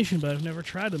fascination, but I've never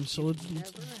tried them, so let's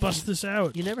bust this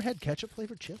out. You never had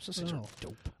ketchup-flavored chips? Those things are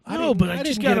dope. No, but I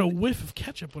just got a whiff of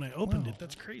ketchup when I opened it.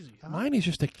 That's crazy. Mine is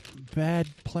just a bad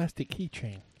plastic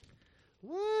keychain.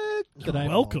 What? You're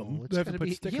welcome. They have to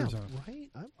put stickers on. Right?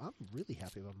 I'm really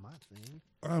happy with my thing.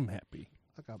 I'm happy.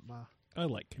 I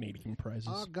like Canadian prizes.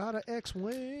 I got an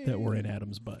X-Wing. That were in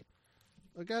Adam's butt.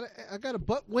 I got a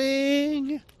butt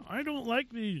wing. I don't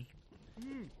like these.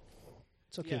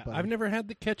 It's okay, Yeah, buddy. I've never had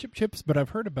the ketchup chips, but I've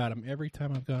heard about them every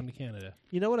time I've gone to Canada.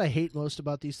 You know what I hate most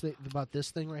about this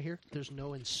thing right here? There's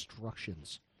no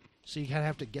instructions. So you kind of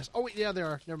have to guess. Oh, wait, yeah, there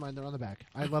are. Never mind, they're on the back.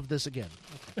 I love this again.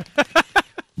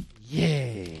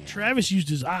 Yeah. Travis used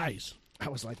his eyes. I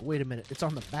was like, wait a minute, it's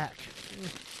on the back.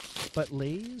 But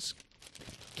Lay's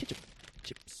ketchup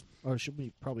chips. Or should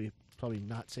we probably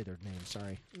not say their name?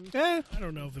 Sorry. I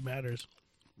don't know if it matters.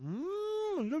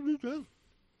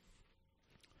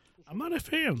 I'm not a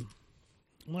fan.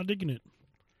 I'm not digging it.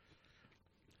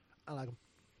 I like them.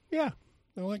 Yeah,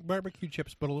 I like barbecue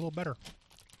chips, but a little better.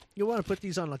 You want to put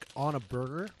these on a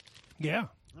burger? Yeah.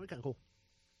 That'd be kind of cool.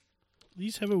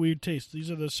 These have a weird taste. These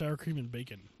are the sour cream and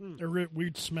bacon. A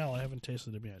weird smell. I haven't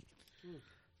tasted them yet.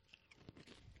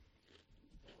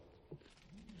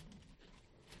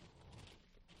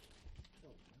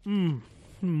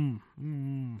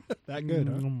 That good,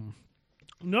 huh?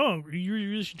 No, you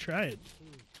really should try it.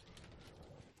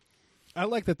 I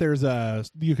like that there's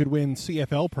you could win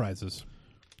CFL prizes.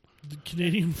 The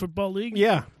Canadian Football League?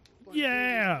 Yeah.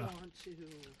 Yeah.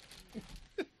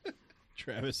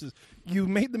 Travis you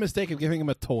made the mistake of giving him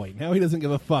a toy. Now he doesn't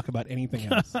give a fuck about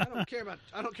anything else. I don't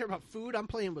care about food. I'm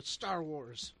playing with Star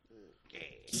Wars.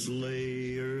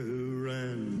 Slayer who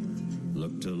ran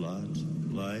looked a lot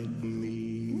like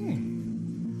me.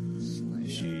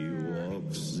 She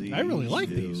walks the I really like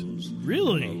these.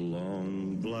 Really?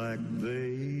 Along black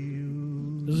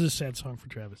veil. This is a sad song for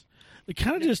Travis. It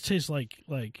kind of just tastes like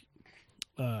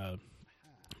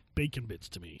bacon bits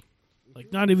to me.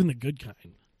 Like not even the good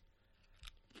kind.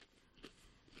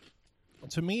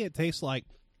 To me, it tastes like,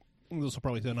 this will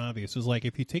probably sound obvious, is like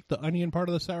if you take the onion part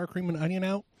of the sour cream and onion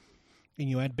out and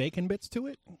you add bacon bits to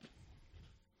it,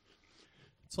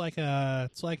 it's like a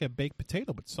baked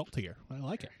potato but saltier. I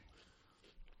like it.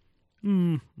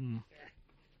 There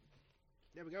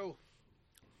we go.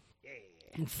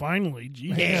 Yeah. Finally,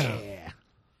 geez. Yeah.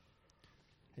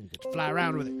 And you can fly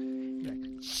around with it.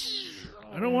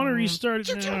 I don't want to restart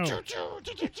it now.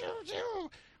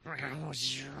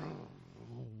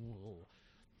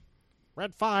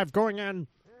 Red 5 going in.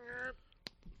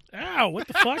 Ow, what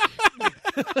the fuck?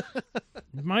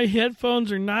 My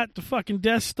headphones are not the fucking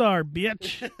Death Star,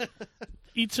 bitch.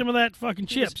 Eat some of that fucking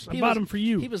chips. I bought them for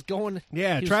you. He was going...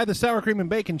 Yeah, try the sour cream and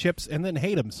bacon chips and then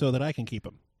hate them so that I can keep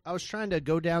them. I was trying to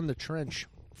go down the trench,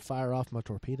 fire off my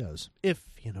torpedoes, if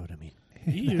you know what I mean.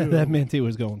 Ew. That meant it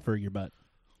was going for your butt.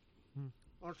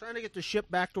 I was trying to get the ship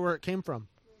back to where it came from.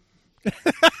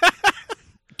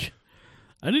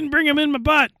 I didn't bring him in my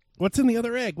butt. What's in the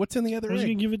other egg? What's in the other I was egg?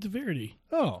 going to give it to Verity.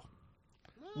 Oh.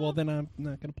 Well, then I'm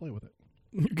not going to play with it.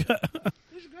 These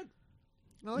are good.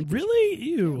 I like these. Really?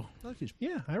 Ew. I like these.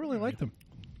 Yeah, I really like them.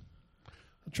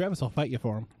 Travis, I'll fight you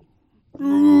for them.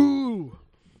 Ooh.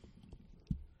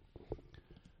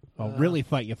 I'll really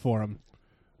fight you for them.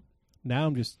 Now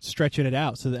I'm just stretching it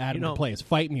out so that Adam can play his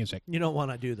fight music. You don't want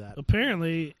to do that.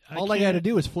 Apparently, All I got to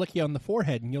do is flick you on the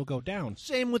forehead and you'll go down.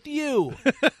 Same with you.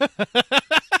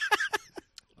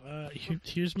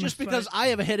 Here's my Just because I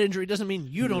have a head injury doesn't mean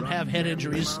you don't have head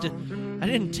injuries. I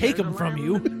didn't take them from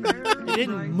you. They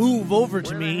didn't move over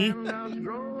to me.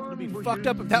 It'd be fucked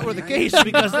up if that were the case,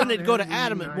 because then they'd go to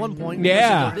Adam at one point.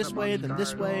 Yeah. Go this way, then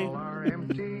this way.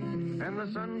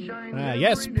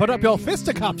 Yes, put up your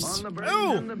fisticuffs.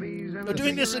 Oh, they're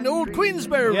doing this in old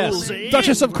Queensberry Yes, rules, eh?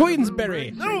 Duchess of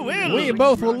Queensberry. Oh, well. We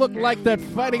both will look like that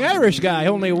fighting Irish guy,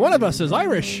 only one of us is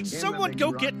Irish. Someone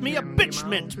go get me a bitch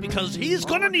mint, because he's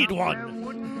gonna need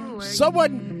one.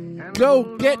 Someone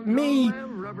go get me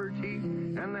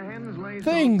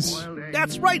things.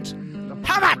 That's right.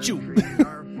 How about you?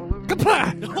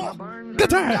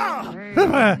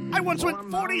 I once went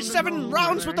 47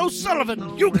 rounds with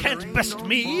O'Sullivan. You can't best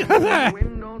me. Ow!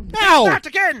 Start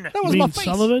again. That was You my mean face.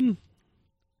 Sullivan?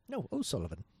 No,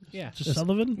 O'Sullivan. Yeah. Just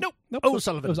Sullivan? Nope. Nope.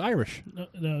 O'Sullivan. It was Irish. No,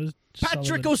 it was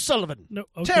Patrick Sullivan. O'Sullivan. No,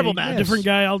 okay. Terrible man. Different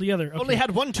guy altogether. Okay. Only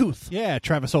had one tooth. Yeah,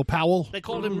 Travis O'Powell. They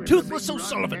called him Toothless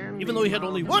O'Sullivan, even though he had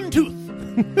only one tooth.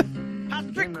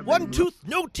 Patrick, one tooth,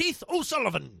 no teeth,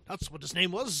 O'Sullivan. That's what his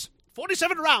name was.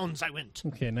 47 rounds I went.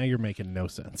 Okay, now you're making no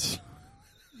sense.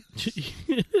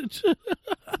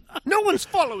 No one's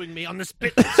following me on this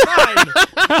bit. It's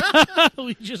fine.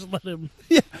 We just let him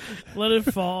let it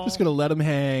fall. Just going to let him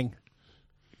hang.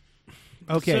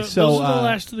 Okay, so those are the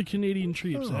last of the Canadian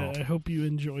treats. Oh. I hope you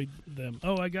enjoyed them.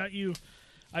 Oh,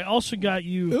 I also got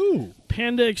you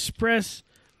Panda Express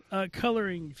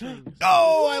coloring things.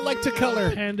 Oh, I like to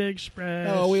color. Panda Express.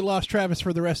 Oh, we lost Travis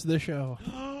for the rest of the show.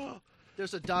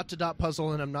 There's a dot-to-dot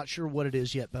puzzle, and I'm not sure what it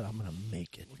is yet, but I'm going to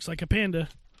make it. Looks like a panda.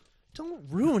 Don't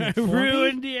ruin it for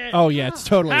Ruined me. it. Oh, yeah, it's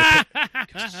totally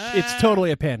it's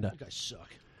totally a panda. You guys suck.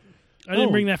 I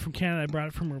didn't bring that from Canada. I brought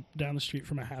it from down the street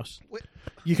from my house.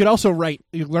 You could also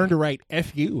learn to write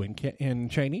FU in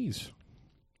Chinese.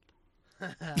 Oh,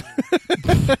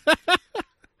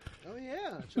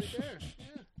 yeah, it's right there. Yeah.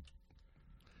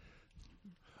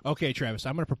 Okay, Travis,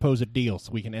 I'm going to propose a deal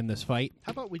so we can end this fight.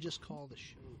 How about we just call the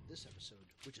show this episode?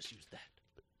 We just use that.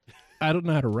 I don't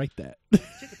know how to write that. Take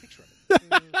a picture of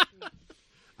it.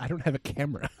 I don't have a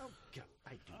camera. Oh, God,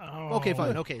 I do. Okay,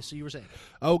 fine. Okay, so you were saying.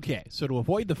 Okay, so to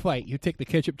avoid the fight, you take the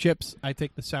ketchup chips, I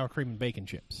take the sour cream and bacon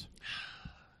chips.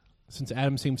 Since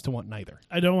Adam seems to want neither.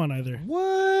 I don't want either.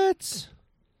 What?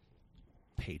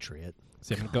 Patriot.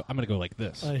 See, I'm gonna go like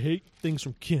this. I hate things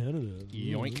from Canada.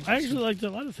 Yoink. I actually liked a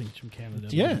lot of things from Canada.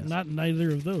 but Yeah. Not neither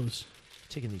of those.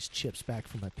 Taking these chips back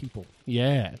from my people.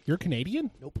 Yeah. You're Canadian?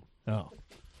 Nope. Oh.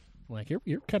 Like,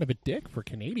 you're kind of a dick for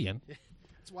Canadian.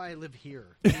 That's why I live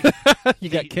here. You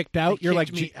got kicked out? They You're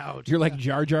kicked like me out. You're like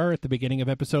Jar Jar at the beginning of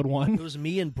episode 1? It was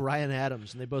me and Brian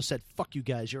Adams, and they both said, "Fuck you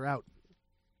guys, you're out."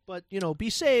 But, be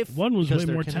safe. One was because way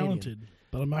they're more Canadian. talented,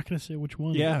 but I'm not going to say which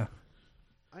one. Yeah.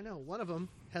 I know. One of them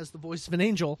has the voice of an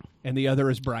angel. And the other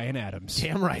is Brian Adams.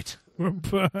 Damn right. I'll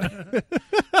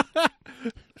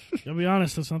be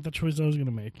honest, that's not the choice I was going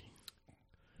to make.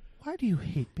 Why do you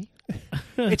hate me?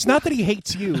 It's not that he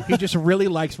hates you. He just really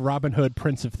likes Robin Hood,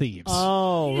 Prince of Thieves.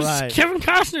 Oh, He's right. Kevin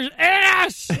Costner's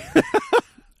ass!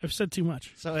 I've said too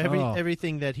much. So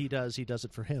everything that he does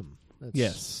it for him. That's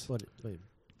Yes.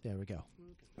 There we go.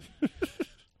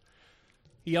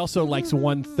 He also likes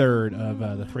 1/3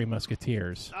 of the Three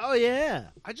Musketeers. Oh, yeah.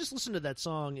 I just listened to that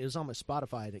song. It was on my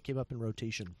Spotify, and it came up in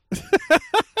rotation. I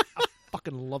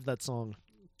fucking love that song.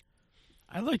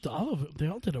 I liked all of them. They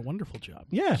all did a wonderful job.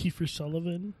 Yeah. Kiefer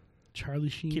Sullivan, Charlie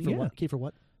Sheen. Kiefer what? Kiefer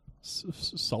what?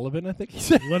 Sullivan, I think he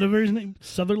said. Whatever his name.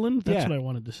 Sutherland? That's Yeah. what I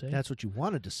wanted to say. That's what you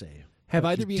wanted to say. Have But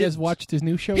either of you you guys didn't. watched his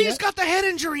new show He's yet? got the head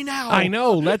injury now. I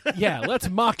know. Let's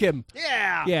mock him.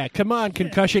 Yeah. Yeah, come on,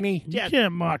 concussion-y. You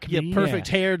can't mock me. You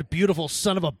perfect-haired, beautiful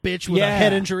son of a bitch with a Yeah.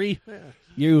 head injury.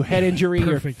 You head injury,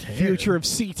 your Perfect hair. future of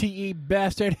CTE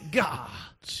bastard. God.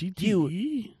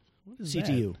 CTE? What is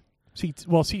CTU.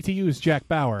 CTU is Jack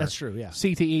Bauer. That's true, yeah.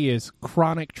 CTE is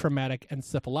chronic traumatic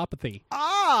encephalopathy,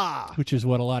 Ah. which is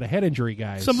what a lot of head injury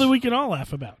guys. Something we can all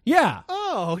laugh about. Yeah.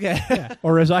 Oh, okay. Yeah.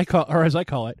 Or as I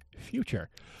call it, future.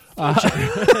 It's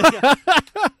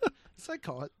As I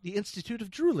call it, the Institute of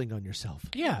Drooling on Yourself.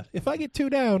 Yeah, if I get 2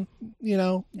 down,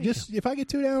 if I get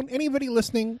 2 down, anybody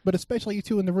listening, but especially you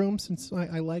two in the room, since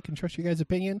I like and trust your guys'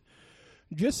 opinion,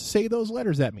 just say those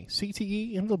letters at me,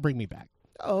 CTE, and it'll bring me back.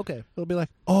 Oh, okay. It'll be like,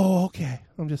 oh, okay,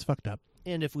 I'm just fucked up.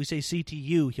 And if we say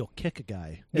CTU, he'll kick a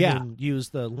guy. And then use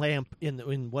the lamp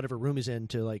in whatever room he's in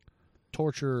to, like,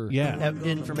 torture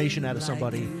information out of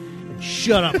somebody. And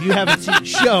shut up. You haven't seen the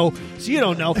show, so you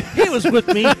don't know. He was with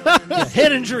me. Your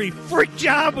head injury freak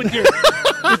job with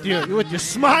your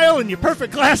smile and your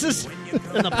perfect glasses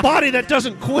and the body that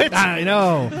doesn't quit. I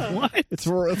know. What? It's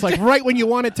like right when you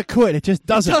want it to quit, it just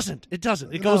doesn't. It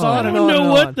doesn't. It goes on I and don't on know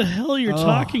and what on. the hell you're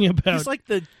talking about. It's like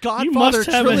the Godfather You must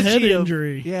have a head trilogy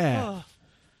injury. Yeah.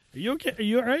 Are you okay? Are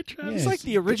you all right, Travis? It's like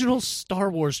the original Star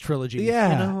Wars trilogy.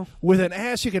 Yeah. You know? With an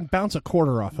ass you can bounce a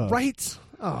quarter off of. Right?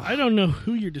 Oh. I don't know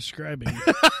who you're describing.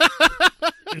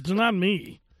 It's not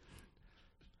me.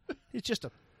 It's just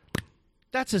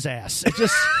that's his ass. It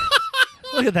just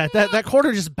look at that. That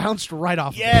quarter just bounced right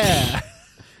off. Yeah.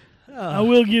 I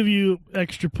will give you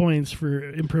extra points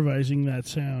for improvising that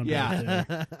sound. Yeah.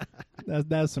 Right there.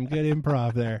 That's some good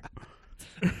improv there.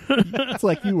 It's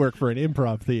like you work for an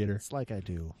improv theater. It's like I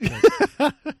do.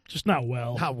 Just not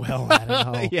well. Not well. I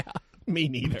don't know. Yeah. Me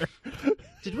neither.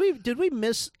 Did we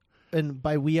miss? And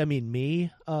by we, I mean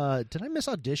me. Did I miss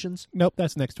auditions? Nope,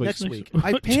 that's next week. Next week.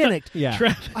 I panicked. Yeah.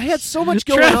 Travis. I had so much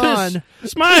going Travis, on.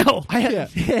 Smile. I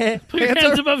had, Put your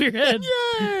hands above your head.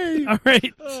 Yay! All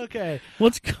right. Okay.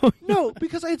 What's going on? No,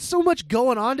 because I had so much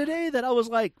going on today that I was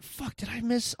like, fuck, did I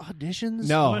miss auditions?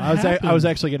 No, What I was happened?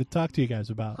 actually going to talk to you guys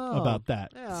about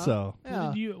that. Yeah. So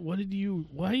What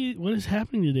is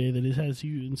happening today that has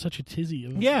you in such a tizzy?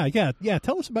 yeah.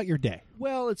 Tell us about your day.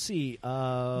 Well, let's see.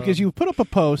 Because you put up a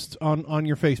post on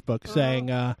your Facebook saying,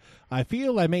 I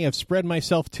feel I may have spread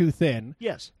myself too thin.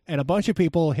 Yes. And a bunch of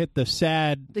people hit the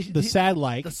sad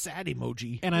like. The sad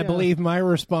emoji. And I believe my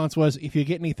response was, if you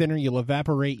get any thinner, you'll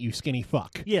evaporate, you skinny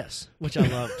fuck. Yes, which I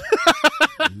loved.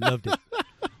 Loved it.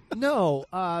 No,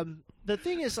 the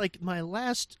thing is, like, my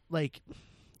last, like,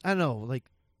 I don't know, like,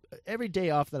 every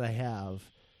day off that I have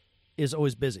is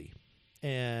always busy.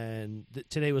 And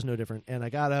today was no different. And I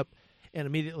got up, and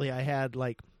immediately I had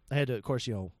to, of course,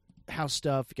 house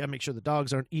stuff. You got to make sure the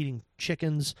dogs aren't eating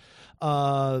chickens.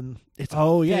 It's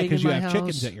because you have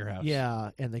chickens at your house. Yeah,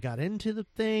 and they got into the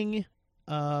thing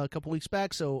a couple weeks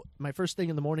back. So my first thing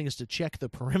in the morning is to check the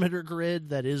perimeter grid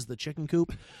that is the chicken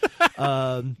coop.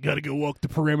 Got to go walk the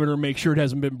perimeter, make sure it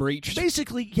hasn't been breached.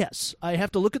 Basically, yes. I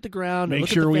have to look at the ground. Make look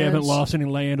sure at the we fence. haven't lost any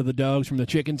land of the dogs from the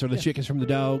chickens or the chickens from the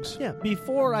dogs. Yeah,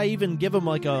 before I even give him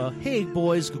like a, hey,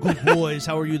 boys, good boys,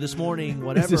 how are you this morning,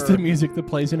 whatever. Is this the music that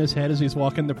plays in his head as he's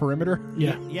walking the perimeter?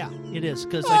 Yeah. Yeah, it is.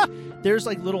 Because there's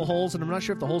like little holes, and I'm not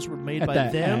sure if the holes were made by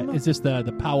them. Is this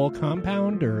the Powell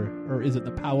compound, or is it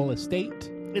the Powell estate?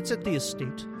 It's at the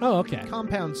estate. Oh, okay.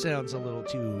 Compound sounds a little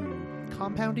too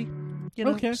compoundy.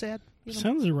 Sad.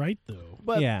 Sounds right though.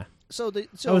 But, yeah. So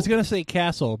I was going to say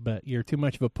castle, but you're too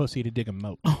much of a pussy to dig a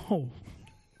moat. Oh.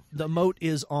 The moat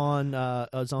is on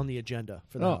the agenda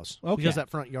for the house. Okay. Because that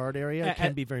front yard area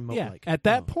can be very moat-like. At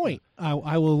that point,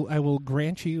 I will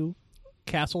grant you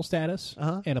castle status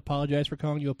and apologize for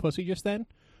calling you a pussy just then,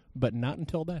 but not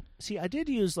until then. See, I did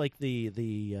use like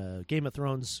the Game of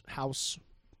Thrones house,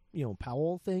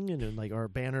 Powell thing, and then like our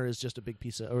banner is just a big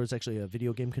piece of, or it's actually a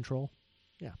video game control.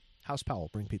 Yeah, House Powell,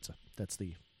 bring pizza. That's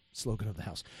the slogan of the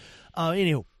house.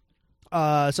 Anywho,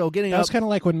 so getting that up, was kind of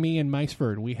like when me and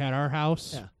Miceford, we had our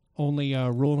house. Yeah. Only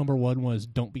rule number 1 was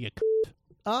don't be a cunt.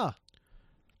 Ah.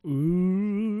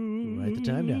 Ooh. Write the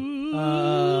time down.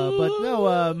 But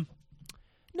no.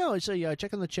 No, so I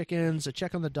check on the chickens, I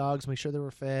check on the dogs, make sure they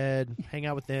were fed, hang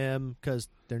out with them because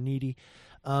they're needy.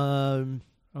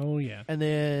 Oh, yeah. And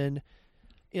then,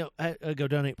 I go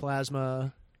donate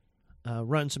plasma,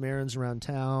 run some errands around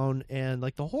town, and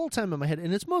like the whole time in my head,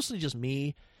 and it's mostly just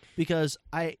me because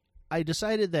I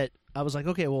decided that I was like,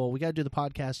 okay, well, we got to do the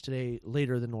podcast today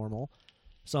later than normal.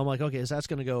 So I'm like, okay, so that's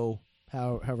going to go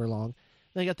however long.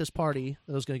 Then I got this party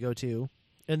that I was going to go to.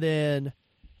 And then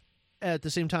at the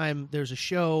same time, there's a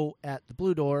show at the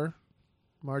Blue Door.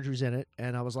 Marjorie's in it.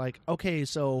 And I was like, okay,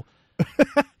 so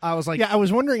I was like... Yeah, I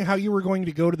was wondering how you were going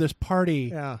to go to this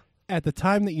party at the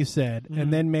time that you said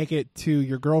and then make it to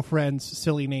your girlfriend's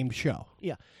silly named show.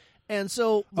 Yeah. And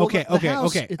so... Okay.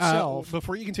 Itself,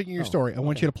 before you continue your story, I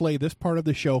want you to play this part of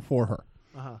the show for her.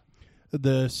 Uh-huh.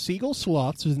 The Seagull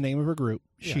Sloths is the name of her group.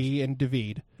 Yes. She and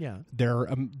David. Yeah.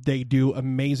 They do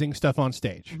amazing stuff on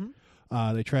stage.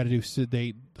 Mm-hmm. They try to do...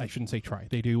 I shouldn't say try.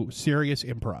 They do serious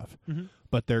improv. Mm-hmm.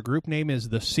 But their group name is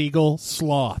the Seagull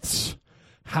Sloths.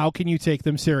 How can you take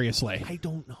them seriously? I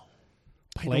don't know.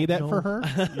 play that for her.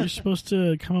 You're supposed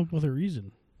to come up with a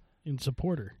reason and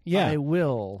support her. Yeah. I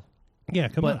will. Yeah,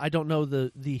 come but on. I don't know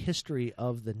the history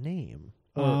of the name.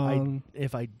 Or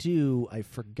if I do, I've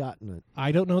forgotten it.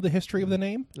 I don't know the history of the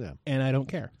name, and I don't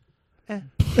care. So,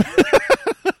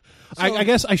 I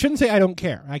guess I shouldn't say I don't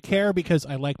care. I care because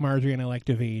I like Marjorie and I like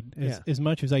David. As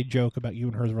much as I joke about you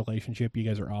and her relationship, you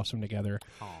guys are awesome together.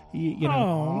 You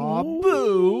know,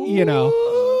 boo. You know,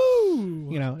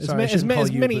 Sorry, as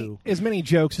many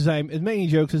jokes as I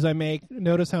make.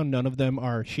 Notice how none of them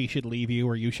are she should leave you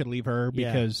or you should leave her,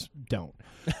 because don't.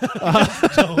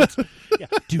 Don't.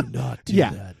 Do not do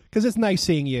that. Because it's nice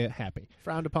seeing you happy.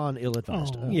 Frowned upon,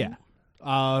 ill-advised. Yeah.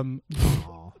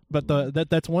 But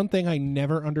that's one thing I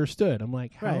never understood. I'm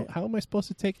like, how am I supposed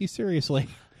to take you seriously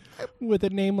with a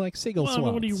name like Seagull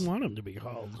Swans? What do you want him to be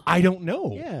called? I don't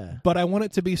know. Yeah. But I want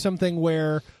it to be something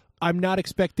where I'm not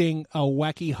expecting a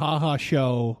wacky ha-ha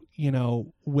show,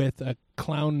 with a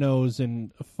clown nose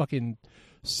and a fucking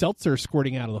seltzer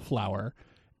squirting out of the flower,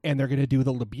 and they're going to do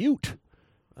the Labute,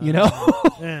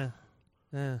 Yeah.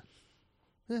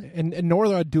 And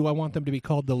nor do I want them to be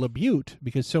called the Labute,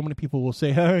 because so many people will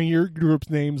say, "Hey, your group's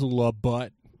name's La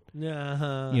Butt."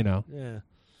 Yeah.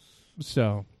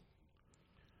 So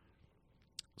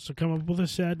come up with a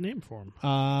sad name for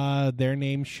them. Their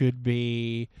name should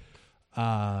be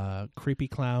Creepy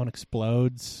Clown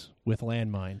Explodes with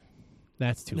Landmine.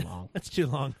 That's too long. That's too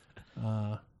long.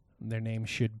 Their name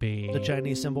should be the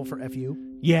Chinese symbol for FU.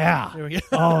 Yeah. There we go.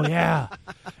 Oh, yeah.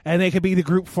 And they could be the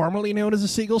group formerly known as the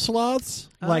Seagull Sloths,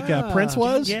 like Prince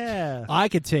was. Yeah. I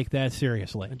could take that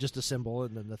seriously. And just a symbol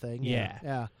and then the thing.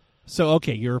 Yeah. So,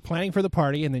 okay, you're planning for the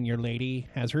party, and then your lady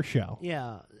has her show.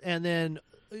 Yeah. And then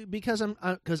because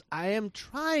I am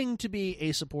trying to be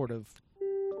a supportive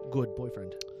good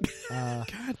boyfriend.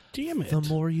 God damn it. The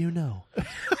more you know.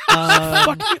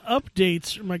 Fucking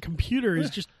updates from my computer is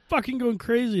just fucking going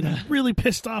crazy, and I'm really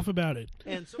pissed off about it.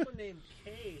 And someone named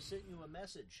Kay sent you a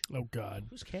message. Oh, God.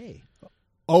 Who's Kay?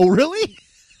 Oh, really?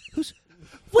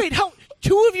 Wait, how?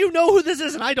 Two of you know who this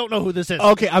is, and I don't know who this is.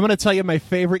 Okay, I'm going to tell you my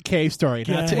favorite K story,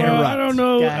 not to interrupt. I don't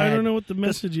know. I don't know what the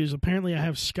message is. Apparently, I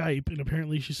have Skype, and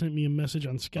apparently she sent me a message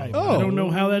on Skype. Oh. I don't know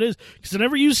how that is, because I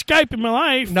never used Skype in my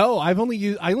life. No, I only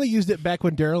used it back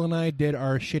when Daryl and I did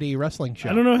our shitty wrestling show.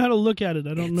 I don't know how to look at it.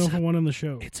 I don't know if I want on the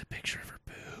show. It's a picture of her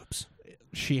boobs.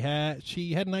 She had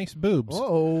nice boobs.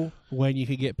 Oh, when you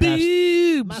could get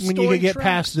past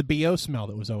past the BO smell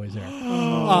that was always there.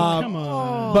 Come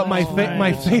on. But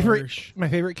my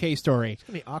favorite K story. It's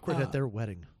gonna be awkward at their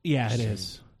wedding. Yeah, it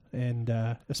is, and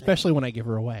especially when I give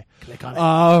her away. Click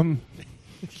on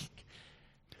it.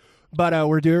 But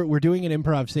we're doing an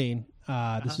improv scene.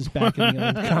 This is back in the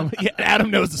old comedy.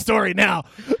 Adam knows the story now.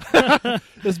 This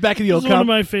is back in the old. This is one of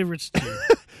my favorites too.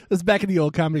 This is back in the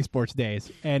old Comedy Sports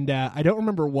days, and I don't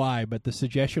remember why, but the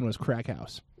suggestion was Crack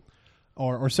House,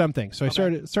 or something. So I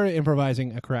started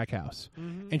improvising a Crack House,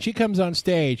 and she comes on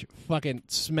stage, fucking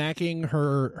smacking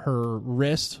her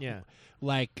wrist,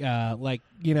 like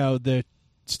the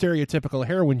stereotypical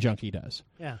heroin junkie does.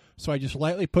 Yeah. So I just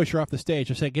lightly push her off the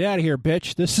stage. I say, "Get out of here,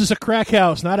 bitch! This is a crack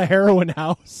house, not a heroin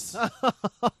house."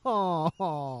 It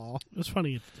was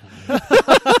funny at the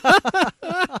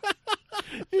time.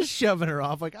 Just shoving her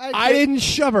off. Like I didn't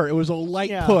shove her. It was a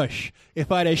light push.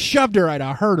 If I'd have shoved her, I'd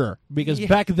have hurt her, because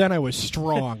back then I was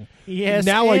strong. Yes,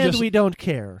 now and we don't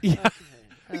care. Yeah,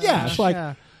 it's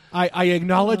like I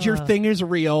acknowledge your thing is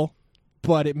real,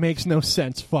 but it makes no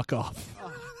sense. Fuck off.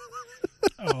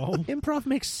 Improv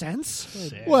makes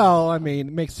sense. Well, I mean,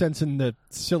 it makes sense in the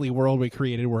silly world we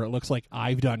created where it looks like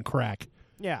I've done crack.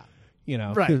 Yeah.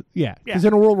 Right. Because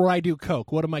in a world where I do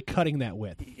coke, what am I cutting that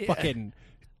with? Fucking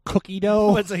cookie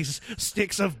dough? What's like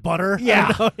sticks of butter?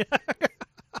 Yeah.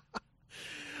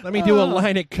 Let me do a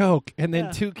line of coke and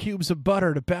then 2 cubes of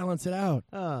butter to balance it out.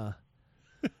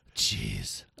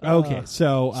 Jeez. Okay,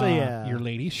 so yeah. Your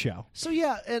lady's show. So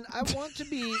yeah, and I want to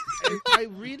be. I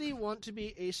really want to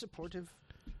be a supportive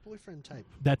boyfriend type.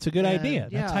 That's a good idea.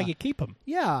 That's how you keep them.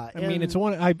 Yeah, I mean, it's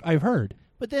one I've heard.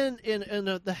 But then in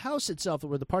the house itself,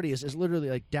 where the party is literally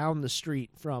like down the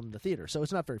street from the theater, so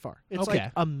it's not very far. It's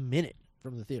like a minute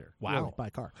from the theater. Wow, really, by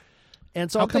car.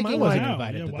 And so how I'm come thinking, I wasn't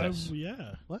invited to this?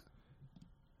 Yeah. What?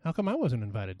 How come I wasn't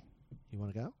invited? You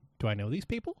want to go? Do I know these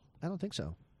people? I don't think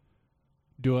so.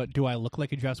 Do I look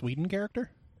like a Joss Whedon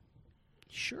character?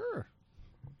 Sure.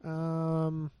 I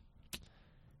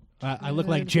look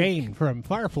like Jane from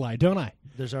Firefly, don't I?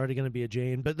 There's already going to be a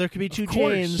Jane, but there could be two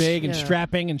course. Janes. Big and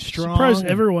strapping and strong. Surprised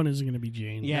everyone isn't going to be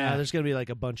Jane. Yeah, there's going to be like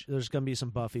a bunch. There's going to be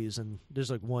some Buffys, and there's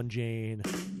like one Jane.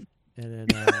 And then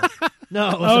no.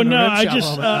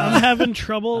 I'm having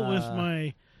trouble with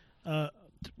my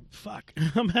Fuck.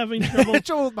 I'm having trouble.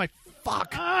 trouble with my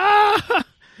fuck.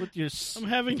 With your I'm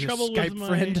having your trouble Skype with my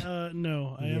friend?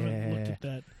 no, I haven't looked at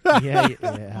that. Yeah.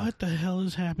 What the hell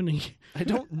is happening? I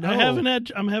don't know.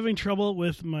 I'm having trouble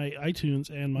with my iTunes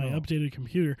and my updated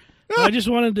computer. I just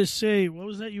wanted to say, what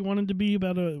was that you wanted to be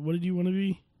about? What did you want to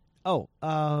be? Oh,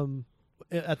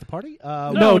 at the party?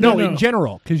 No, in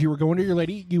general, because you were going to your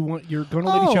lady. You're going to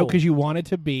lady show because you wanted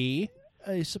to be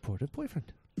a supportive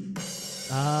boyfriend.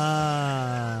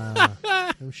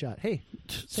 No shot. Hey,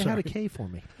 say hi to Kay for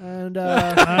me. And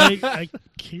I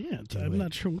can't. I'm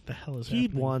not sure what the hell is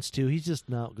happening. He wants to. He's just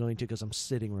not going to because I'm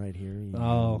sitting right here.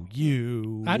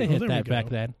 You. I'd have hit that back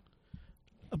then.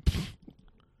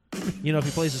 You know, if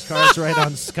he plays his cards right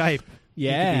on Skype, he could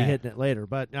Yeah. be hitting it later.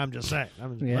 But I'm just saying.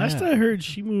 Last I heard,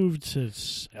 she moved to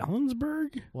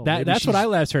Ellensburg. Well, That's what I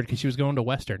last heard because she was going to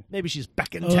Western. Maybe she's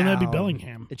back in Oh, town. that'd be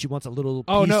Bellingham. And she wants a little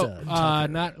Oh piece no, of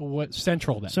Tucker. not what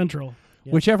Central then. Central.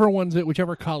 Yeah.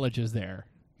 Whichever college is there,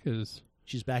 because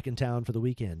she's back in town for the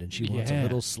weekend and she wants a Yeah.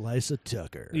 little slice of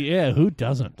Tucker. yeah, who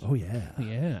doesn't? Oh yeah.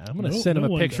 Yeah, I'm gonna No- send him no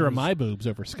a one picture of does. my boobs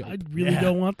over Skype. I really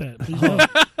don't want that. Please Oh,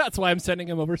 don't. That's why I'm sending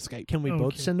him over Skype. Can we both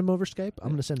Okay. send them over Skype? I'm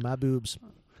going to send my boobs.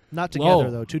 Not together,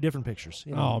 Whoa. though. Two different pictures.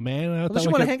 You know. Oh man, I Unless thought you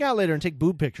we want to could- hang out later and take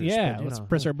boob pictures. Yeah, but, you let's know.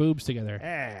 press our boobs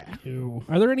together. Ew.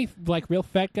 Are there any like real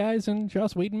fat guys in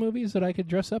Joss Whedon movies that I could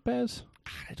dress up as?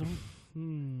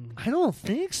 I don't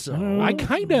think so. I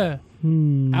kind of,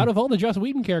 out of all the Joss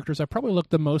Whedon characters, I probably look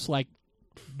the most like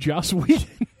Joss Whedon.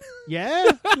 Yeah,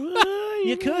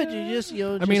 you could. You just,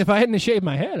 I mean, if I hadn't shaved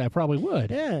my head, I probably would.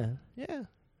 Yeah.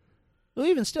 Well,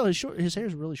 even still, his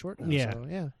hair's really short now. Yeah. So,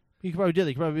 yeah. You could probably do that.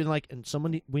 You could probably be like,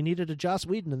 and we needed a Joss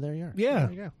Whedon, and there you are. Yeah.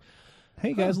 There you go.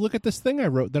 Hey guys, look at this thing I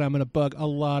wrote that I'm going to bug a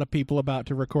lot of people about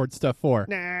to record stuff for.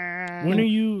 When are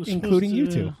you Including you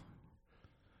supposed to- two.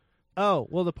 Oh,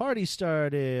 well, the party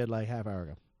started like half hour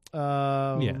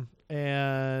ago. Yeah.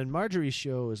 And Marjorie's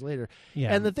show is later.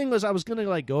 Yeah. And the thing was, I was going to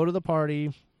like go to the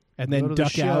party And go then to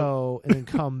duck the show and then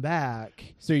come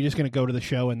back. So you're just going to go to the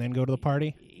show and then go to the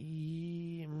party?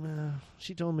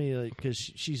 She told me, because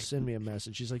she sent me a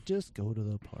message. She's like, just go to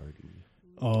the party.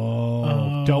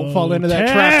 Oh, don't fall into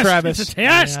that trap, Travis. It's a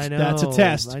test. Yeah, I know. That's a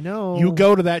test. I know. You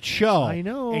go to that show. I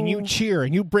know. And you cheer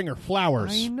and you bring her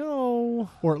flowers. I know.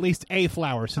 Or at least a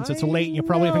flower, since it's late and you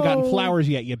probably haven't gotten flowers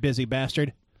yet, you busy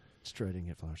bastard. It's true, I didn't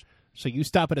get flowers. So you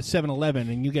stop at a 7-Eleven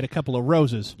and you get a couple of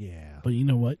roses. Yeah. But you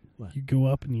know what? You go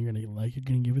up and you're gonna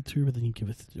give it to her, but then you give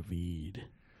it to David.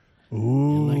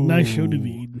 Ooh. You're like, nice show,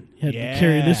 David. You had to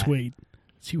carry this weight.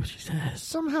 See what she says.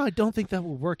 Somehow I don't think that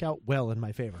will work out well in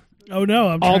my favor. Oh no!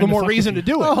 I'm all trying the to more fuck reason to with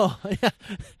you. do it. Oh,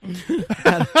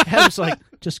 yeah. Adam's like,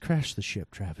 just crash the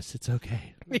ship, Travis. It's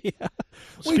okay. Yeah.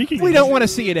 Speaking we of- don't want to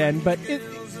see it end, but it,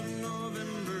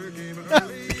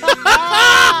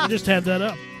 I just had that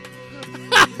up.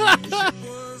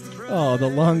 oh, the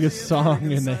longest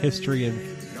song in the history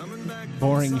of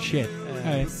boring shit.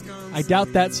 I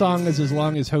doubt that song is as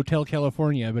long as Hotel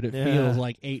California, but it Yeah. feels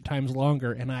like 8 times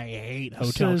longer, and I hate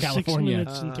Hotel Says California. 6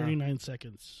 minutes and 39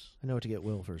 seconds. I know what to get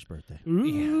Will for his birthday.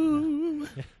 Ooh.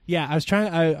 Yeah, I was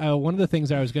trying. I one of the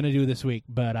things I was going to do this week,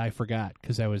 but I forgot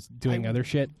because I was doing other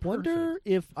shit. Wonder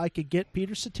if I could get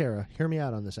Peter Cetera. Hear me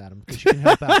out on this, Adam, because you can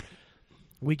help out.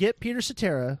 We get Peter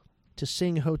Cetera to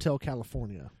sing Hotel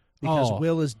California because Oh.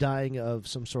 Will is dying of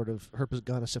some sort of herpes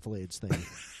gonosyphilis thing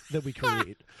that we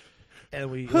create. And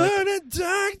we On a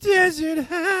dark desert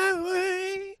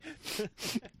highway,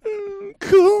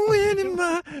 cool wind in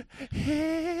my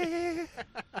hair.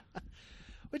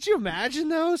 Would you imagine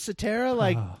though, Cetera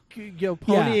Yeah.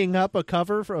 ponying up a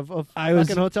cover of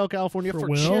fucking Hotel California for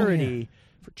Will?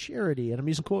 charity, and I'm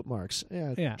using quote marks.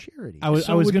 Yeah. Charity. I was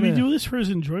So would gonna we do this for his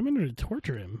enjoyment or to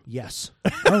torture him? Yes.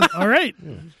 All right.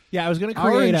 Yeah, I was going to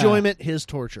Our create enjoyment, his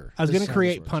torture. I was This going to sounds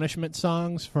create worse. punishment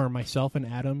songs for myself and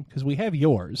Adam because we have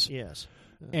yours. Yes.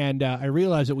 And I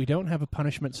realized that we don't have a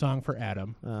punishment song for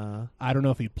Adam. I don't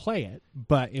know if he'd play it,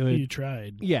 but it would. You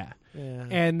tried. Yeah. Yeah.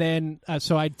 And then,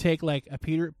 so I'd take like a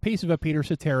piece of a Peter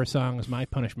Cetera song as my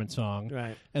punishment song,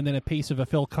 Right. and then a piece of a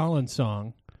Phil Collins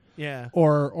song, Yeah.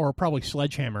 or probably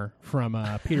Sledgehammer from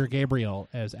Peter Gabriel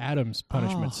as Adam's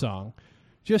punishment song,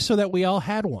 just so that we all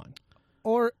had one.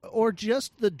 Or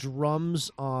just the drums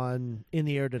on In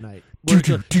the Air Tonight. And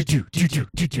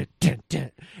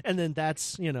then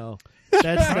that's,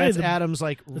 that's Probably the- Adam's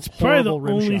like It's probably the horrible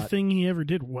rim only shot. thing he ever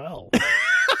did well.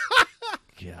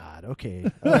 God. Okay.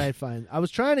 All right. Fine. I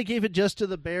was trying to keep it just to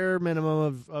the bare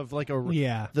minimum of like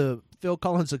the Phil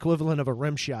Collins equivalent of a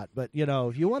rim shot. But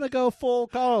if you want to go full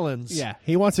Collins,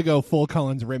 he wants to go full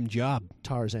Collins rim job.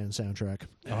 Tarzan soundtrack.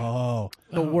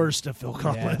 The worst of Phil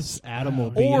Collins. Yes, Adam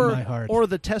will be in my heart. Or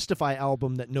the Testify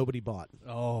album that nobody bought.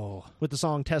 Oh, with the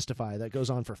song Testify that goes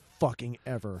on for fucking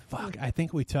ever. Fuck. I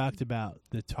think we talked about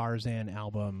the Tarzan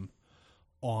album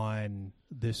on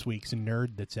this week's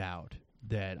Nerd that's out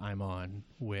that I'm on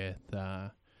with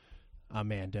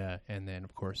Amanda and then,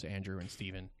 of course, Andrew and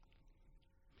Steven.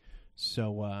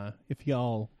 So if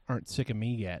y'all aren't sick of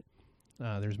me yet,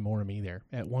 there's more of me there.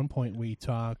 At one point, we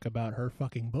talk about her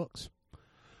fucking books.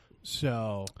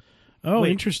 So... Oh,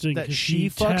 interesting. That she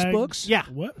fucks tagged... books? Yeah.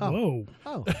 What? Oh. Whoa.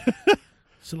 Oh.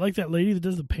 So like that lady that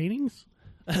does the paintings?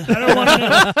 I don't want to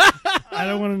know. I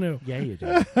don't want to know. Yeah, you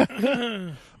do.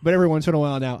 But every once in a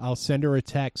while now, I'll send her a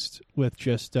text with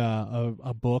just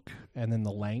a book and then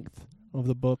the length of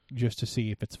the book just to see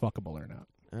if it's fuckable or not.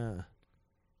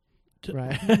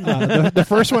 Right. The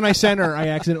first one I sent her, I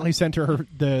accidentally sent her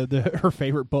her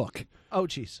favorite book. Oh,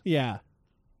 jeez. Yeah.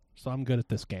 So I'm good at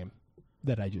this game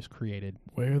that I just created.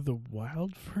 Where the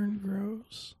Wild Fern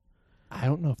Grows? I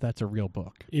don't know if that's a real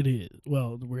book. It is.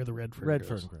 Well, where the red fern grows.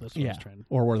 Fern grows. That's what I was trying to...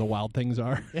 Or where the wild things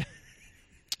are.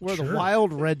 Where the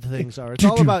wild red things are. It's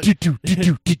all about...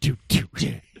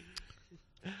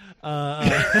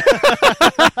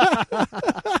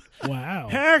 Wow.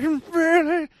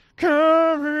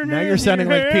 Now you're sounding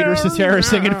like Peter Cetera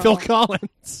singing Phil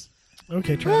Collins.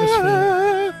 Okay,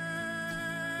 Travis.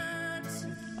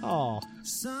 Oh.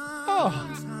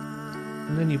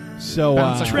 And then you bounce a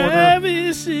quarter.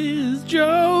 Travis's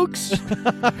jokes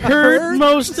hurt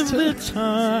most of the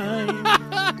time.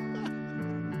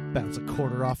 Bounce a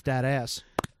quarter off that ass.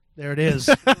 There it is.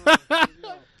 How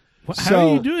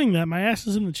are you doing that? My ass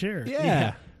is in the chair.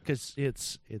 Yeah. Because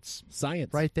it's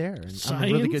science right there. And Science? I'm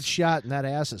a really good shot, and that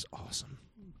ass is awesome.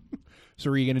 So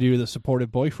are you going to do the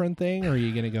supportive boyfriend thing, or are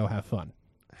you going to go have fun?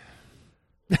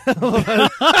 I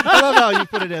love how you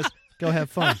put it as, go have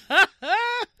fun.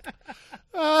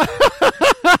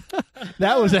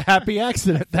 That was a happy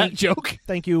accident, that joke.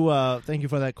 Thank you for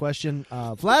that question.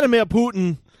 Vladimir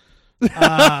Putin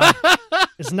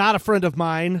is not a friend of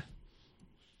mine.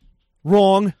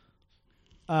 Wrong.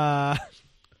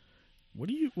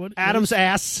 What Adam's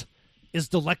ass is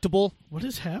delectable. What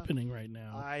is happening right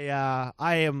now?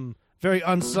 I am very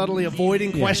unsubtly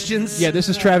avoiding questions. Yeah, this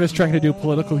is Travis trying to do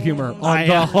political humor on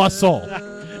The Hustle.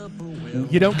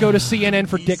 You don't go to CNN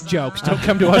for dick jokes. Don't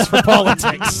come to us for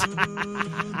politics.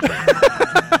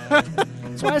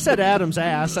 That's why I said Adam's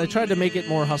ass. I tried to make it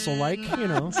more hustle-like, I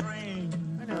know.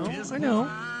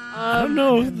 I don't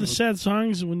know if the sad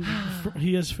songs when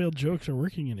he has failed jokes are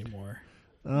working anymore.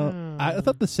 I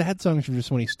thought the sad songs were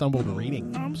just when he stumbled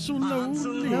reading. I'm so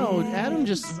lonely. No, Adam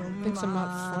just thinks I'm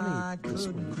not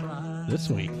funny this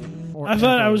week. I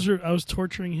thought I was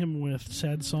torturing him with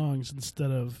sad songs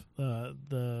instead of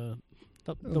the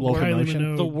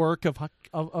work of a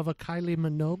Kylie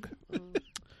Minogue.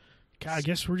 God, I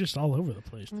guess we're just all over the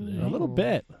place today. A little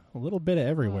bit of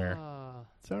everywhere.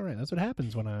 It's all right. That's what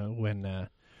happens when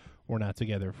we're not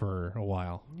together for a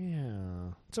while.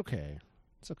 Yeah, it's okay.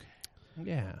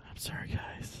 Yeah, I'm sorry,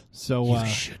 guys. So you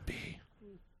should be.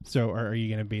 So are you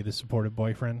going to be the supportive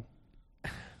boyfriend?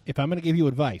 If I'm going to give you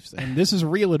advice, and this is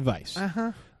real advice,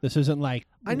 this isn't like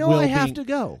I know I have to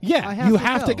go. Yeah, you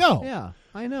have to go. Yeah,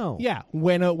 I know. Yeah,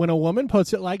 when a woman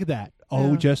puts it like that,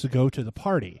 just go to the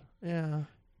party. Yeah.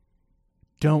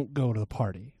 Don't go to the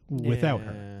party without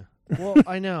her. Well,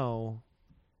 I know.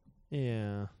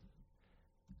 Yeah.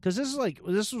 Because this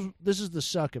is the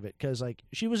suck of it. Because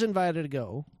she was invited to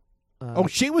go.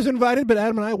 She was invited, but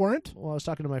Adam and I weren't? Well, I was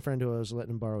talking to my friend who I was letting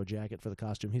him borrow a jacket for the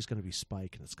costume. He's going to be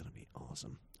Spike, and it's going to be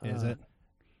awesome. Is it?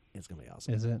 It's going to be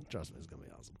awesome. Is it? Trust me, it's going to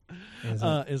be awesome. Is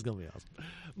it? It's going to be awesome.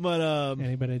 But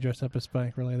anybody dressed up as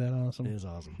Spike really that awesome? It is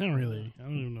awesome. Not really. I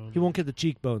don't even know. He won't get the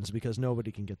cheekbones because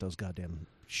nobody can get those goddamn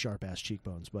sharp-ass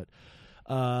cheekbones. But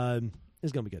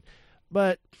it's going to be good.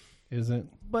 But is it?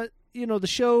 But, the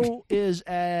show is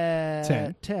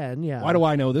at 10, yeah. Why do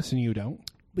I know this and you don't?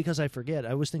 Because I forget. I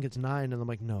always think it's 9, and I'm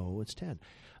like, no, it's 10.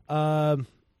 And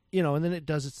then it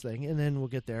does its thing, and then we'll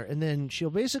get there. And then she'll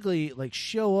basically,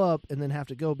 show up and then have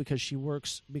to go because she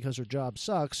works, because her job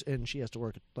sucks, and she has to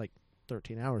work,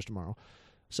 13 hours tomorrow.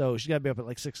 So she's got to be up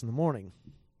at, 6 in the morning.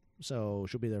 So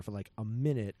she'll be there for, a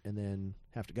minute and then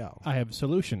have to go. I have a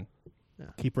solution. Yeah.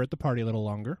 Keep her at the party a little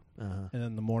longer, and then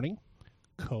in the morning,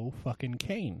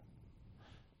 co-fucking-cane.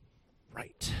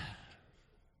 Right.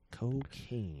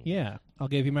 Cocaine. Yeah, I'll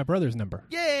give you my brother's number.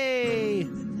 Yay!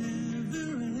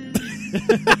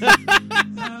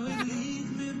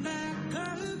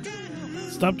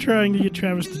 Stop trying to get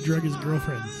Travis to drug his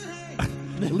girlfriend.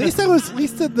 At least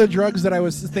the drugs that I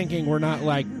was thinking were not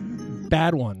like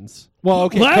bad ones. Well,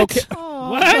 okay. What?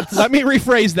 What? Let me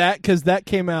rephrase that because that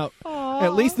came out.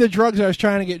 At least the drugs I was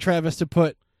trying to get Travis to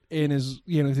put in his,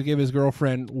 to give his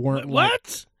girlfriend weren't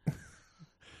what?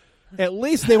 At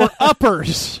least they were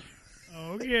uppers.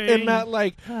 Okay. And not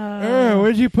like,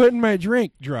 what'd you put in my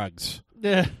drink? Drugs.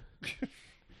 Yeah.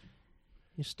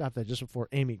 You stopped that just before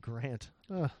Amy Grant.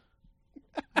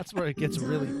 That's where it gets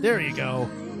really. There you go.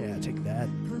 Yeah, take that.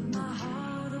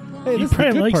 Hey, He this is the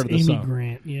probably good likes part of the Amy song.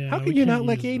 Grant. Yeah. How we can you can't not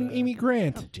like use that. Amy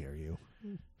Grant? How dare you?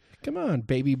 Come on,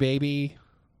 baby, baby.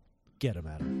 Get him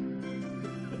at her.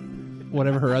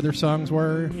 Whatever her other songs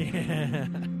were. Yeah.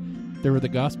 There were the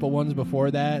gospel ones before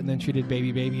that, and then she did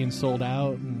Baby Baby and Sold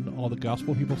Out, and all the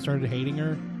gospel people started hating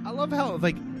her. I love how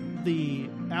the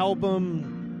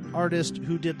album artist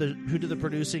who did the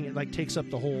producing, it takes up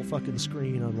the whole fucking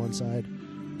screen on one side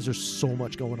because there's so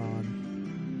much going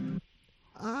on.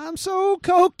 I'm so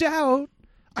coked out,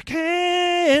 I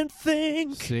can't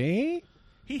think. See?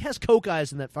 He has coke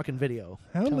eyes in that fucking video.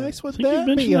 How nice would I think you that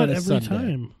mention be on that a every Sunday?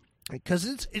 time. Because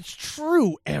it's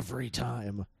true every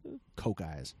time. Coke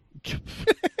eyes.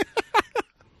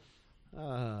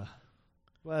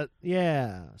 But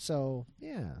yeah, so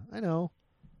yeah, I know.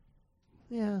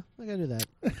 Yeah, I gotta do that.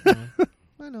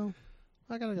 I know.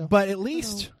 I gotta go. But at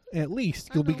least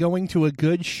you'll be going to a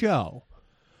good show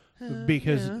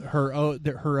because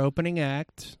her opening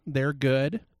act, they're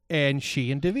good, and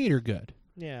she and David are good.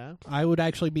 Yeah. I would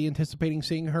actually be anticipating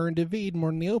seeing her and David more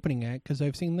than the opening act because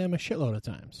I've seen them a shitload of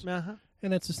times. Uh-huh.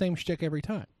 And it's the same shtick every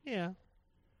time. Yeah.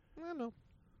 I know.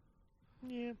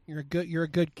 Yeah. You're a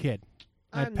good kid.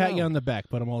 I'd pat you on the back,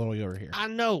 but I'm all the way over here. I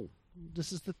know.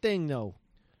 This is the thing, though.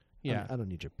 Yeah. I don't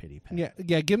need your pity pat.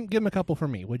 Yeah. Give him a couple for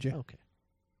me, would you? Okay.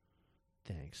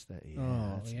 Thanks. That's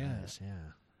yeah. nice. Yeah.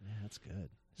 Yeah, that's good.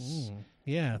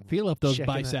 Yeah, feel up those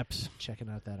Checking biceps. Checking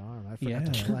out that arm. I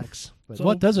forgot to flex. But So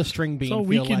what does a string bean so feel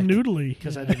weak like? and noodly.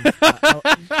 Because I didn't.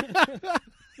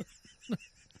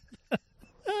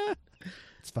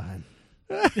 It's fine.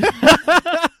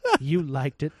 You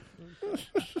liked it.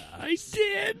 I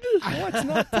did. What's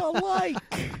not to like?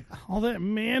 All that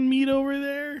man meat over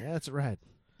there. Yeah, that's right.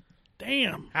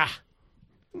 Damn.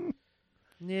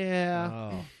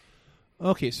 Yeah.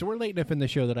 Okay, so we're late enough in the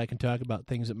show that I can talk about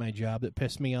things at my job that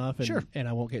piss me off, and, Sure. and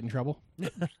I won't get in trouble.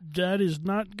 That is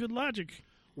not good logic.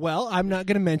 Well, I'm not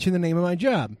going to mention the name of my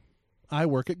job. I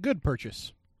work at Good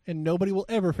Purchase, and nobody will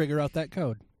ever figure out that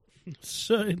code.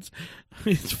 So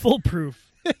it's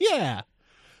foolproof. Yeah.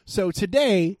 So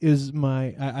today is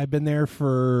I've been there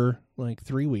for like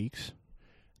 3 weeks.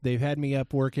 They've had me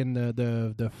up working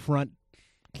the front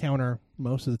counter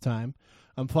most of the time.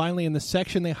 I'm finally in the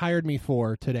section they hired me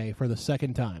for today for the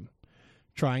second time,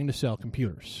 trying to sell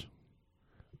computers.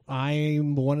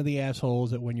 I'm one of the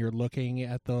assholes that when you're looking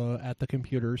at the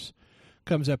computers,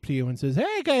 comes up to you and says,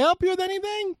 "Hey, can I help you with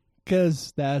anything?"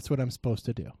 Because that's what I'm supposed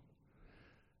to do.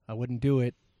 I wouldn't do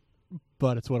it,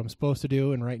 but it's what I'm supposed to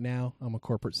do, and right now I'm a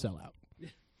corporate sellout.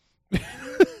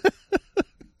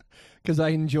 Because I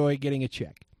enjoy getting a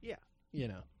check. Yeah.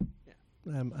 Yeah.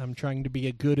 I'm trying to be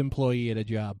a good employee at a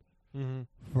job. Mm-hmm.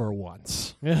 For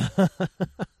once.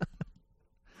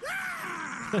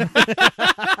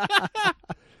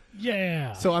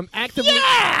 Yeah. So I'm actively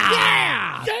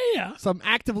Yeah. So I'm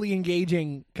actively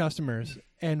engaging customers,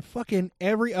 and fucking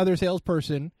every other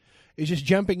salesperson is just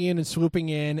jumping in and swooping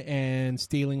in and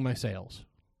stealing my sales.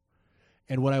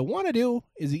 And what I want to do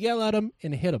is yell at them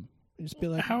and hit them. And just be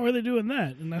like, How are they doing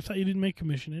that? And I thought you didn't make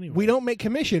commission anyway. we don't make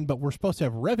commission, but we're supposed to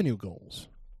have revenue goals.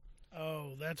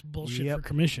 Oh, that's bullshit Yep. for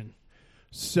commission.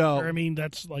 So Or, I mean,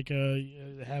 that's like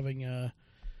having a.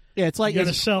 yeah, it's like You got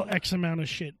to sell X amount of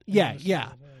shit. yeah.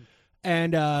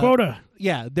 And Quota.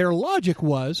 Yeah, their logic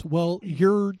was, well,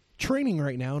 you're training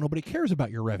right now, nobody cares about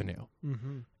your revenue.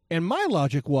 Mm-hmm. And my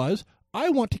logic was, I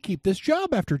want to keep this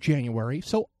job after January,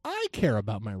 so I care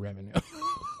about my revenue.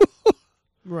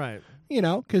 Right.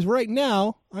 Because right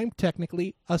now, I'm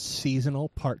technically a seasonal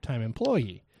part-time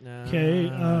employee. Okay.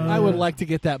 I would like to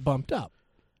get that bumped up.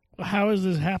 How is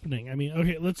this happening? I mean,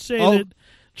 okay, let's say that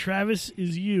Travis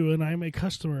is you and I'm a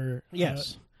customer.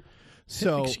 Yes.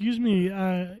 So, excuse me,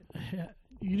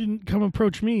 you didn't come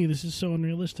approach me. This is so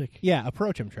unrealistic. yeah,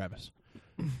 approach him, Travis.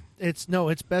 It's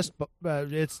best.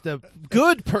 It's the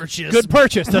Good Purchase. Good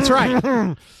purchase, that's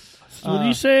right. What do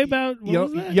you say about what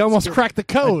was that? You almost cracked the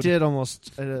code. I did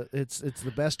almost. It's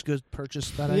the best good purchase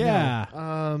that I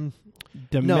know.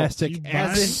 Domestic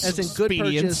as in good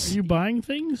purchase. Are you buying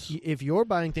things? If you're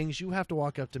buying things, you have to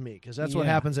walk up to me because that's what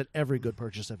happens at every good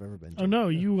purchase I've ever been to. Oh no,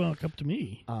 you walk up to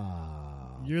me.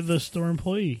 You're the store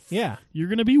employee. Yeah, you're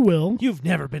gonna be Will. You've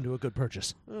never been to a good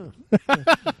purchase.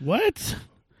 What?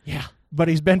 Yeah. But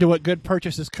he's been to what good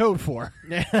purchase is code for.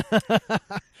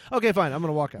 Okay, fine. I'm going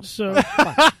to walk up. So,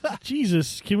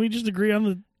 Jesus, can we just agree on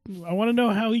the... I want to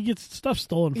know how he gets stuff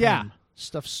stolen from him.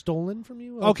 Stuff stolen from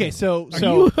you? Okay, so...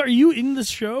 Are you in the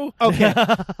show? Okay.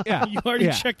 Yeah. You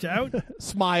already checked out?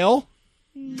 Smile.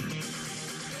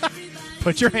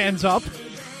 Put your hands up.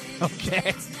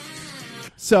 Okay.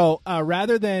 So,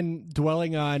 rather than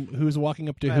dwelling on who's walking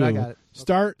up to who, I got it.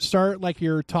 Start like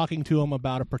you're talking to him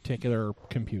about a particular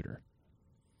computer.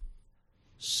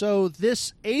 So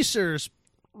this Acer's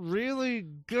really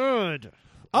good.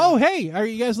 Oh, hey, are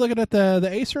you guys looking at the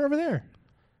Acer over there?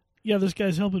 Yeah, this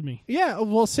guy's helping me. Yeah,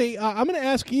 well, see, I'm going to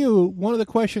ask you one of the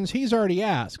questions he's already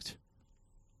asked.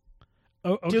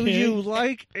 Oh, okay. Do you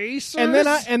like Acers?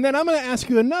 And then I'm going to ask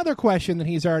you another question that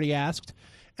he's already asked,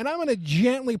 and I'm going to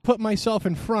gently put myself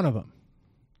in front of him.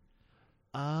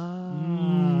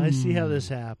 I see how this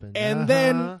happened. And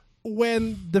then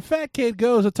when the fat kid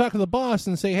goes to talk to the boss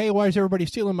and say, hey, why is everybody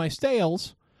stealing my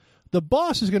sales? The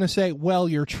boss is going to say, well,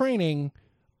 you're training.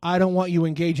 I don't want you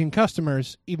engaging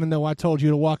customers, even though I told you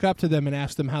to walk up to them and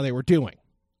ask them how they were doing.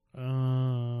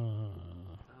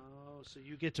 So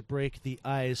you get to break the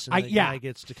ice, and the guy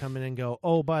gets to come in and go,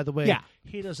 oh, by the way,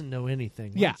 he doesn't know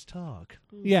anything. Let's talk.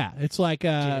 Yeah, it's like,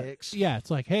 Dicks.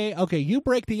 it's like, hey, okay, you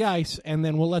break the ice, and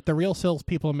then we'll let the real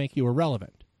salespeople make you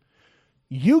irrelevant.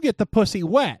 You get the pussy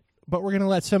wet, but we're going to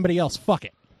let somebody else fuck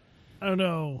it. I don't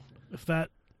know if that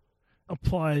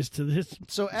applies to this.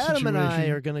 So Adam situation. and I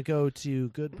are going to go to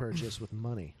Good Purchase with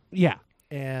money. Yeah.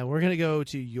 And we're going to go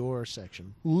to your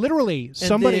section. Literally, and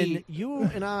somebody... then you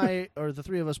and I, or the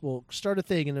three of us, will start a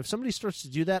thing, and if somebody starts to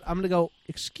do that, I'm going to go,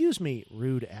 excuse me,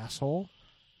 rude asshole.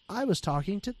 I was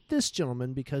talking to this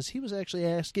gentleman because he was actually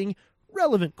asking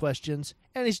relevant questions,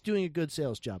 and he's doing a good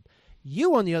sales job.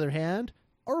 You, on the other hand,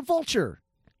 are a vulture.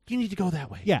 You need to go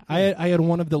that way. Yeah, I had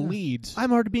one of the leads.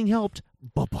 I'm already being helped.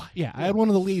 Bye-bye. Yeah, I had one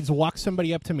of the leads walk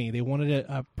somebody up to me. They wanted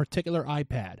a particular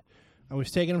iPad. I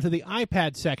was taking them to the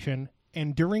iPad section,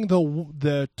 and during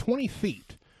the 20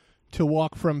 feet to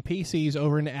walk from PCs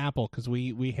over into Apple, because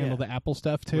we handle the Apple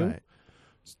stuff too,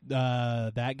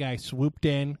 that guy swooped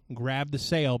in, grabbed the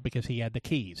sale because he had the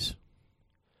keys.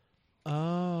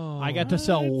 Oh, I got to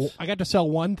sell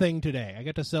one thing today. I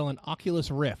got to sell an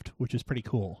Oculus Rift, which is pretty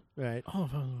cool. Right. Oh,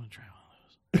 if I was going to try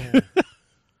one of those.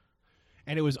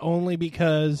 And it was only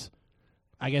because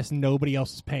I guess nobody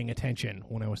else is paying attention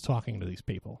when I was talking to these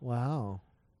people. Wow.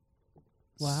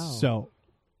 So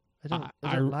I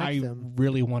don't like them.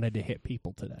 really wanted to hit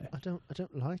people today. I don't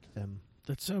like them.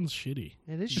 That sounds shitty.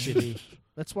 It is shitty.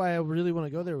 That's why I really want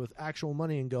to go there with actual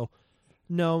money and go,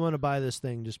 no, I'm going to buy this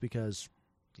thing just because.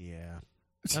 Yeah,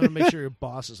 I'm gonna make sure your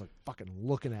boss is like fucking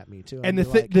looking at me too. And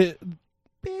the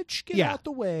bitch, get out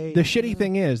the way. The shitty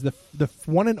thing is the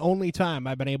one and only time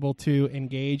I've been able to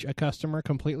engage a customer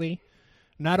completely.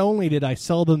 Not only did I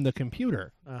sell them the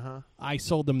computer, I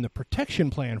sold them the protection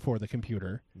plan for the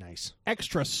computer. Nice.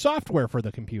 Extra software for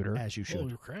the computer, as you should.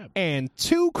 Holy crap! And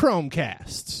 2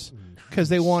 Chromecasts because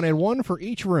they wanted one for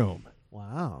each room.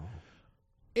 Wow.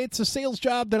 It's a sales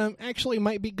job that I actually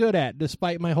might be good at,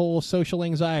 despite my whole social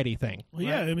anxiety thing. Well,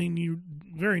 yeah, I mean, you're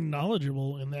very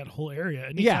knowledgeable in that whole area.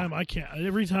 Anytime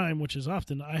every time, which is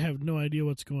often, I have no idea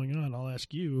what's going on, I'll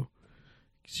ask you,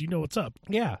 because you know what's up.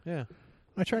 Yeah. Yeah.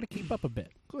 I try to keep up a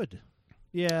bit. Good.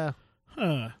 Yeah.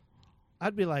 Huh.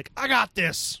 I'd be like, I got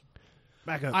this.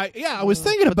 Back up. I was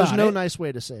thinking but about it. There's no nice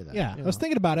way to say that. Yeah, I was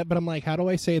thinking about it, but I'm like, how do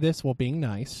I say this while being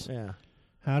nice? Yeah.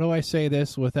 How do I say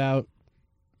this without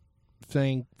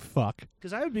saying fuck?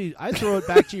 Because I'd throw it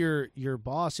back to your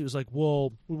boss. He was like,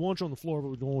 well, we want you on the floor, but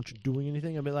we don't want you doing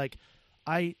anything. I'd be like,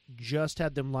 I just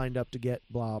had them lined up to get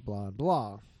blah, blah,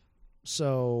 blah.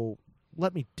 So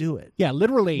let me do it. Yeah,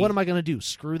 literally. What am I going to do?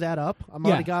 Screw that up? I'm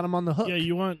already got them on the hook. Yeah,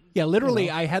 you want... Yeah,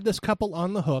 literally, I had this couple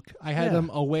on the hook. I had them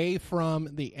away from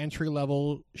the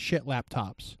entry-level shit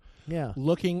laptops. Yeah.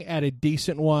 Looking at a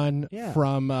decent one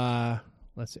from,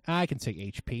 let's see, I can say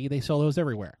HP. They sell those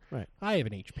everywhere. Right. I have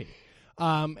an HP.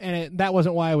 That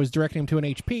wasn't why I was directing them to an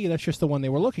HP. That's just the one they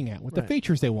were looking at with the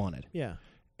features they wanted. Yeah.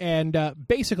 And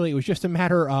basically, it was just a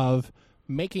matter of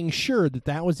making sure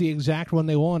that was the exact one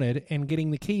they wanted and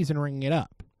getting the keys and ringing it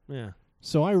up. Yeah.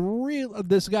 So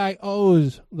this guy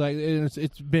owes, like,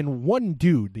 it's been one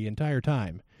dude the entire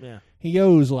time. Yeah. He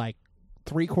owes like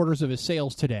 3/4 of his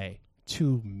sales today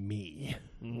to me.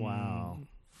 Wow.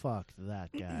 Fuck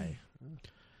that guy.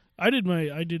 I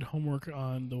did homework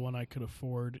on the one I could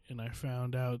afford, and I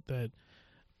found out that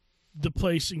the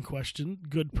place in question,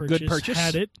 Good Purchase,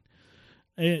 had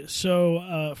it.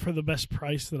 So for the best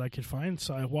price that I could find,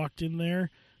 so I walked in there,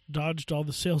 dodged all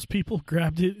the salespeople,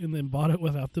 grabbed it, and then bought it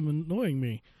without them annoying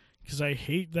me, because I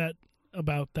hate that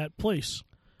about that place.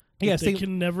 Yeah, they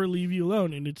can never leave you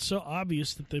alone, and it's so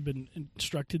obvious that they've been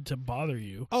instructed to bother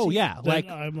you. Oh, yeah. Like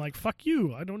I'm like, fuck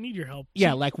you. I don't need your help.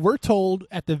 Yeah, like we're told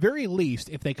at the very least,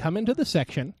 if they come into the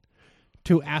section,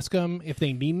 to ask them if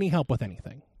they need any help with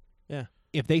anything. Yeah.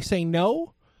 If they say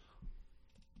no,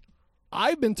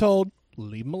 I've been told,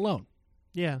 leave them alone.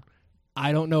 Yeah.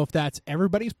 I don't know if that's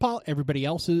everybody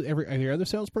else's, every other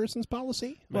salesperson's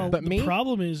policy. Well, but the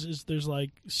problem is there's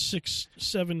like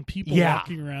 6-7 people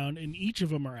walking around, and each of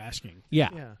them are asking.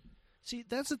 Yeah. See,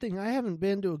 that's the thing. I haven't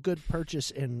been to a Good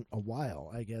Purchase in a while,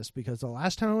 I guess, because the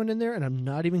last time I went in there, and I'm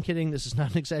not even kidding, this is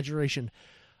not an exaggeration,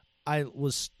 I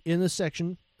was in the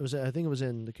section. I think it was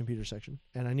in the computer section,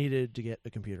 and I needed to get a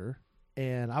computer,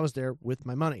 and I was there with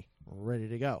my money, ready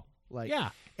to go.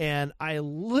 And I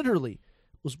literally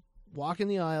was walking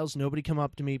the aisles. Nobody come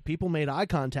up to me. People made eye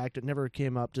contact. It never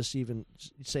came up to even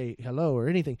say hello or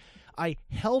anything. I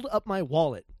held up my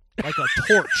wallet like a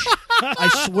torch.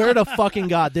 I swear to fucking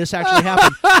God, this actually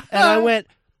happened. And I went,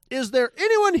 is there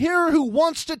anyone here who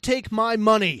wants to take my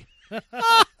money?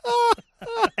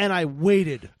 And I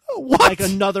waited like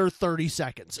another 30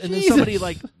 seconds. And then somebody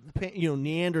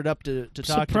meandered up to talk to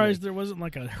me. Surprised there wasn't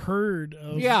like a herd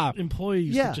of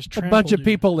employees that just a bunch of you.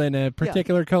 people in a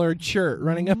particular colored shirt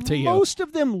running up to you. Most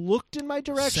of them looked in my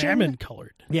direction. Salmon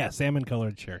colored. Yeah, salmon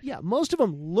colored shirt. Yeah, most of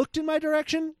them looked in my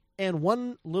direction, and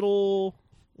one little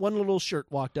shirt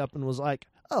walked up and was like,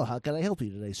 "Oh, how can I help you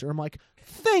today, sir?" I'm like,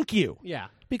 "Thank you." Yeah.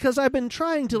 Because I've been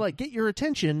trying to get your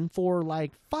attention for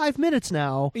 5 minutes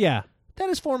now. Yeah. That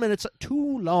is 4 minutes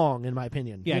too long, in my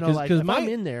opinion. Yeah, because if I'm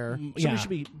in there, somebody should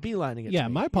be beelining it. Yeah, to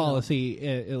me, my policy,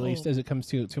 at least as it comes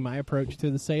to my approach to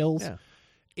the sales,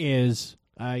 is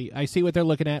I see what they're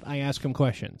looking at. I ask them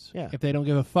questions. Yeah. If they don't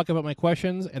give a fuck about my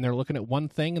questions and they're looking at one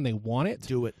thing and they want it,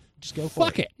 do it. Just go for it.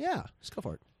 Fuck it. Yeah, just go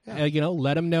for it. Yeah.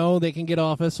 Let them know they can get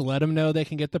Office. Let them know they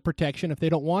can get the protection. If they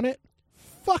don't want it,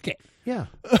 fuck it. Yeah.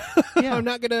 I'm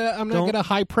not gonna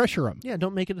high pressure them. Yeah,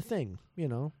 don't make it a thing.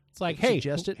 It's like, hey,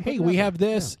 suggest it. Hey, we have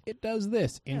this. Yeah. It does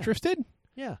this. Interested?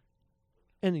 Yeah.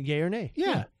 And yay or nay.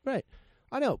 Yeah. Right.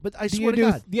 I know, but I swear to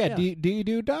God. Yeah. Do you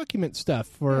do document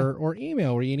stuff or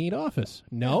email where you need Office?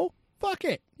 No. Fuck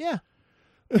it. Yeah.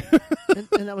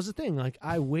 and that was the thing.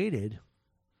 I waited,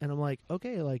 and I'm like,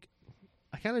 okay,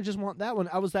 I kind of just want that one.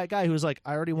 I was that guy who was like,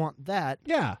 I already want that.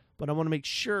 Yeah. But I want to make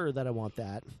sure that I want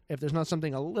that. If there's not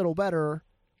something a little better,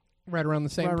 right around the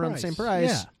same price,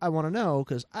 yeah. I want to know,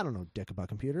 because I don't know dick about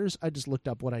computers. I just looked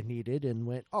up what I needed and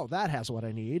went, oh, that has what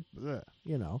I need.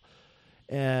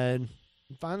 And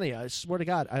finally, I swear to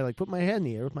God, I put my head in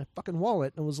the air with my fucking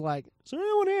wallet and was like, is there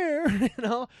anyone here?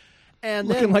 And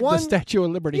looking then like the Statue of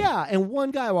Liberty. Yeah, and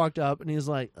one guy walked up and he's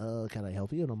like, can I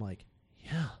help you? And I'm like,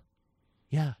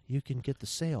 yeah, you can get the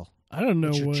sale. I don't know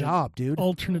it's your what job, dude.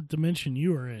 Alternate dimension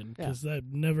you were in, because that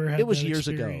never had. It was that years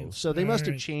ago, experience. so they must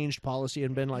have changed policy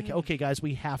and been like, "Okay, guys,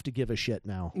 we have to give a shit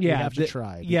now. Yeah, we have to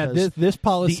try." Yeah, this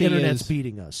policy, the internet's is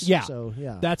beating us. Yeah, so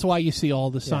that's why you see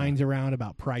all the signs around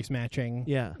about price matching.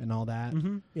 Yeah. and all that.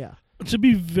 Mm-hmm. Yeah. To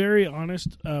be very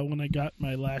honest, when I got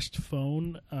my last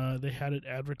phone, they had it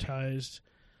advertised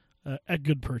at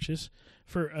Good Purchase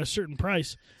for a certain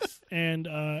price, and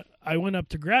I went up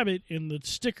to grab it, and the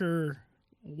sticker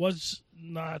was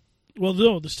not. Well,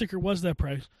 no, the sticker was that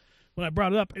price. When I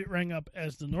brought it up, it rang up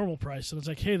as the normal price, and I was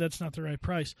like, "Hey, that's not the right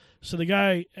price." So the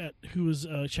guy who was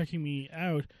checking me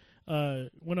out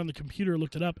went on the computer,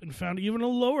 looked it up, and found even a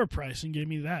lower price and gave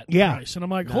me that price. And I'm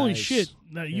like, "Holy shit!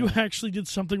 Now you actually did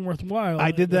something worthwhile."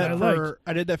 I did that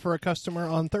I did that for a customer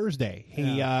on Thursday.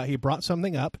 He brought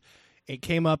something up. It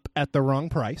came up at the wrong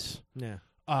price. Yeah.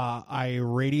 I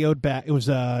radioed back. It was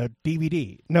a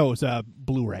DVD. No, it was a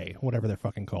Blu-ray, whatever they're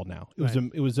fucking called now.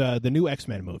 It was the new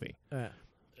X-Men movie.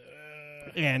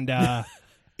 And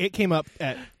it came up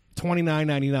at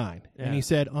 $29.99. And he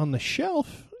said, on the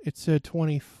shelf, it's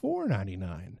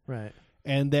 $24.99. Right.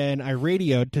 And then I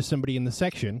radioed to somebody in the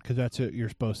section, because that's what you're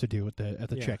supposed to do at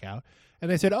the checkout. And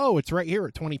they said, oh, it's right here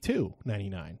at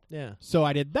 $22.99. Yeah. So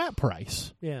I did that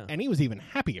price. Yeah. And he was even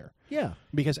happier. Yeah.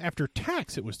 Because after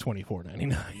tax, it was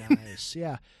 $24.99. Nice.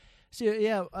 Yeah. See,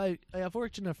 I've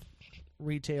worked enough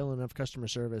retail, enough customer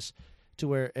service to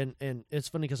where, and it's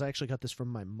funny because I actually got this from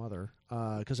my mother.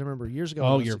 Because I remember years ago.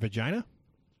 Oh, your vagina?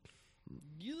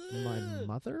 My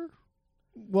mother?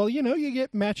 Well, you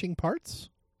get matching parts.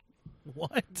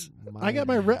 What? I got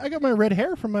my red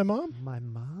hair from my mom. My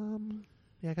mom?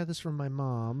 Yeah, I got this from my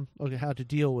mom. Okay, how to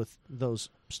deal with those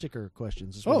sticker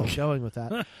questions is where I'm going with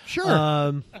that.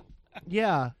 Sure.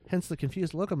 Yeah, hence the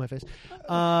confused look on my face.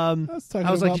 I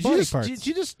was like, did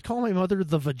you just call my mother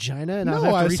the vagina? And No, I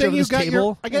have I to was reach saying over you this got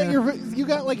table? you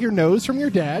got like your nose from your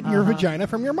dad, and your vagina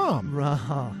from your mom.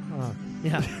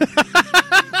 Yeah.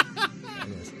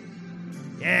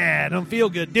 Yeah, don't feel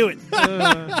good. Do it.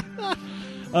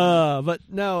 But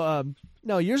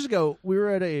no, years ago we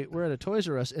were at a Toys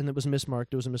R Us and it was mismarked.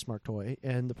 It was a mismarked toy,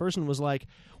 and the person was like,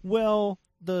 "Well,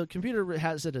 the computer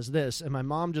has it as this," and my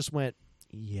mom just went,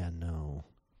 "Yeah, no."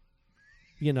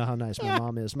 You know how nice my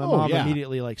mom is. My mom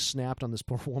immediately like snapped on this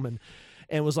poor woman,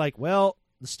 and was like, "Well,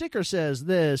 the sticker says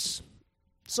this.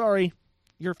 Sorry,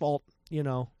 your fault."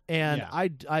 And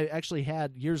I actually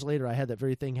had years later I had that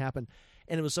very thing happen.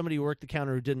 And it was somebody who worked the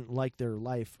counter who didn't like their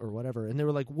life or whatever. And they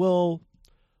were like, well,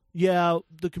 yeah,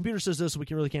 the computer says this, so we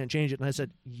really can't change it. And I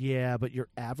said, yeah, but your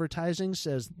advertising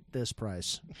says this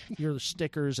price. Your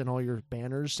stickers and all your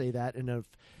banners say that. And if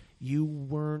you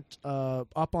weren't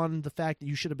up on the fact that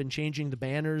you should have been changing the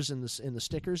banners and the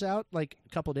stickers out like a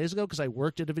couple of days ago, because I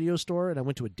worked at a video store and I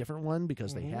went to a different one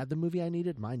because they had the movie I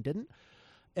needed. Mine didn't.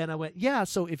 And I went, yeah,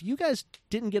 so if you guys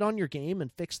didn't get on your game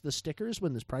and fix the stickers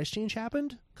when this price change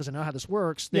happened, because I know how this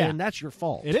works, then that's your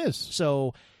fault. It is.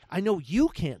 So I know you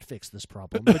can't fix this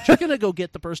problem, but you're going to go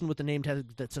get the person with the name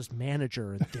tag that says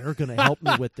manager, and they're going to help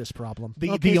me with this problem.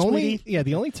 The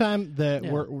only time that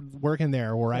we're working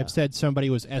there where I've said somebody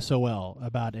was SOL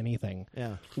about anything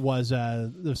was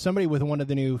somebody with one of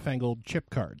the newfangled chip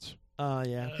cards.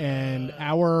 And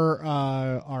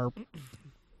our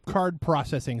card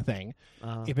processing thing,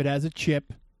 if it has a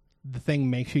chip, the thing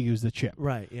makes you use the chip.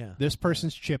 Right, yeah. This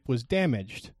person's chip was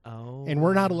damaged. Oh. And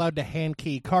we're not allowed to hand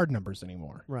key card numbers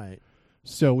anymore. Right.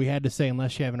 So we had to say,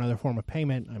 unless you have another form of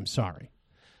payment, I'm sorry.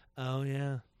 Oh,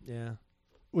 yeah, yeah.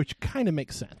 Which kind of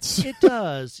makes sense. It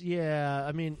does, yeah.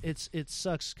 I mean, it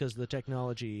sucks because the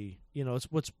technology, it's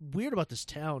what's weird about this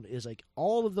town is like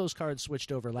all of those cards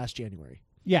switched over last January.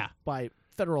 Yeah. By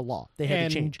federal law. They had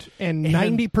to change. And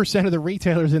 90% of the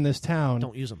retailers in this town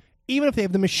don't use them. Even if they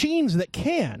have the machines that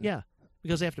can. Yeah,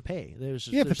 because they have to pay. You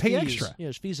have to pay fees. extra. Yeah,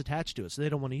 there's fees attached to it, so they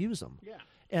don't want to use them. Yeah.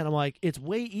 And I'm like, it's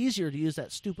way easier to use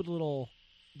that stupid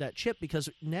that chip because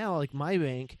now, like my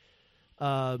bank,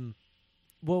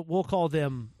 we'll call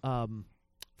them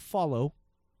Follow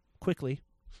Quickly.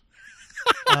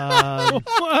 Follow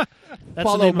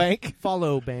Bank.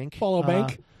 Follow Bank. Follow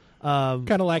Bank. Kind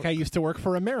of like I used to work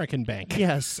for American Bank.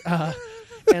 Yes.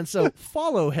 And so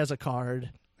Follow has a card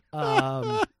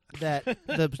that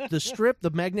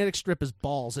the magnetic strip is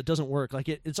balls. It doesn't work. Like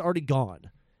it's already gone.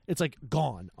 It's like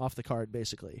gone off the card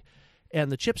basically.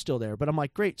 And the chip's still there. But I'm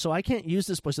like, great, so I can't use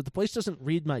this place. If the place doesn't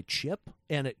read my chip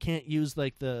and it can't use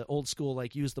like the old school,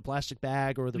 like use the plastic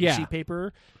bag or the receipt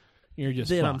paper, you're just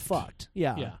then fucked. I'm fucked.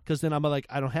 Yeah. Because then I'm like,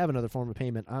 I don't have another form of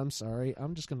payment. I'm sorry.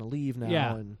 I'm just going to leave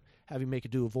now and have you make you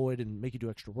do a void and make you do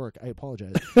extra work. I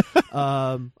apologize.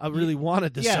 I really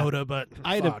wanted the soda, but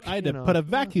I had to put a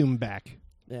vacuum back.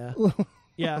 Yeah.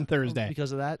 Yeah. On Thursday.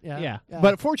 Because of that? Yeah.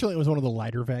 But fortunately, it was one of the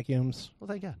lighter vacuums. Well,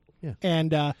 thank God. Yeah.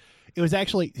 And it was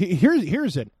actually,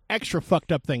 here's an extra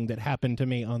fucked up thing that happened to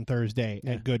me on Thursday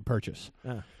at Good Purchase.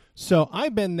 So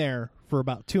I've been there for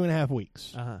about 2.5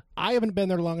 weeks. I haven't been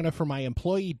there long enough for my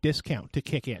employee discount to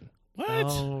kick in. What?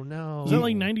 Oh, no. Is that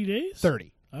like 90 days?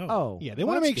 30. Oh. Yeah, they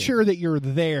want to make sure that you're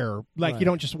there. Like, you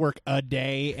don't just work a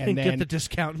day and then get the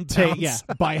discount and bounce.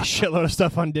 buy a shitload of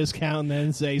stuff on discount and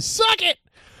then say, suck it!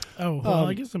 Oh, well,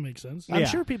 I guess that makes sense. I'm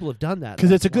sure people have done that.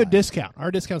 Because it's a good discount.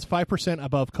 Our discount's 5%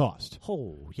 above cost.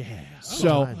 Oh, yeah.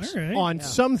 So right. on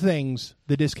some things,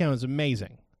 the discount is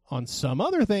amazing. On some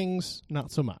other things,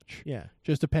 not so much. Yeah.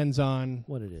 Just depends on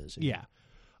what it is. Yeah.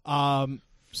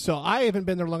 So I haven't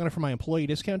been there long enough for my employee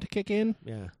discount to kick in.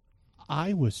 Yeah.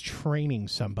 I was training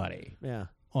somebody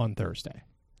on Thursday.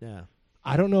 Yeah.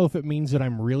 I don't know if it means that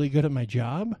I'm really good at my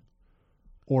job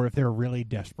or if they're really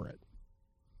desperate.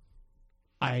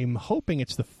 I'm hoping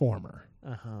it's the former.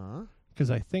 Uh-huh. Because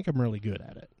I think I'm really good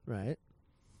at it. Right.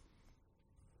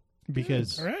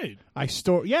 Because all right. I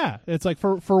store... Yeah, it's like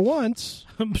for once...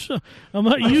 I'm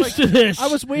not used to this. I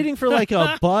was waiting for like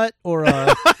a butt or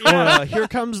a here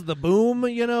comes the boom,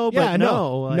 but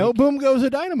no. No boom goes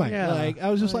a dynamite. Yeah. Like I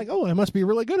was just like, oh, I must be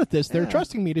really good at this. They're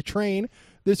trusting me to train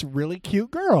this really cute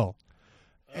girl.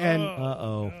 And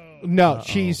No,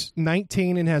 she's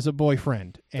 19 and has a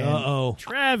boyfriend. And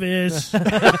Travis.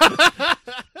 The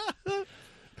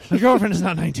girlfriend is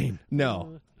not 19.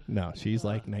 No, she's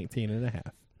like 19 and a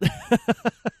half.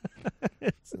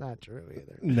 It's not true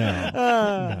either.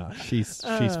 No, she's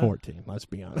 14. Let's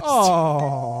be honest.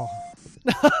 Oh,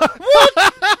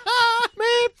 what?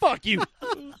 Man, fuck you.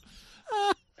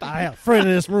 I have a friend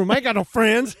in this room. I ain't got no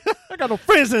friends. I got no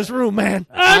friends in this room, man.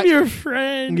 I'm your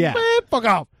friend. Yeah. Man, fuck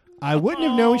off. I wouldn't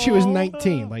have known she was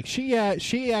 19. Like she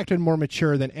acted more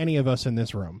mature than any of us in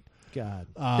this room. God,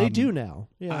 they do now.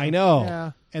 Yeah. I know.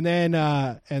 Yeah.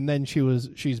 And then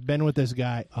she's been with this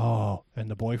guy. Oh, and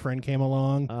the boyfriend came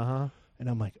along. And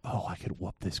I'm like, oh, I could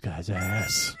whoop this guy's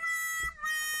ass.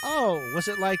 Oh, was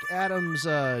it like Adam's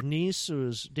niece who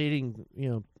was dating,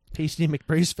 Pasty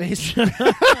McBraceface?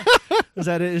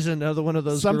 Is another one of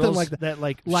those Something girls like that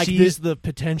like sees this, the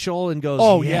potential and goes,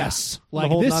 oh yes.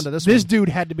 Like holding on to this this one. dude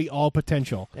had to be all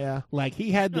potential. Yeah. Like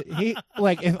he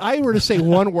like if I were to say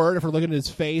one word, if we're looking at his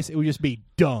face, it would just be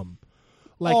dumb.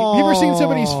 Like have you ever seen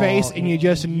somebody's face and you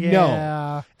just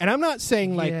know? And I'm not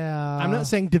saying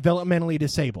developmentally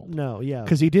disabled. No, yeah.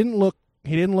 Because he didn't look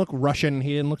Russian.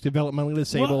 He didn't look developmentally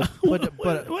disabled. But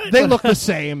they look the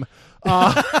same.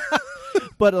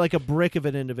 But like a brick of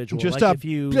an individual. Just like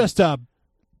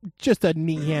a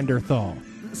Neanderthal.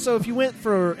 So if you went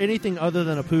for anything other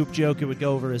than a poop joke, it would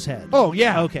go over his head. Oh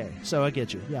yeah. Okay, so I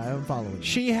get you. Yeah, I'm following you.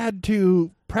 She had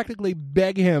to practically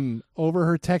beg him over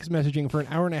her text messaging for an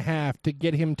hour and a half to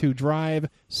get him to drive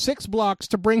 6 blocks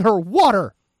to bring her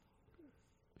water.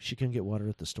 She couldn't get water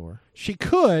at the store. She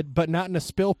could, but not in a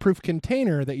spill-proof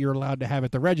container that you're allowed to have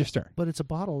at the register. But it's a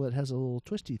bottle that has a little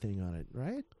twisty thing on it,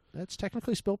 right? That's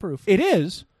technically spill-proof. It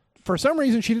is. For some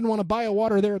reason, she didn't want to buy a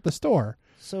water there at the store.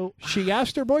 So she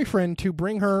asked her boyfriend to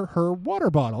bring her water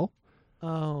bottle.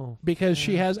 Oh. Because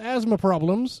she has asthma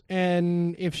problems,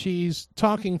 and if she's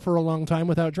talking for a long time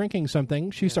without drinking something,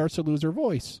 she starts to lose her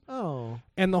voice. Oh.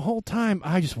 And the whole time,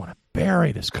 I just want to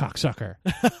bury this cocksucker.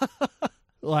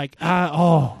 Like,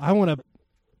 I want to...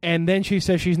 And then she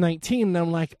says she's 19, and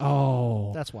I'm like,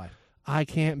 oh. That's why. I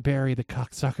can't bury the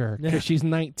cocksucker because she's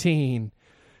 19.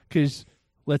 Because,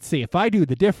 let's see, if I do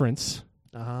the difference...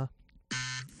 Uh-huh.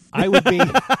 I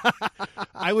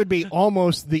would be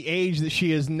almost the age that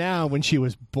she is now when she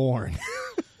was born.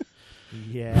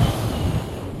 Yeah.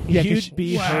 You'd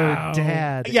be her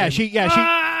dad. Yeah,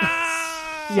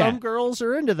 Some girls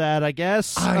are into that, I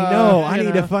guess. I know. I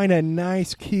need to find a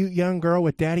nice, cute young girl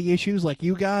with daddy issues like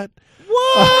you got.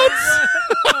 What?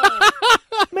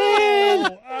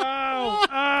 Man!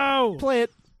 Oh! Play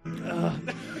it.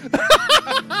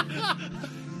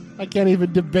 I can't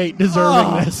even debate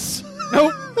deserving this.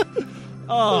 Nope.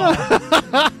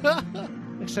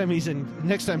 Next time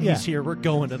he's here, we're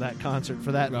going to that concert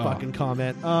for that fucking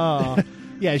comment. Oh.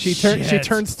 Yeah, she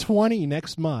turns 20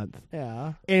 next month.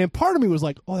 Yeah. And part of me was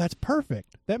like, "Oh, that's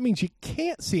perfect. That means you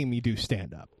can't see me do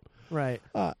stand up." Right.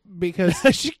 Because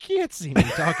she can't see me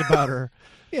talk about her.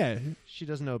 Yeah. She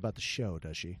doesn't know about the show,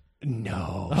 does she?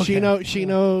 No. Okay. She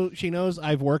knows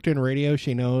I've worked in radio.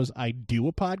 She knows I do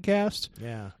a podcast.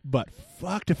 Yeah. But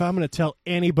fucked if I'm going to tell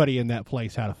anybody in that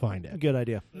place how to find it. Good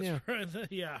idea. Yeah.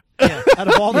 Yeah. Out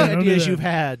of all the ideas you've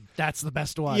had, that's the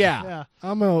best one. Yeah.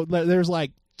 There's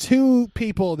like 2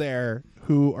 people there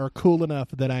who are cool enough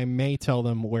that I may tell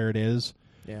them where it is.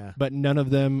 Yeah. But none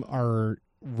of them are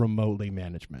remotely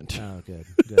management. Oh, good.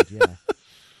 Good, yeah.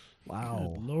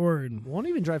 Wow. Good Lord. Won't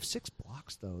even drive 6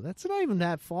 blocks, though. That's not even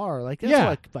that far. Like,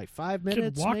 that's like 5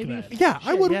 minutes, walk maybe? that. Yeah,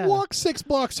 I would walk 6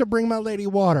 blocks to bring my lady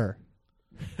water.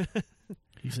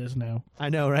 He says no. I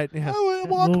know, right? Yeah. I would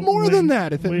walk more than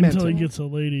that if it wait meant until it. he gets a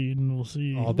lady, and we'll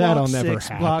see. Oh, that'll Walk never 6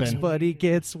 happen. blocks, but he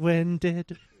gets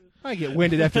winded. I get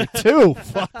winded after 2.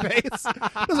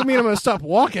 Fuckface. Doesn't mean I'm going to stop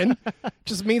walking.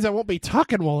 Just means I won't be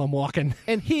talking while I'm walking.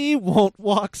 And he won't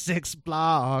walk 6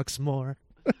 blocks more.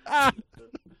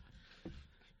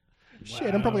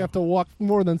 Shit, I'm probably have to walk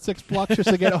more than 6 blocks just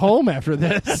to get home after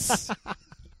this.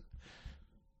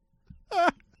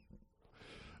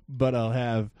 But I'll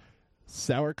have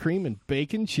sour cream and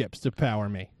bacon chips to power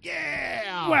me.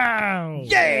 Yeah! Wow!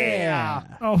 Yeah!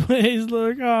 Always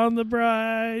look on the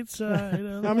bright side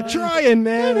of I'm life. trying,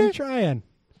 man. I'm trying.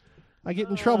 I get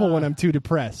in trouble when I'm too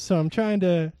depressed. So I'm trying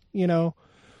to,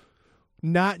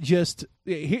 not just...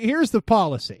 Here's the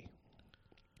policy.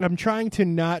 I'm trying to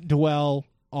not dwell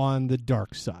on the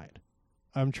dark side.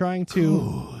 I'm trying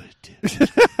to...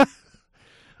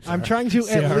 I'm trying to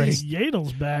at least...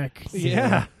 Yadel's back.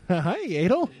 Yeah. Hi,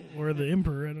 Yadel. Or the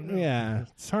Emperor, I don't know. Yeah,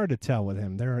 it's hard to tell with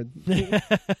him.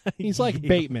 He's like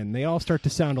Bateman. They all start to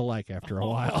sound alike after a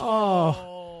while.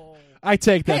 Oh. I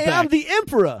take that back. I'm the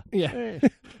Emperor. Yeah.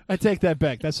 I take that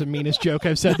back. That's the meanest joke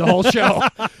I've said the whole show.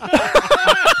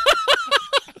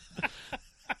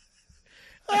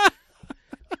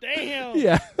 Damn.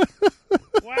 Yeah.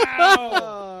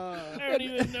 Wow. don't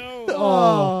even know.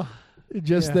 Oh.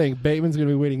 Just Yeah. think, Bateman's going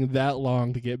to be waiting that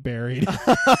long to get buried.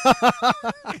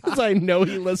 Because I know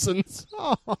he listens.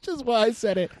 Oh, just why I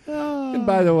said it. And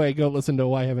by the way, go listen to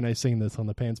Why Haven't I Seen This on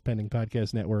the Pants Pending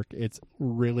Podcast Network. It's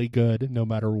really good, no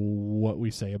matter what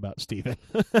we say about Steven.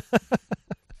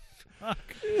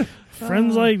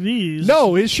 Friends like these.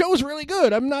 No, his show's really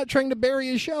good. I'm not trying to bury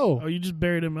his show. Oh, you just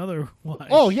buried him otherwise.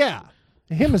 Oh, yeah.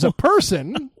 Him as a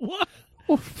person. What?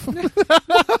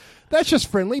 That's just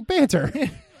friendly banter.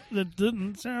 That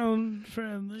didn't sound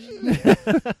friendly.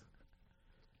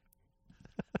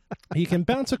 You can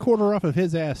bounce a quarter off of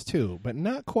his ass, too, but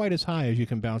not quite as high as you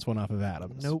can bounce one off of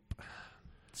Adam's. Nope.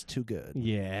 It's too good.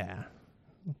 Yeah.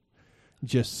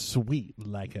 Just sweet,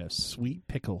 like a sweet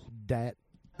pickle. That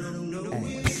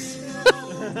ass.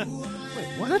 Wait,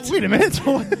 what? Wait a minute.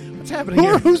 What's happening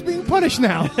here? Who's being punished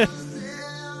now?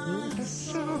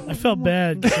 I felt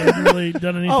bad because I haven't really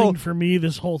done anything for me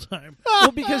this whole time.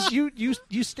 Well, because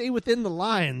you stay within the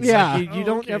lines. Yeah. Like, you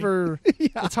don't ever.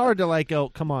 It's hard to like go.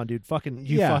 Come on, dude. Fucking,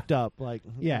 you fucked up. Like,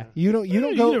 Yeah, you don't You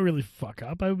go. don't really fuck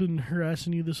up. I've been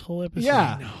harassing you this whole episode.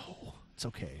 Yeah. no, it's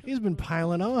okay. He's been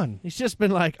piling on. He's just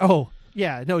been like, oh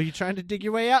yeah, no, you trying to dig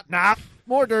your way out? Nah,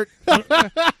 more dirt.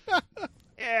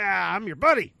 Yeah, I'm your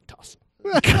buddy. Toss.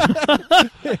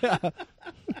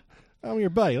 I'm your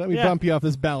buddy. Let me bump you off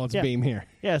this balance beam here.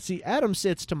 Yeah, see, Adam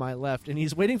sits to my left, and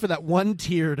he's waiting for that one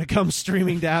tear to come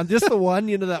streaming down. Just the one,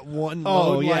 that one.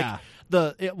 Oh, load, yeah.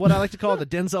 Like what I like to call the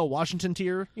Denzel Washington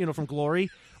tear, from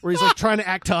Glory, where he's like trying to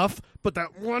act tough, but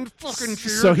that one fucking tear.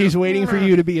 So he's waiting for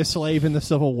you to be a slave in the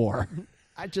Civil War.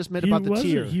 I just meant about the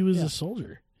tear. He was a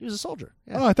soldier. He was a soldier.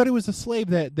 Yeah. Oh, I thought he was a slave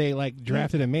that they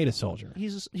drafted and made a soldier. He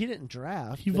didn't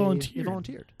draft. He volunteered. He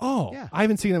volunteered. Oh, yeah. I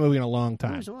haven't seen that movie in a long He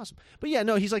time. was awesome. But yeah,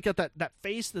 no, he's like got that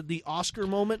face, the Oscar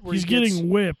moment where He's he gets, getting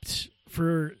whipped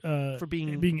for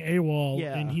being AWOL,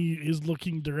 Yeah. and he is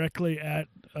looking directly at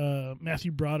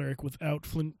Matthew Broderick without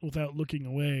looking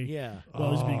away. Yeah.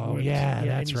 While he's being whipped. Yeah, and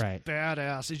that's he's right.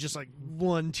 badass. He's just like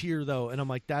one tear though, and I'm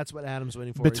like, that's what Adam's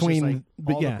waiting for. Between- it's just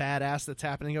like all yeah. the badass that's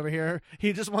happening over here.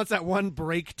 He just wants that one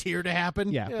break tear to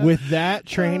happen. Yeah, with that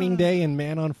Training Day and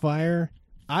Man on Fire,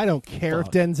 I don't care if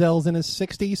Denzel's in his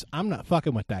 60s. I'm not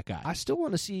fucking with that guy. I still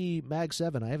want to see Mag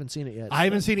 7. I haven't seen it yet. I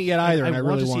haven't seen it yet either, and I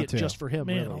really want want to see it just for him.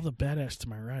 Man, really. all the badass to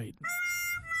my right.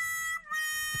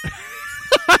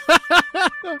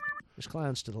 There's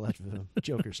clowns to the left of him,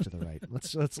 jokers to the right.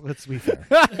 Let's be fair.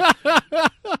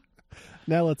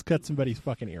 Now let's cut somebody's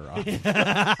fucking ear off.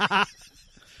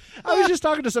 I was just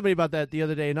talking to somebody about that the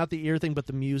other day. Not the ear thing, but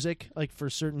the music. Like for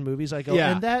certain movies, I go,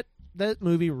 Yeah. and that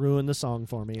movie ruined the song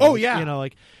for me. Oh, Like, yeah.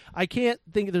 like I can't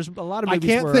think. There's a lot of I movies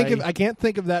can't where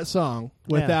think of that song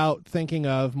without thinking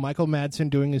of Michael Madsen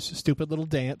doing his stupid little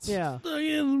dance. Yeah.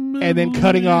 And then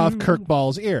cutting off Kirk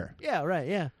Ball's ear. Yeah. Right.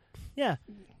 Yeah. Yeah.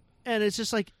 And it's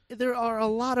just like there are a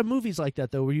lot of movies like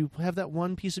that though, where you have that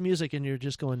one piece of music and you're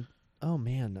just going, oh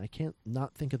man, I can't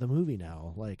not think of the movie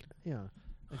now. Like, yeah.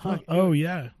 Like, Oh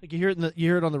yeah. Like you hear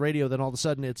it on the radio, then all of a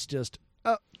sudden it's just,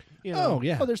 oh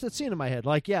yeah. Oh, there's that scene in my head.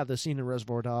 Like, yeah, the scene in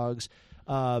Reservoir Dogs,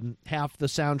 half the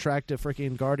soundtrack to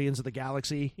freaking Guardians of the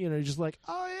Galaxy. You're just like,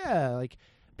 oh yeah, like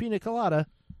Pina Colada.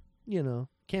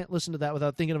 Can't listen to that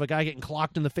without thinking of a guy getting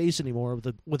clocked in the face anymore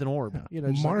with an orb.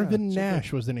 Just Marvin like,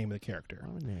 Nash was the name of the character.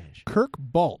 Marvin Nash. Kirk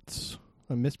Baltz.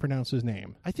 I mispronounced his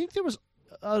name. I think there was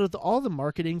out of all the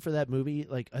marketing for that movie,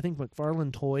 like I think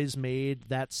McFarlane Toys made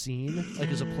that scene like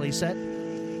as a playset,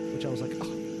 which I was like,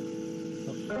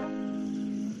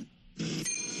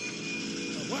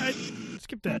 What?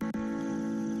 Skip that.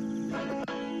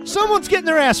 someone's getting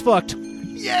their ass fucked.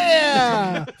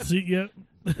 Yeah. See, yeah,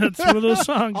 that's one of those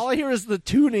songs. All I hear is the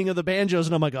tuning of the banjos,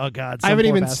 and I'm like, oh god. I haven't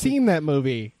even seen that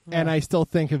movie, and I still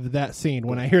think of that scene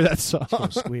when I hear that song.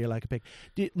 Squeal like a pig.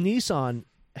 Nissan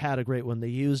had a great one. They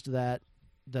used that.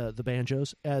 The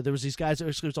banjos. There was these guys. There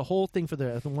was a whole thing for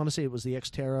I want to say it was the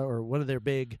Xterra or one of their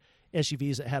big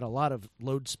SUVs that had a lot of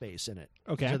load space in it.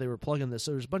 Okay. So they were plugging this.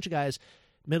 So there's a bunch of guys,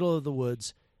 middle of the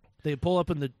woods. They pull up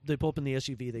in the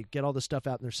SUV. They get all the stuff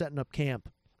out and they're setting up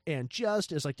camp. And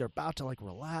just as like they're about to like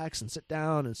relax and sit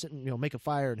down and sit and make a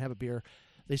fire and have a beer,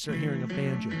 they start hearing a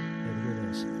banjo. They hear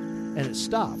this, and it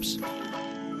stops.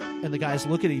 And the guys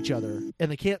look at each other and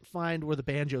they can't find where the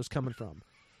banjo's coming from.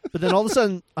 But then all of a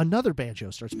sudden, another banjo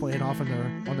starts playing off on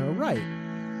their right.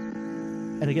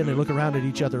 And again, they look around at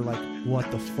each other like,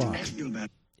 what the fuck?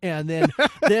 And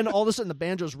then all of a sudden the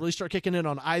banjos really start kicking in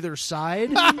on either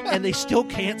side, and they still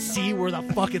can't see where the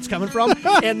fuck it's coming from.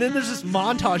 And then there's this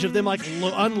montage of them like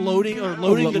unloading or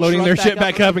loading their shit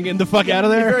back up and getting the fuck out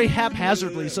of there. Very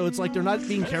haphazardly, so it's like they're not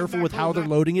being careful with how they're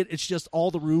loading it. It's just all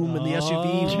the room in the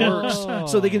SUV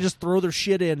works, so they can just throw their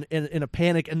shit in a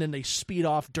panic, and then they speed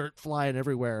off, dirt flying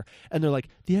everywhere. And they're like,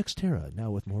 the Xterra now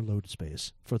with more load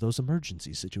space for those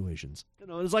emergency situations.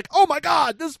 It's like, oh my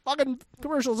god, this fucking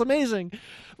commercial is amazing.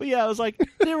 But yeah, it was like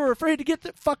they were afraid to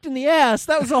get fucked in the ass.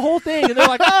 That was the whole thing. And they're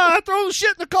like, throw the shit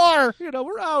in the car.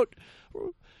 We're out.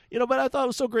 But I thought it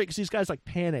was so great because these guys like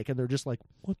panic and they're just like,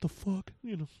 what the fuck?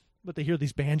 But they hear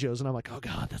these banjos and I'm like, oh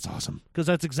god, that's awesome. Because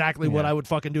that's exactly what I would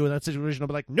fucking do in that situation. I'd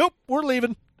be like, nope, we're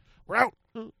leaving. We're out.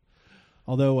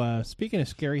 Although, speaking of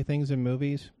scary things in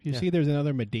movies, you see there's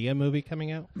another Medea movie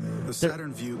coming out? The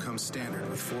Saturn Vue comes standard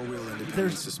with four-wheel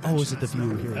independent suspension. Oh, is it the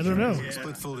Vue here? I don't know.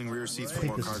 Split folding rear seats for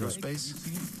more cargo space.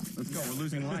 Let's go. We're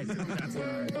losing light.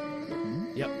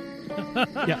 Yep.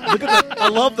 Yeah, look at that. I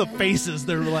love the faces.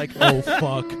 They're like, oh,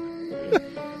 fuck.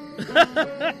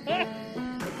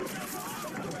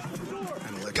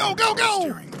 Go, go,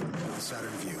 go! Saturn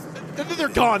Vue. And then they're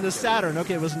gone. The Saturn.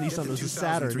 Okay, it wasn't Nissan. It was the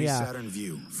Saturn. Yeah. Saturn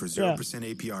Vue for 0%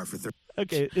 APR for 30.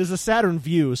 Okay, it was a Saturn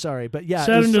Vue. Sorry, but yeah,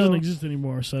 Saturn doesn't exist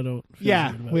anymore, so I don't.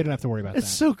 Yeah, we don't have to worry about that. It's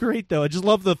so great though. I just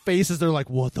love the faces. They're like,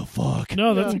 "What the fuck?"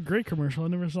 No, that's a great commercial. I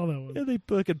never saw that one. Yeah, they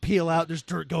fucking peel out. There's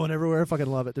dirt going everywhere. I fucking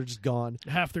love it. They're just gone.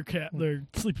 Half their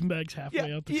sleeping bags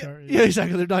halfway out the car. Yeah,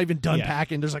 exactly. They're not even done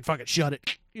packing. There's like, fucking shut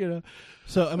it.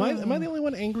 So am I the only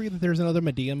one angry that there's another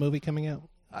Medea movie coming out?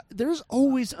 There's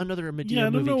always another Medea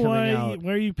movie coming out. I don't know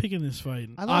why are you picking this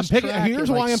fight?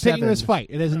 Here's why I'm picking this fight.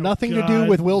 It has nothing to do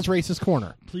with Will's Racist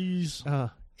Corner. Please.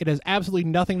 It has absolutely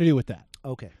nothing to do with that.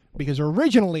 Okay. Because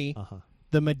originally,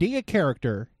 the Medea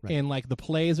character in like the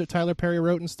plays that Tyler Perry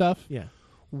wrote and stuff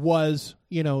was,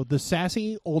 the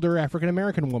sassy older African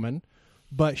American woman,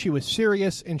 but she was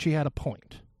serious and she had a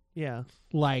point. Yeah.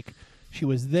 Like she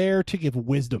was there to give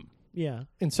wisdom. Yeah.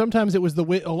 And sometimes it was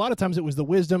a lot of times it was the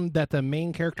wisdom that the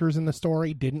main characters in the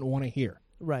story didn't want to hear.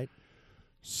 Right.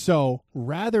 So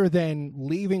rather than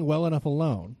leaving well enough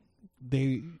alone,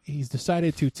 he's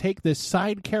decided to take this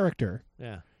side character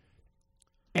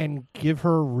and give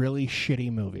her really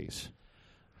shitty movies.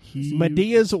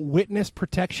 Medea's Witness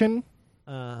Protection.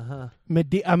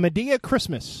 Medea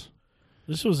Christmas.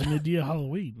 This was Medea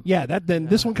Halloween. Yeah,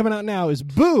 this one coming out now is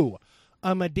Boo!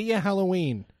 A Medea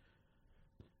Halloween.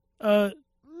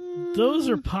 Those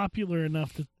are popular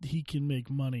enough that he can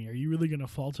make money. Are you really going to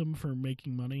fault him for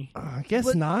making money? I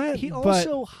guess not. He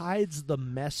also hides the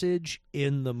message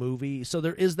in the movie. So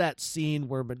there is that scene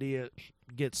where Medea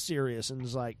gets serious and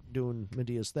is like doing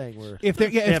Medea's thing where if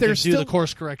there's still the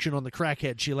course correction on the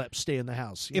crackhead she let stay in the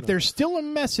house. If there's still a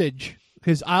message,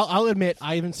 because I'll admit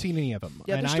I haven't seen any of them.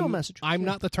 Yeah, there's still a message. I'm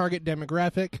not the target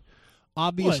demographic,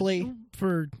 obviously. What?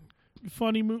 For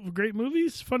great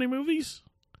movies, funny movies.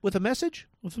 With a message?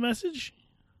 With a message?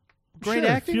 Great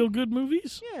acting? Feel-good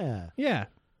movies? Yeah. Yeah.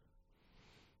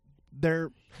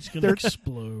 They're going to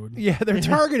explode. Yeah, they're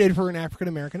targeted for an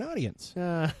African-American audience.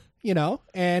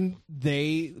 And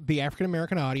the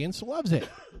African-American audience loves it.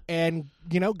 And,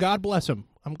 God bless them.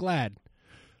 I'm glad.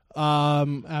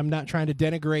 I'm not trying to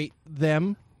denigrate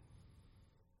them.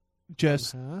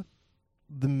 Just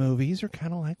the movies are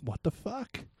kind of like, what the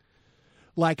fuck?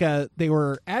 Like they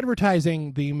were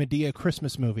advertising the Medea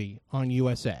Christmas movie on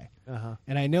USA.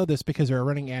 And I know this because they're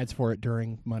running ads for it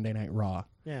during Monday Night Raw.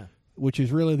 Yeah. Which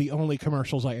is really the only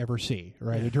commercials I ever see,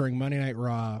 right? They're during Monday Night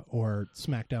Raw or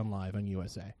SmackDown Live on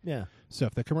USA. Yeah. So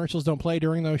if the commercials don't play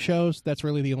during those shows, that's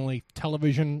really the only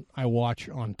television I watch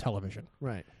on television.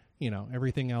 Right.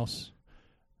 Everything else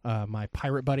my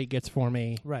pirate buddy gets for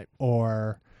me. Right.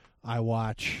 Or I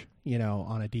watch,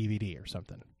 on a DVD or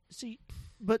something. See,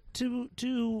 but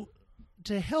to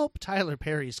help Tyler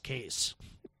Perry's case,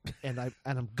 and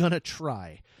I'm gonna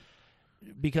try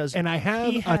because I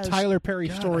have a Tyler Perry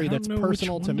story that's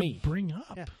personal to me. Bring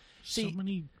up so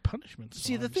many punishments.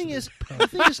 See, the thing is,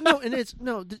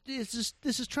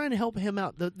 this is trying to help him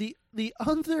out. The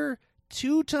other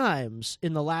 2 times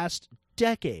in the last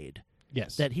decade,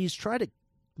 that he's tried to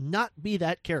not be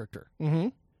that character,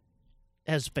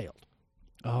 has failed.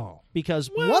 Oh,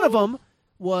 because one of them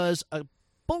was a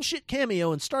bullshit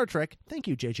cameo in Star Trek. Thank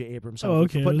you, J.J. Abrams, for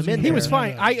putting him in there. He was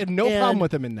fine. I had no problem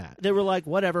with him in that. They were like,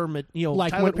 whatever,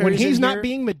 like Tyler when he's not here.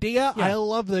 being Medea, I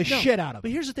love the shit out of him.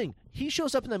 But here's the thing. He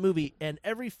shows up in that movie, and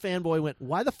every fanboy went,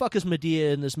 why the fuck is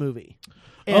Medea in this movie?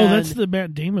 And, that's the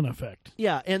Matt Damon effect.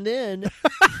 Yeah, and then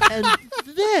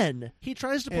he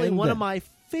tries to play one of my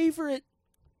favorite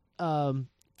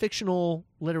fictional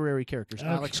literary characters,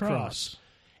 Alex Cross.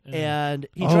 And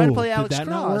he tried to play did Alex that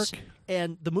not Cross, work?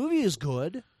 and the movie is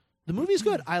good. The movie's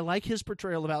good. I like his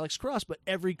portrayal of Alex Cross, but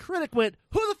every critic went,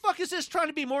 "Who the fuck is this trying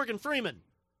to be Morgan Freeman?"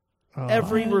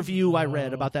 Every review I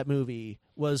read about that movie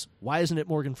was, "Why isn't it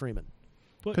Morgan Freeman?"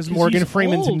 Because Morgan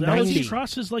Freeman's old. 90. Alex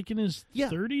Cross is like in his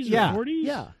 30s Yeah. or 40s.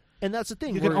 Yeah, and that's the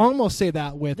thing. You could almost say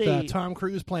that with they- Tom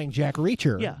Cruise playing Jack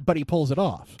Reacher, Yeah. but he pulls it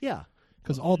off. Yeah.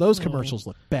 Because all those commercials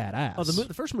look badass. Oh,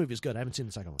 the first movie is good. I haven't seen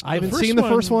the second one. I haven't seen the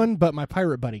first one, but my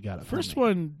pirate buddy got it. First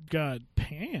one got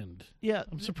panned. Yeah,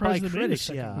 I'm surprised by they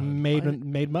critics. made a Yeah,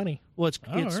 made money. Well, it's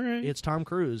all right. it's Tom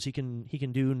Cruise. He can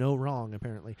do no wrong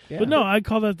apparently. But no, I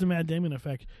call that the Matt Damon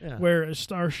effect, Yeah. where a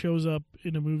star shows up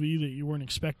in a movie that you weren't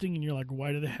expecting, and you're like,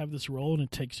 "Why do they have this role?" and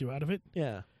it takes you out of it.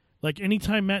 Yeah. Like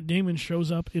anytime Matt Damon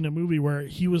shows up in a movie where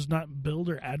he was not billed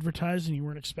or advertised, and you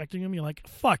weren't expecting him, you're like,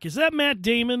 "Fuck, is that Matt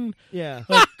Damon?" Yeah.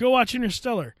 Like, go watch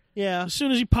Interstellar. Yeah. As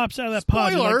soon as he pops out of that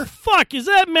pod, you're Spoiler. like, "Fuck, is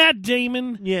that Matt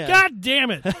Damon?" Yeah. God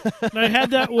damn it! And I had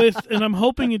that with, and I'm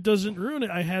hoping it doesn't ruin it.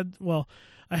 I had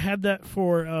that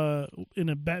for in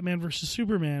a Batman versus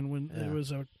Superman when there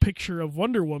was a picture of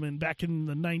Wonder Woman back in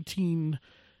the 1919.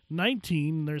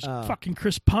 There's fucking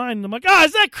Chris Pine. And I'm like,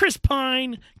 is that Chris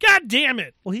Pine? God damn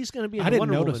it! Well, he's going to be in I the didn't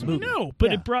Wonder notice Woman him. movie. No, but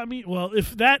Yeah. it brought me. Well,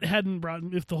 if that hadn't brought,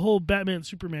 if the whole Batman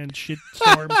Superman shit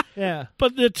storm, Yeah.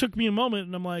 But it took me a moment,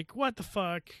 and I'm like, what the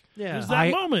fuck? Yeah. Is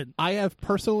that moment? I have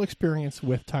personal experience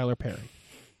with Tyler Perry.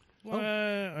 All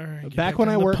right, get Back when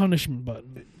on I the worked- punishment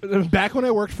button. Back when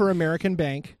I worked for American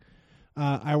Bank,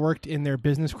 I worked in their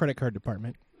business credit card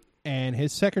department, and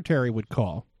his secretary would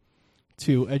call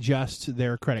to adjust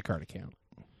their credit card account.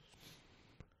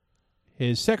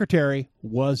 His secretary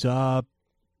was a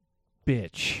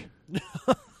bitch.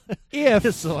 If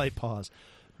Just a light pause.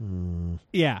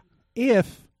 yeah,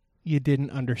 if you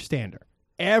didn't understand her.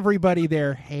 Everybody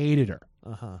there hated her.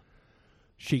 Uh-huh.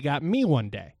 She got me one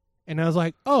day, and I was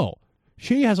like, oh,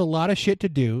 she has a lot of shit to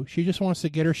do. She just wants to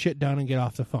get her shit done and get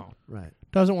off the phone. Right.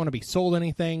 Doesn't want to be sold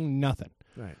anything, nothing.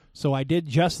 Right. So I did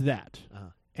just that. Uh-huh.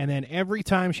 And then every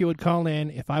time she would call in,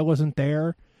 if I wasn't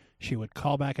there, she would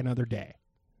call back another day.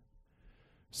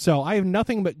 So I have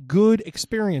nothing but good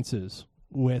experiences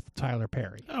with Tyler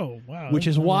Perry. Oh wow! Which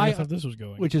is That's where why I thought this was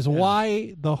going. Which is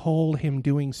why the whole him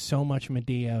doing so much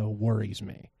Medea worries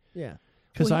me. Yeah.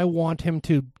 Because Well, I want him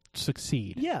to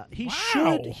succeed. Yeah, he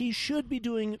Wow. should be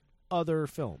doing other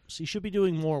films. He should be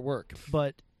doing more work,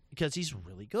 but because he's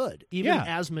really good. Even Yeah.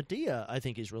 as Medea, I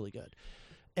think he's really good.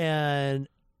 And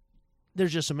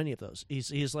there's just so many of those.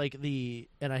 He's like and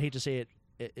I hate to say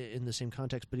it in the same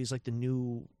context, but he's like the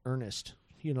new Ernest.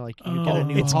 You know, like you get a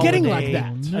new it's holiday, getting like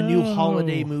that. a new No.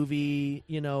 holiday movie.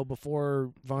 You know,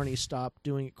 before Varney stopped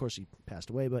doing it. Of course, he passed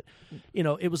away, but you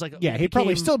know, it was like Yeah, it he'd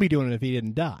probably became- still be doing it if he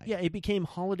didn't die. Yeah, it became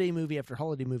holiday movie after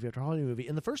holiday movie after holiday movie.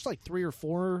 And the first like 3 or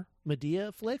 4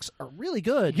 Medea flicks are really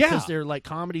good. Yeah. Because they're like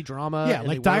comedy drama. Yeah, and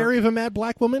like they work. Diary of a Mad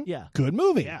Black Woman. Yeah. Good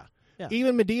movie. Yeah. Yeah.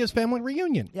 Even Medea's Family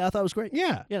Reunion. Yeah, I thought it was great.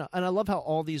 Yeah. You know, and I love how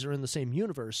all these are in the same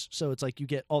universe. So it's like you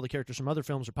get all the characters from other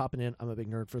films are popping in. I'm a big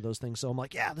nerd for those things. So I'm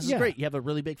like, yeah, this is Yeah. great. You have a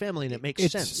really big family and it makes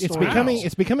sense. It's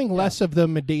story-wise. becoming less of the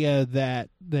Medea that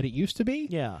it used to be.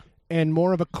 Yeah. And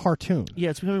more of a cartoon.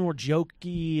 Yeah, it's becoming more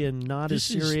jokey and not This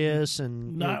as is serious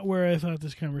and Not where I thought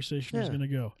this conversation was Yeah. going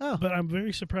to go. Oh. But I'm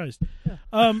very surprised. Yeah.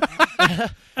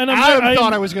 And I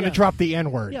thought I was going to drop the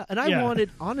N-word. Yeah, and I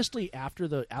wanted, honestly, after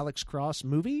the Alex Cross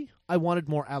movie, I wanted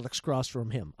more Alex Cross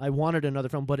from him. I wanted another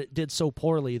film, but it did so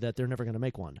poorly that they're never going to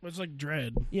make one. It's like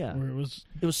Dread. Yeah. Where it was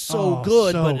so Oh,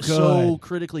 good, so but so good.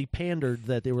 critically pandered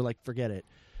that they were like, forget it.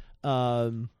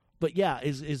 But yeah,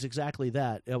 is exactly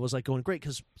that. I was like going, great,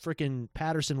 because frickin'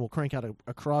 Patterson will crank out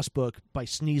a cross book by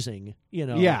sneezing, you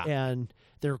know, Yeah. and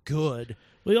they're good.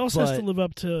 Well, he also has to But- live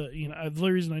up to, you know, the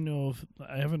only reason I know of,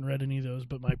 I haven't read any of those,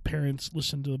 but my parents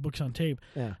listened to the books on tape.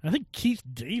 Yeah. I think Keith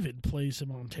David plays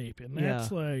him on tape, and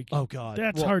that's Yeah. like, Oh, God.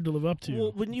 that's Well- hard to live up to.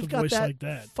 Well, when with you've a got voice that, like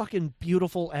that. fucking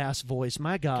beautiful ass voice,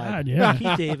 my God. God, yeah.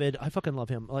 Keith David, I fucking love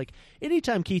him. Like,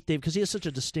 anytime Keith David, because he has such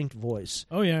a distinct voice.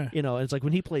 Oh, yeah. You know, it's like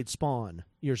when he played Spawn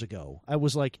years ago, I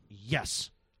was like, yes,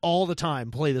 all the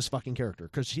time, play this fucking character,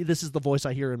 because this is the voice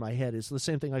I hear in my head. It's the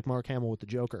same thing like Mark Hamill with the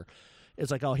Joker. It's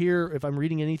like I'll hear, if I'm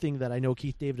reading anything that I know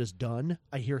Keith David has done,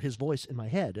 I hear his voice in my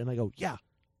head, and I go, yeah,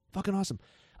 fucking awesome.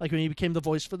 Like when he became the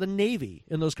voice for the Navy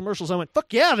in those commercials, I went,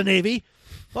 fuck yeah, the Navy.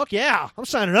 Fuck yeah, I'm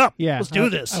signing up. Yeah, Let's do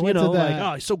this. I You went know, to like, the-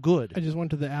 oh, he's so good. I just went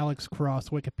to the Alex Cross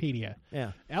Wikipedia.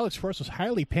 Yeah. Alex Cross was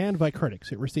highly panned by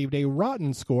critics. It received a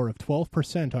rotten score of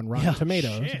 12% on Rotten Yeah,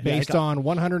 Tomatoes shit. based Yeah, it got on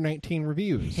 119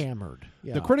 reviews. Hammered.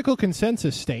 Yeah. The critical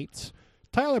consensus states,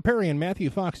 Tyler Perry and Matthew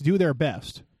Fox do their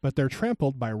best, but they're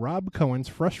trampled by Rob Cohen's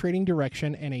frustrating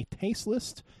direction and a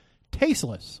tasteless,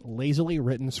 tasteless, lazily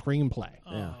written screenplay.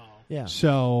 Yeah.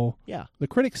 So Yeah. the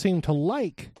critics seem to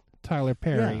like Tyler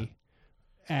Perry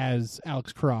as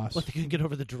Alex Cross. But they couldn't get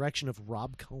over the direction of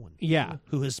Rob Cohen. Yeah.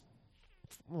 Who is...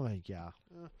 Oh, yeah.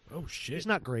 Oh, shit. He's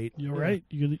not great. You all right?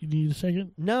 You need a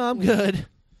second? No, I'm good.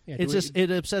 Yeah, It's just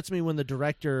it upsets me when the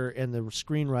director and the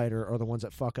screenwriter are the ones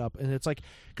that fuck up, and it's like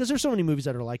because there's so many movies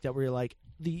that are like that where you're like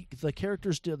the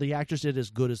actors did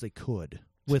as good as they could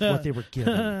with what they were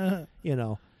given, you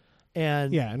know,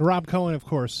 and and Rob Cohen, of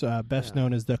course, best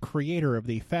known as the creator of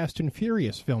the Fast and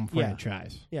Furious film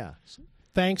franchise. Yeah.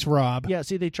 Thanks, Rob. Yeah.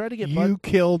 See, they try to get you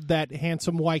killed that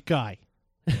handsome white guy.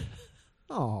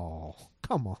 Oh,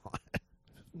 come on.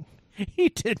 He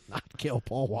did not kill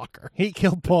Paul Walker. He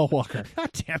killed Paul Walker. God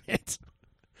damn it.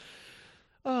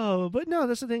 Oh, but no,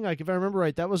 that's the thing. Like, if I remember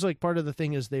right, that was like part of the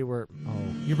thing is they were. Oh,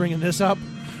 you bringing this up?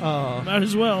 Oh, might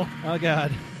as well. Oh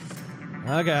God.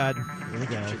 Oh God. Here we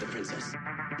go. The princess.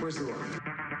 Where's the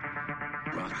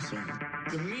rock? Rock, sir.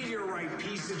 The meteorite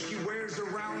piece that she wears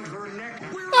around her neck.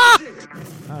 Where is it?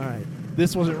 All right.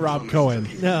 This wasn't Rob Cohen.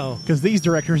 No. Because these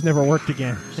directors never worked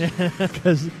again.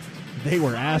 Because they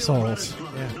were assholes.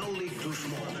 Yeah.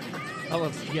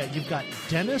 You've got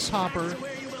Dennis Hopper,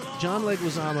 John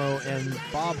Leguizamo, and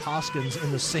Bob Hoskins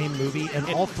in the same movie, and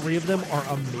all three of them are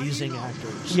amazing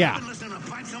actors. Yeah.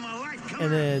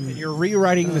 And then you're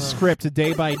rewriting the script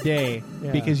day by day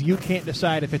because you can't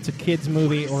decide if it's a kid's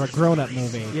movie or a grown-up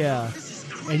movie. Yeah.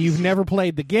 And you've never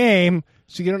played the game,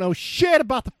 so you don't know shit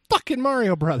about the fucking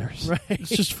Mario Brothers. Right.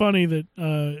 It's just funny that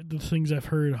the things I've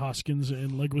heard Hoskins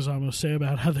and Leguizamo say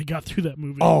about how they got through that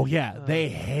movie. Oh, yeah. They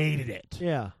hated it.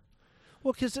 Yeah.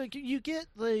 Well, because you get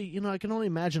I can only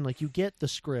imagine, like, you get the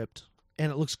script,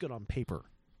 and it looks good on paper.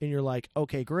 And you're like,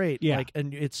 okay, great. Yeah. Like,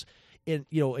 and it's,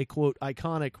 a, quote,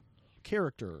 iconic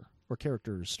character or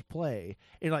characters to play.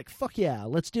 And you're like, fuck yeah,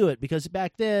 let's do it. Because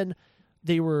back then,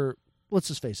 they were, let's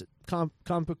just face it,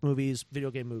 comic book movies, video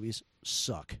game movies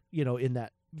suck,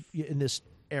 in this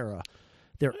era.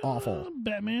 They're awful.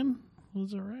 Batman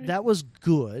was all right. That was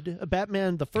good.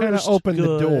 Batman, the first, kind of opened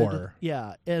good. the door.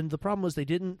 Yeah, and the problem was they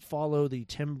didn't follow the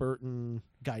Tim Burton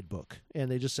guidebook, and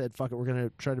they just said, "Fuck it, we're going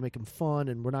to try to make them fun,"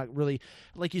 and we're not really,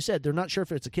 like you said, they're not sure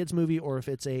if it's a kids movie or if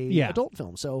it's a adult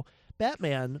film. So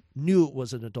Batman knew it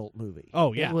was an adult movie.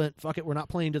 Oh yeah, it went, fuck it, we're not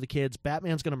playing to the kids.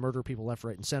 Batman's going to murder people left,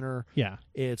 right, and center. Yeah,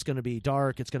 it's going to be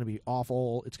dark. It's going to be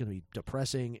awful. It's going to be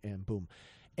depressing, and boom,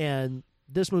 and.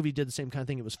 This movie did the same kind of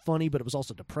thing. It was funny, but it was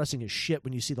also depressing as shit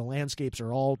when you see the landscapes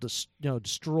are all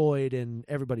destroyed and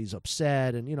everybody's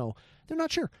upset and, they're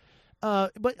not sure.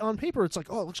 But on paper, it's like,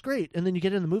 oh, it looks great. And then you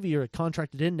get in the movie, you're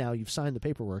contracted in now, you've signed the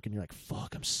paperwork, and you're like,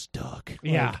 fuck, I'm stuck.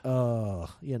 Yeah.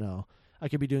 Like, I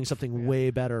could be doing something way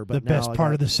better. But the best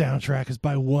part of the soundtrack is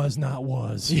by Was Not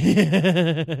Was.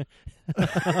 Yeah,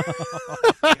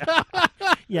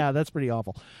 that's pretty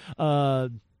awful.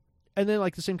 And then,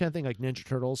 like, the same kind of thing, like Ninja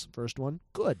Turtles, first one,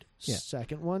 good. Yeah.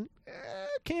 Second one,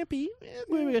 campy.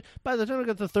 By the time we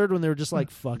got the third one, they were just like,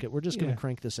 fuck it, we're just going to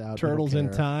crank this out. Turtles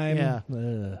in Time.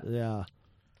 Yeah.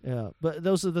 Yeah. But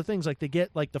those are the things, like, they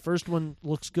get, like, the first one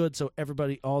looks good, so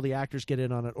all the actors get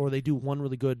in on it, or they do one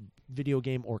really good video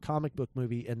game or comic book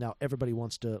movie, and now everybody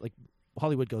wants to, like,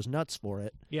 Hollywood goes nuts for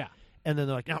it. Yeah. And then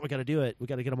they're like, no, we got to do it. We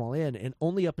got to get them all in. And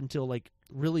only up until, like,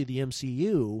 really the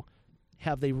MCU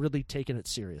have they really taken it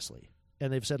seriously.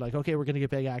 And they've said, like, okay, we're going to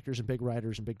get big actors and big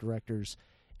writers and big directors,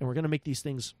 and we're going to make these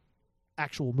things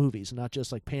actual movies, not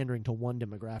just, like, pandering to one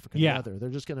demographic or the other. They're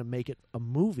just going to make it a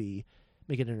movie,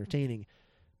 make it entertaining.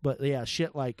 But, yeah,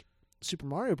 shit like Super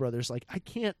Mario Brothers, like, I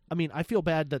feel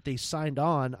bad that they signed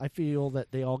on. I feel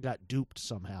that they all got duped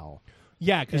somehow.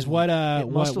 Yeah, because what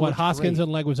Hoskins great.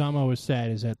 and Leguizamo has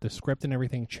said is that the script and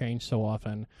everything changed so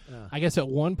often. I guess at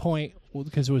one point,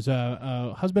 because it was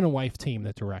a husband and wife team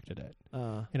that directed it,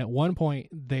 and at one point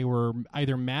they were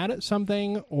either mad at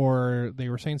something or they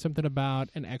were saying something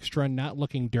about an extra not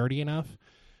looking dirty enough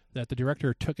that the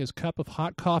director took his cup of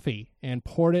hot coffee and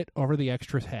poured it over the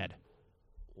extra's head.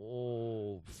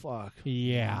 Oh, fuck.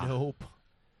 Yeah. Nope.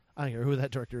 I don't care who that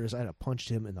director is. I'd have punched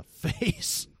him in the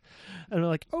face. And they're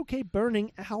like, okay,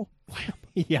 burning, ow.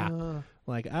 Yeah.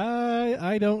 Like,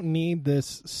 I don't need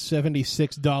this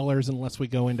 $76 unless we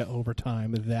go into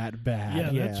overtime that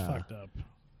bad. Yeah, that's fucked up.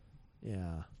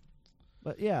 Yeah.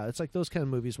 But, yeah, it's like those kind of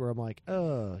movies where I'm like,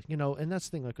 and that's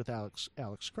the thing, like, with Alex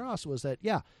Cross was that,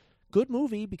 yeah, good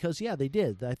movie because, yeah, they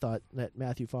did. I thought that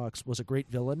Matthew Fox was a great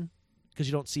villain because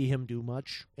you don't see him do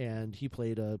much, and he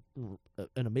played an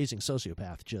amazing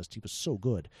sociopath. He was so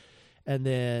good. And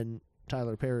then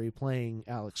Tyler Perry playing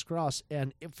Alex Cross,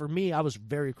 and for me, I was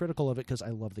very critical of it because I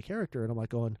love the character, and I'm like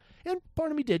going, and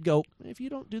part of me did go, if you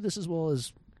don't do this as well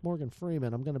as Morgan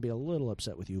Freeman, I'm going to be a little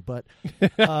upset with you. But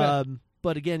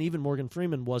but again, even Morgan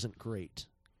Freeman wasn't great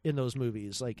in those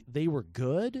movies. Like, they were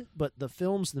good, but the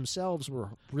films themselves were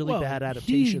really bad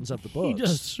adaptations of the books. He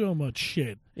does so much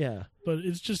shit. Yeah. But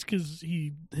it's just because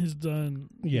he has done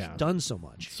He's done so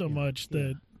much. So much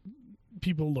that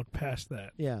people look past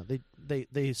that. Yeah,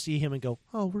 they see him and go,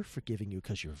 "Oh, we're forgiving you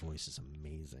because your voice is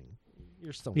amazing.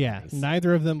 You're so nice."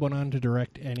 Neither of them went on to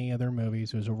direct any other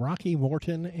movies. It was Rocky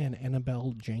Morton and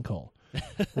Annabelle Jankel.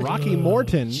 Rocky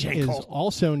Morton is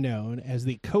also known as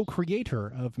the co-creator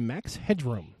of Max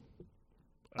Headroom.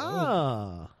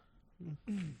 Ah.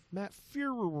 Matt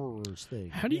Fuhrer's thing.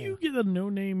 How do you get a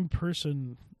no-name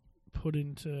person put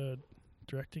into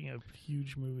directing a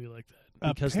huge movie like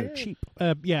that? Because they're cheap.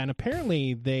 And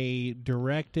apparently they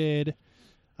directed...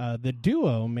 the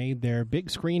duo made their big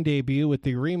screen debut with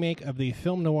the remake of the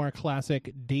film noir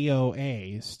classic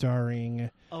DOA,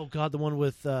 starring... Oh, God, the one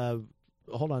with...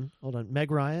 Hold on. Meg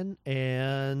Ryan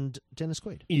and Dennis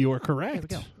Quaid. You're correct.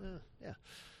 There we go. Yeah.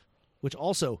 Which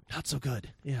also, not so good.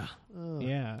 Yeah.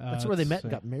 That's where they met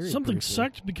and got married. Something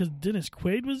sucked because Dennis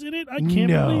Quaid was in it? I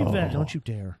can't believe that. Don't you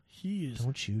dare.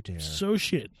 Don't you dare. So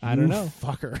shit. I don't know.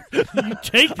 Fucker. You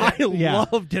take that. I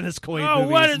love Dennis Quaid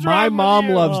movies. What is My wrong mom with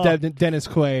you? loves Dennis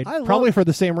Quaid, probably for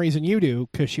the same reason you do,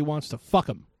 because she wants to fuck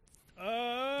him.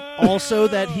 Also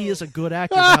that he is a good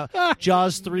actor. Now,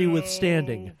 Jaws 3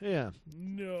 withstanding. Yeah.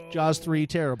 No. Jaws 3,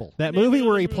 terrible. That movie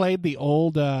where he played the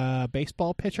old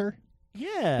baseball pitcher?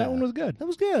 Yeah. That one was good. That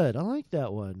was good. I like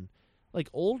that one. Like,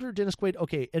 older Dennis Quaid,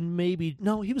 okay, and maybe...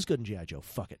 No, he was good in G.I. Joe.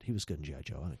 Fuck it. He was good in G.I.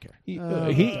 Joe. I don't care.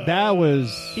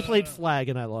 He played Flag,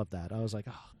 and I loved that. I was like,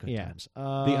 oh, good times.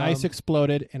 The ice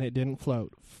exploded, and it didn't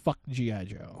float. Fuck G.I.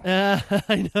 Joe.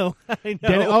 I know.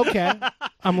 Okay.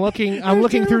 I'm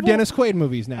looking through Dennis Quaid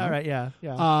movies now. All right,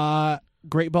 yeah.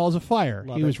 Great Balls of Fire.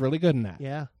 Love he it. was really good in that.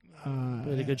 Yeah.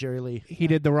 Really good Jerry Lee. He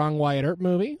did the wrong Wyatt Earp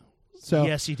movie. So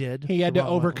yes, he did. He had to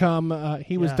overcome.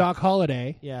 He was Doc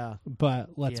Holliday. Yeah. But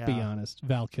let's be honest,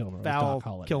 Val Kilmer was Doc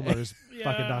Holliday. Kilmer is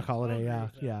fucking Doc Holliday.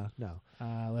 Yeah. No.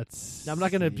 Let's. I'm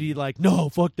not going to be like, no,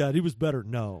 fuck that. He was better.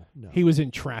 No. He was in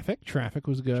Traffic. Traffic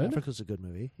was good. Traffic was a good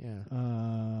movie. Yeah.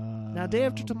 Now, Day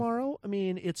After Tomorrow. I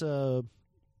mean, it's a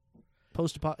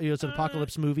it's an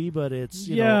apocalypse movie, but it's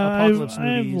apocalypse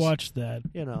movies. I've watched that.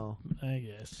 I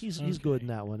guess he's good in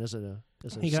that one as a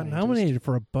He got nominated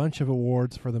for a bunch of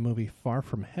awards for the movie Far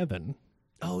From Heaven.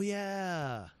 Oh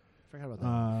yeah, forgot about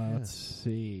that. Let's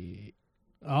see.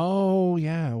 Oh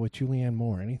yeah, with Julianne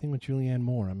Moore. Anything with Julianne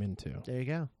Moore, I'm into. There you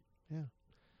go.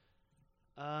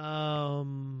 Yeah.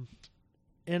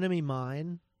 Enemy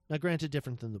Mine. Now, granted,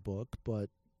 different than the book, but.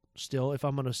 Still, if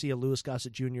I'm going to see a Louis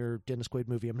Gossett Jr. Dennis Quaid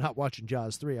movie, I'm not watching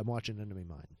Jaws 3. I'm watching Enemy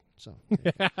Mine. So,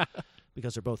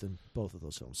 because they're both in both of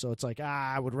those films. So it's like,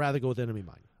 I would rather go with Enemy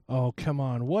Mine. Oh, come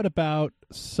on. What about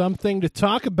Something to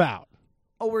Talk About?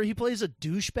 Oh, where he plays a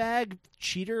douchebag,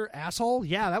 cheater, asshole?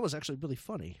 Yeah, that was actually really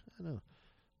funny. I know.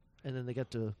 And then they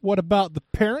get to... What about The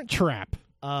Parent Trap?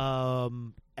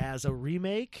 As a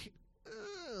remake?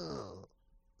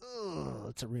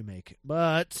 It's a remake.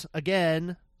 But,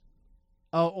 again...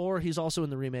 Oh, or he's also in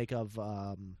the remake of...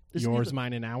 Yours,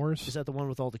 Mine, and Ours. Is that the one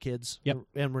with all the kids? Yep.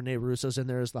 And Renee Russo's in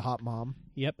there as the hot mom.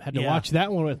 Yep, had to watch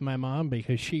that one with my mom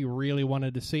because she really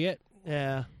wanted to see it.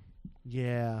 Yeah.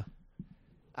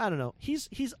 I don't know. He's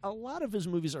a lot of his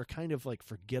movies are kind of like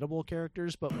forgettable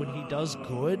characters, but when he does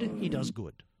good, he does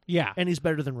good. Yeah. And he's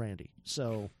better than Randy.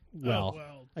 So, well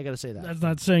I got to say that. That's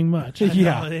not saying much.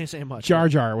 Yeah. It ain't saying much. Jar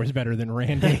Jar was better than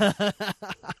Randy.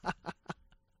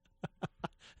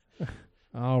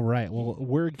 All right. Well,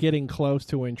 we're getting close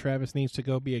to when Travis needs to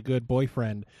go be a good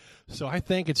boyfriend. So I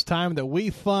think it's time that we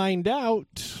find out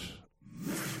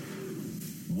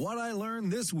what I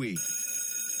learned this week.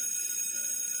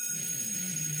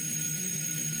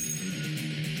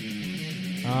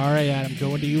 All right, Adam,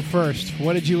 going to you first.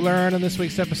 What did you learn on this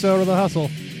week's episode of The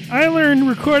Hustle? I learned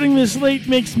recording this late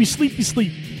makes me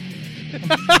sleep.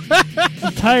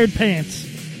 I'm tired pants.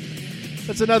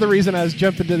 That's another reason I was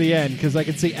jumping to the end, because I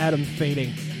could see Adam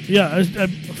fading. Yeah, as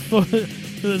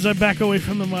I back away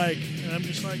from the mic, and I'm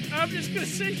just like, I'm just going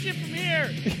to say shit from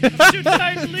here. I'm too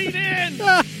tired to lead in.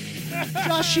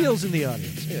 Josh Shields in the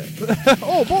audience. Yeah.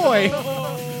 Oh, boy.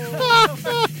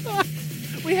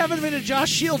 We haven't made a Josh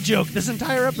Shield joke this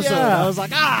entire episode. Yeah. I was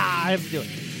like, I have to do it.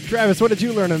 Travis, what did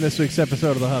you learn on this week's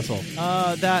episode of The Hustle?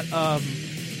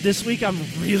 This week I'm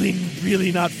really,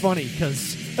 really not funny,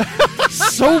 because...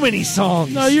 so many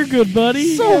songs. No, you're good,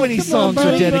 buddy. So many songs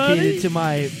are dedicated to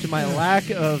my lack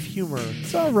of humor.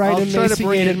 It's all right. I'll try to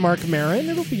bring in Mark Maron.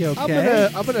 It'll be okay.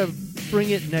 I'm gonna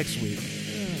bring it next week.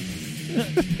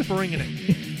 Bringing it.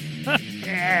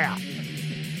 Yeah.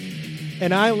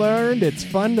 And I learned it's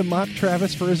fun to mock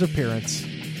Travis for his appearance.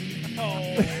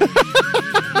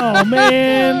 Oh,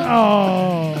 man.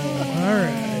 Oh, all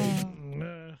right.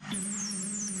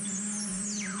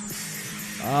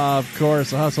 Of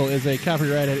course, The Hustle is a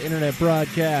copyrighted internet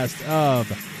broadcast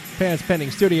of Pants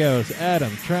Pending Studios.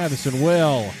 Adam, Travis, and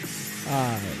Will.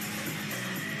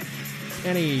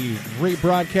 Any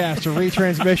rebroadcast or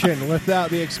retransmission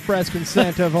without the express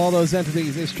consent of all those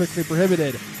entities is strictly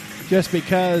prohibited. Just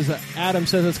because Adam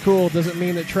says it's cool doesn't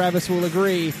mean that Travis will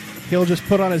agree. He'll just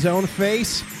put on his own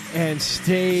face and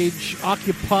stage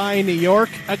Occupy New York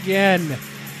again.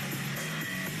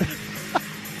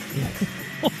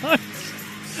 What?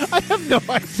 I have no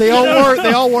idea. They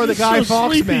all wore the Guy so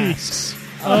Fawkes sleepy. masks.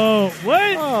 Oh,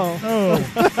 what? Oh.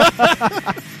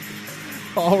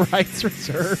 All rights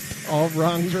reserved. All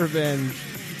wrongs revenged.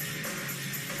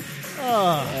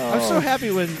 I'm so happy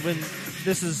when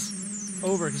this is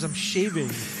over because I'm shaving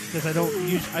because I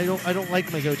don't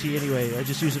like my goatee anyway. I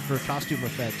just use it for costume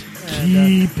effect. And,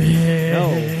 Keep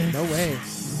it. No way.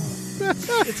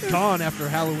 It's gone after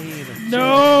Halloween.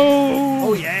 No.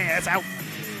 Oh yeah, it's out.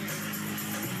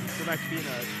 Go back to being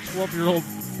a 12-year-old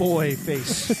boy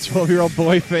face. 12-year-old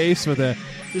boy face with a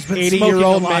Who's been 80-year-old smoking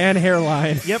a lot. man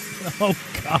hairline. Yep. Oh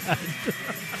God.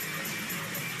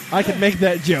 I could make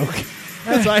that joke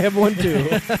because I have one too.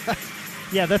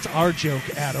 Yeah, that's our joke,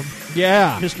 Adam.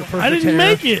 Yeah, Mr. Perfect I didn't hair.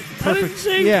 make it. I Perfect. didn't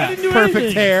say. Yeah, I didn't do perfect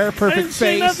anything. hair, perfect I didn't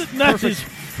say face, nothing. That perfect- is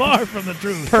far from the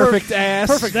truth. Perfect ass.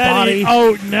 Perfect That body. is-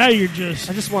 oh, now you're just.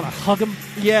 I just want to hug him.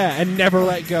 Yeah, and never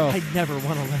let go. I never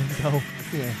want to let him go.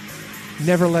 Yeah.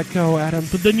 Never let go, Adam.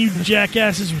 But then you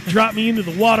jackasses would drop me into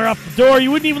the water off the door.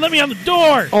 You wouldn't even let me on the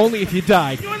door. Only if you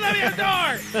died. You wouldn't let me on the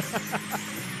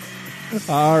door.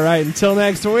 All right, until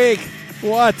next week,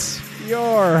 what's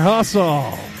your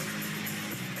hustle?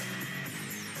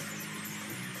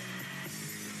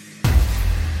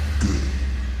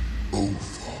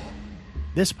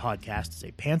 This podcast is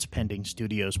a Pants Pending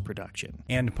Studios production.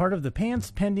 And part of the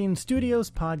Pants Pending Studios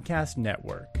Podcast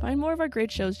Network. Find more of our great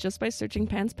shows just by searching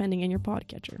Pants Pending in your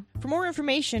podcatcher. For more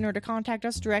information or to contact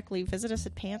us directly, visit us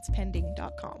at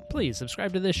pantspending.com. Please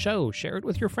subscribe to this show, share it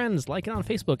with your friends, like it on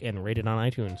Facebook, and rate it on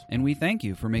iTunes. And we thank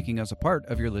you for making us a part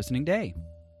of your listening day.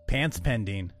 Pants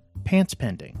Pending. Pants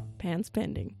Pending. Pants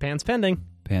Pending. Pants Pending.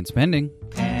 Pants Pending.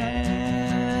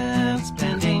 Pants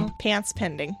Pending. Pants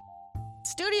Pending.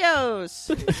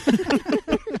 Studios!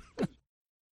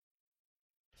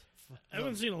 I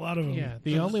haven't seen a lot of them. Yeah,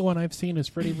 the only one I've seen is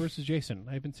Freddy vs. Jason.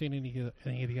 I haven't seen any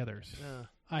of the others.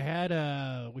 I had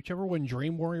whichever one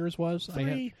Dream Warriors was.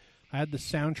 I had the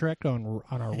soundtrack on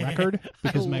our record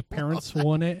because my parents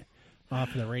won it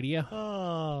off the radio.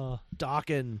 Oh,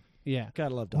 Dawkins. Yeah,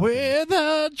 gotta love Dawkins. We're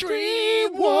the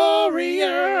Dream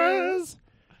Warriors.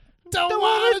 Don't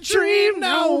want to dream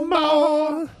no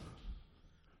more.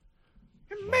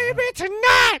 Maybe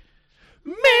tonight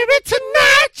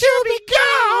you'll be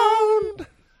gone.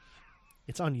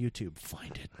 It's on YouTube.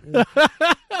 Find it.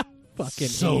 Fucking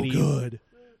so 80s. good.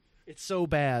 It's so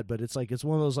bad, but it's like it's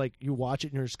one of those like you watch it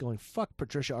and you're just going, "Fuck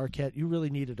Patricia Arquette, you really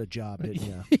needed a job, didn't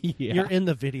you?" Yeah. You're in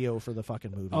the video for the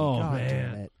fucking movie. Oh, God man.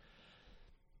 damn it!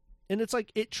 And it's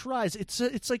like it tries.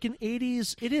 It's like an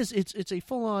 '80s. It is. It's a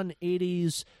full on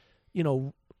 '80s,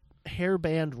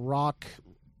 hairband rock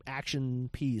action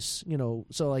piece.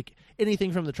 So like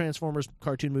anything from the Transformers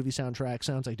cartoon movie soundtrack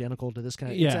sounds identical to this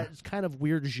kind of. Yeah. It's kind of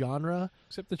weird genre.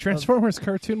 Except the Transformers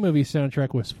cartoon movie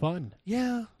soundtrack was fun.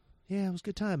 Yeah, it was a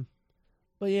good time.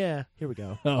 But yeah, here we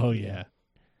go. Oh, yeah.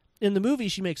 In the movie,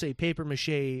 she makes a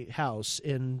papier-mâché house.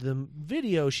 In the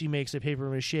video, she makes a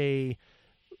papier-mâché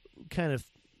kind of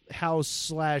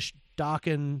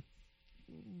house/Dawkins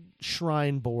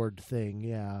shrine board thing.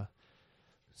 Yeah.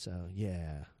 So,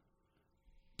 yeah.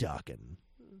 Dawkins.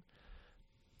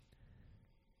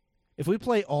 If we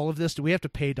play all of this, do we have to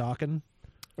pay Dawkins?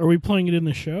 Are we playing it in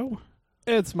the show?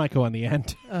 It's Michael on the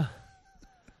end.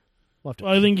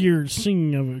 I think your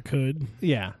singing of it could.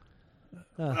 Yeah.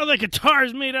 Oh, the guitar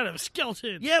is made out of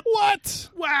skeleton. Yep. What?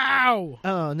 Wow.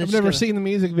 And I've never seen the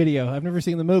music video. I've never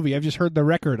seen the movie. I've just heard the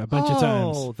record a bunch of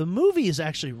times. Oh, the movie is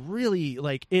actually really,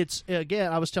 it's,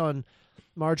 again, I was telling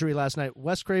Marjorie last night,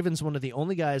 Wes Craven's one of the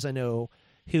only guys I know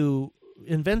who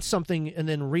invents something and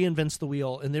then reinvents the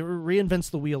wheel, and then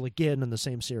reinvents the wheel again in the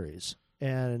same series.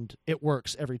 And it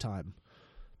works every time.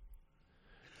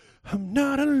 I'm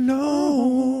not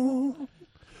alone.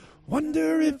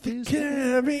 Wonder if it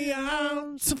carry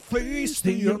out to face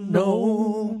the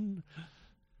unknown.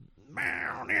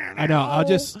 I know. I'll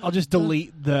just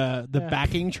delete the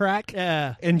backing track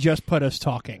and just put us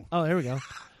talking. Oh, there we go.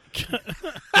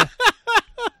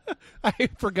 I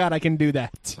forgot I can do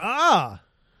that.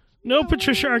 No,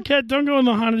 Patricia Arquette, don't go in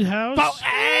the haunted house.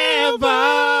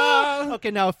 Forever. Okay,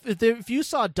 now if you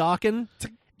saw Dawkins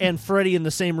and Freddy in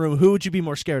the same room, who would you be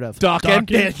more scared of?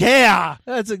 Dawkins. Yeah,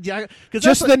 that's exactly.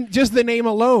 Just the name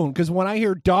alone, because when I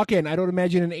hear Dawkins, I don't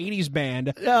imagine an '80s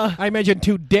band. I imagine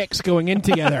two dicks going in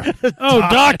together. Oh,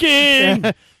 Dawkins!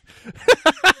 Yeah.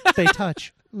 They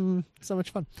touch. So much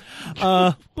fun.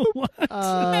 What?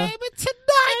 Maybe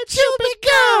tonight you'll be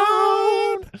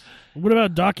gone. What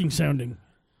about docking sounding?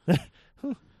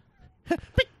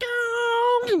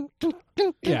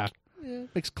 Yeah.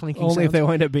 Makes clinking Only if sounds. they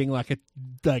wind up being like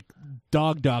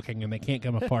dog docking and they can't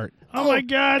come apart. Oh my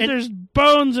God! There's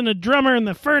bones and a drummer in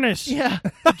the furnace. Yeah,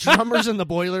 the drummer's in the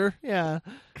boiler. Yeah.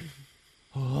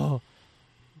 Oh.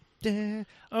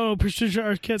 Oh, Patricia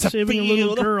Arquette saving a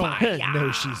little girl.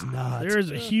 No, she's not. There is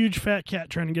a huge fat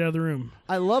cat trying to get out of the room.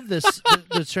 I love this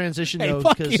the transition Hey, though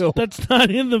fuck because you. That's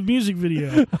not in the music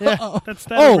video. That's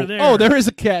that Oh, over there. oh, there is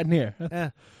a cat in here.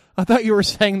 Yeah. I thought you were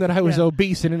saying that I was Yeah.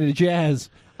 obese and into jazz.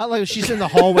 I like she's in the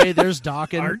hallway. There's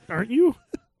Dawkins. Aren't you?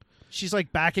 She's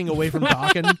like backing away from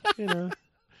Dawkins. You know.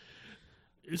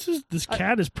 This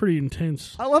cat is pretty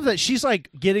intense. I love that she's like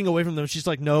getting away from them. She's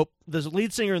like, nope. The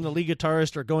lead singer and the lead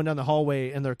guitarist are going down the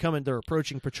hallway and they're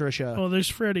approaching Patricia. Oh, there's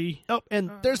Freddy. Oh, and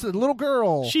there's the little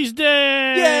girl. She's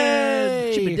dead.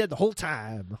 Yay! She's been dead the whole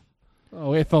time.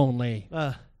 Oh, if only.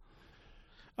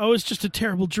 Oh, it's just a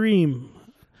terrible dream.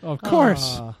 Of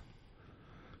course. I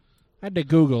had to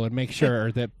Google and make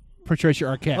sure that Patricia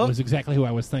Arquette was exactly who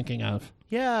I was thinking of.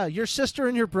 Yeah, your sister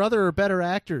and your brother are better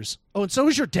actors. Oh, and so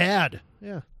is your dad.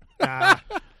 Yeah.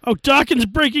 Oh, Dawkins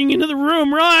breaking into the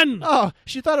room. Run! Oh,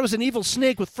 she thought it was an evil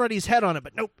snake with Freddy's head on it,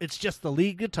 but nope, it's just the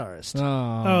lead guitarist.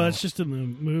 Oh, that's just in the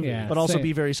movie. Yeah. But also same.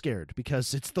 be very scared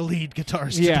because it's the lead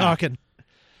guitarist Yeah. talking.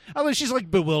 I mean, she's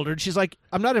like bewildered. She's like,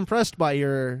 I'm not impressed by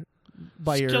your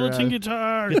skeleton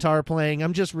guitar playing.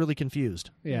 I'm just really confused.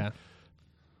 Yeah.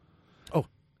 Oh.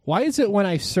 Why is it when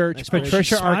I search Nice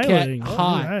Patricia smiling. Arquette All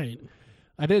hot? right.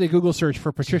 I did a Google search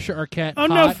for Patricia Arquette Oh hot,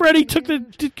 no, Freddy took the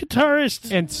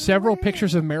guitarist. and several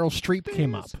pictures of Meryl Streep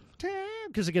came up.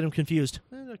 Because I get him confused.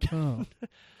 Oh.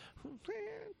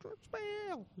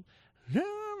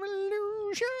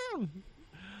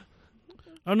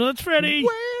 Oh no, that's Freddy.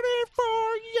 Waiting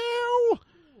for you.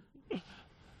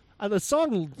 The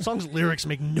song's lyrics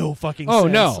make no fucking sense. Oh,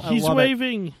 no. I He's love it.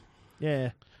 waving.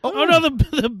 Yeah. Oh no,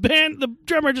 the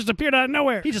drummer just appeared out of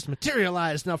nowhere. He just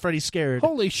materialized. Now Freddy's scared.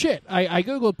 Holy shit. I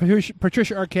Googled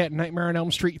Patricia Arquette Nightmare on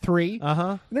Elm Street 3. Uh-huh.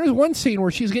 And there's one scene where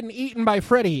she's getting eaten by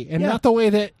Freddy, and Yeah. not the way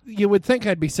that you would think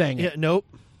I'd be saying Yeah, it. nope.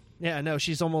 Yeah, no,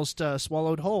 she's almost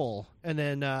swallowed whole. And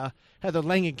then Heather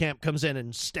Langenkamp comes in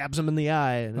and stabs him in the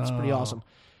eye, and it's pretty awesome.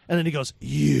 And then he goes,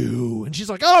 you. And she's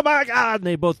like, oh, my God. And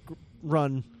they both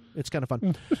run. It's kind of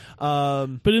fun.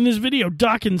 But in this video,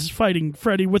 Dawkins is fighting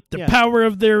Freddy with the Yeah. power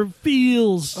of their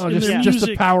feels. Oh, and their just the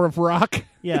music. power of rock.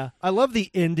 Yeah, I love the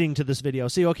ending to this video.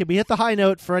 See, okay, we hit the high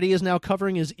note. Freddy is now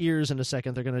covering his ears in a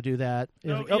second. They're going to do that.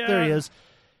 Oh, There he yeah. is.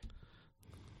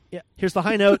 Yeah, here's the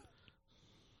high note.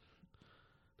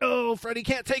 Oh, Freddy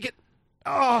can't take it.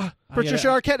 Oh, Patricia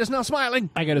Arquette is now smiling.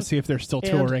 I got to see if they're still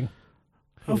And- touring.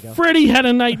 Oh, we go. Freddy had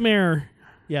a nightmare.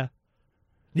 Yeah.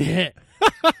 Yeah.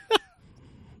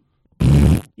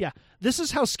 Yeah. This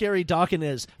is how scary Dawkins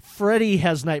is. Freddy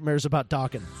has nightmares about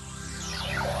Dawkins.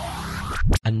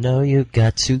 I know you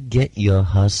got to get your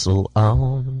hustle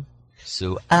on,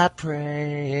 so I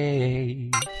pray.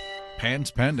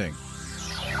 Pans Pending.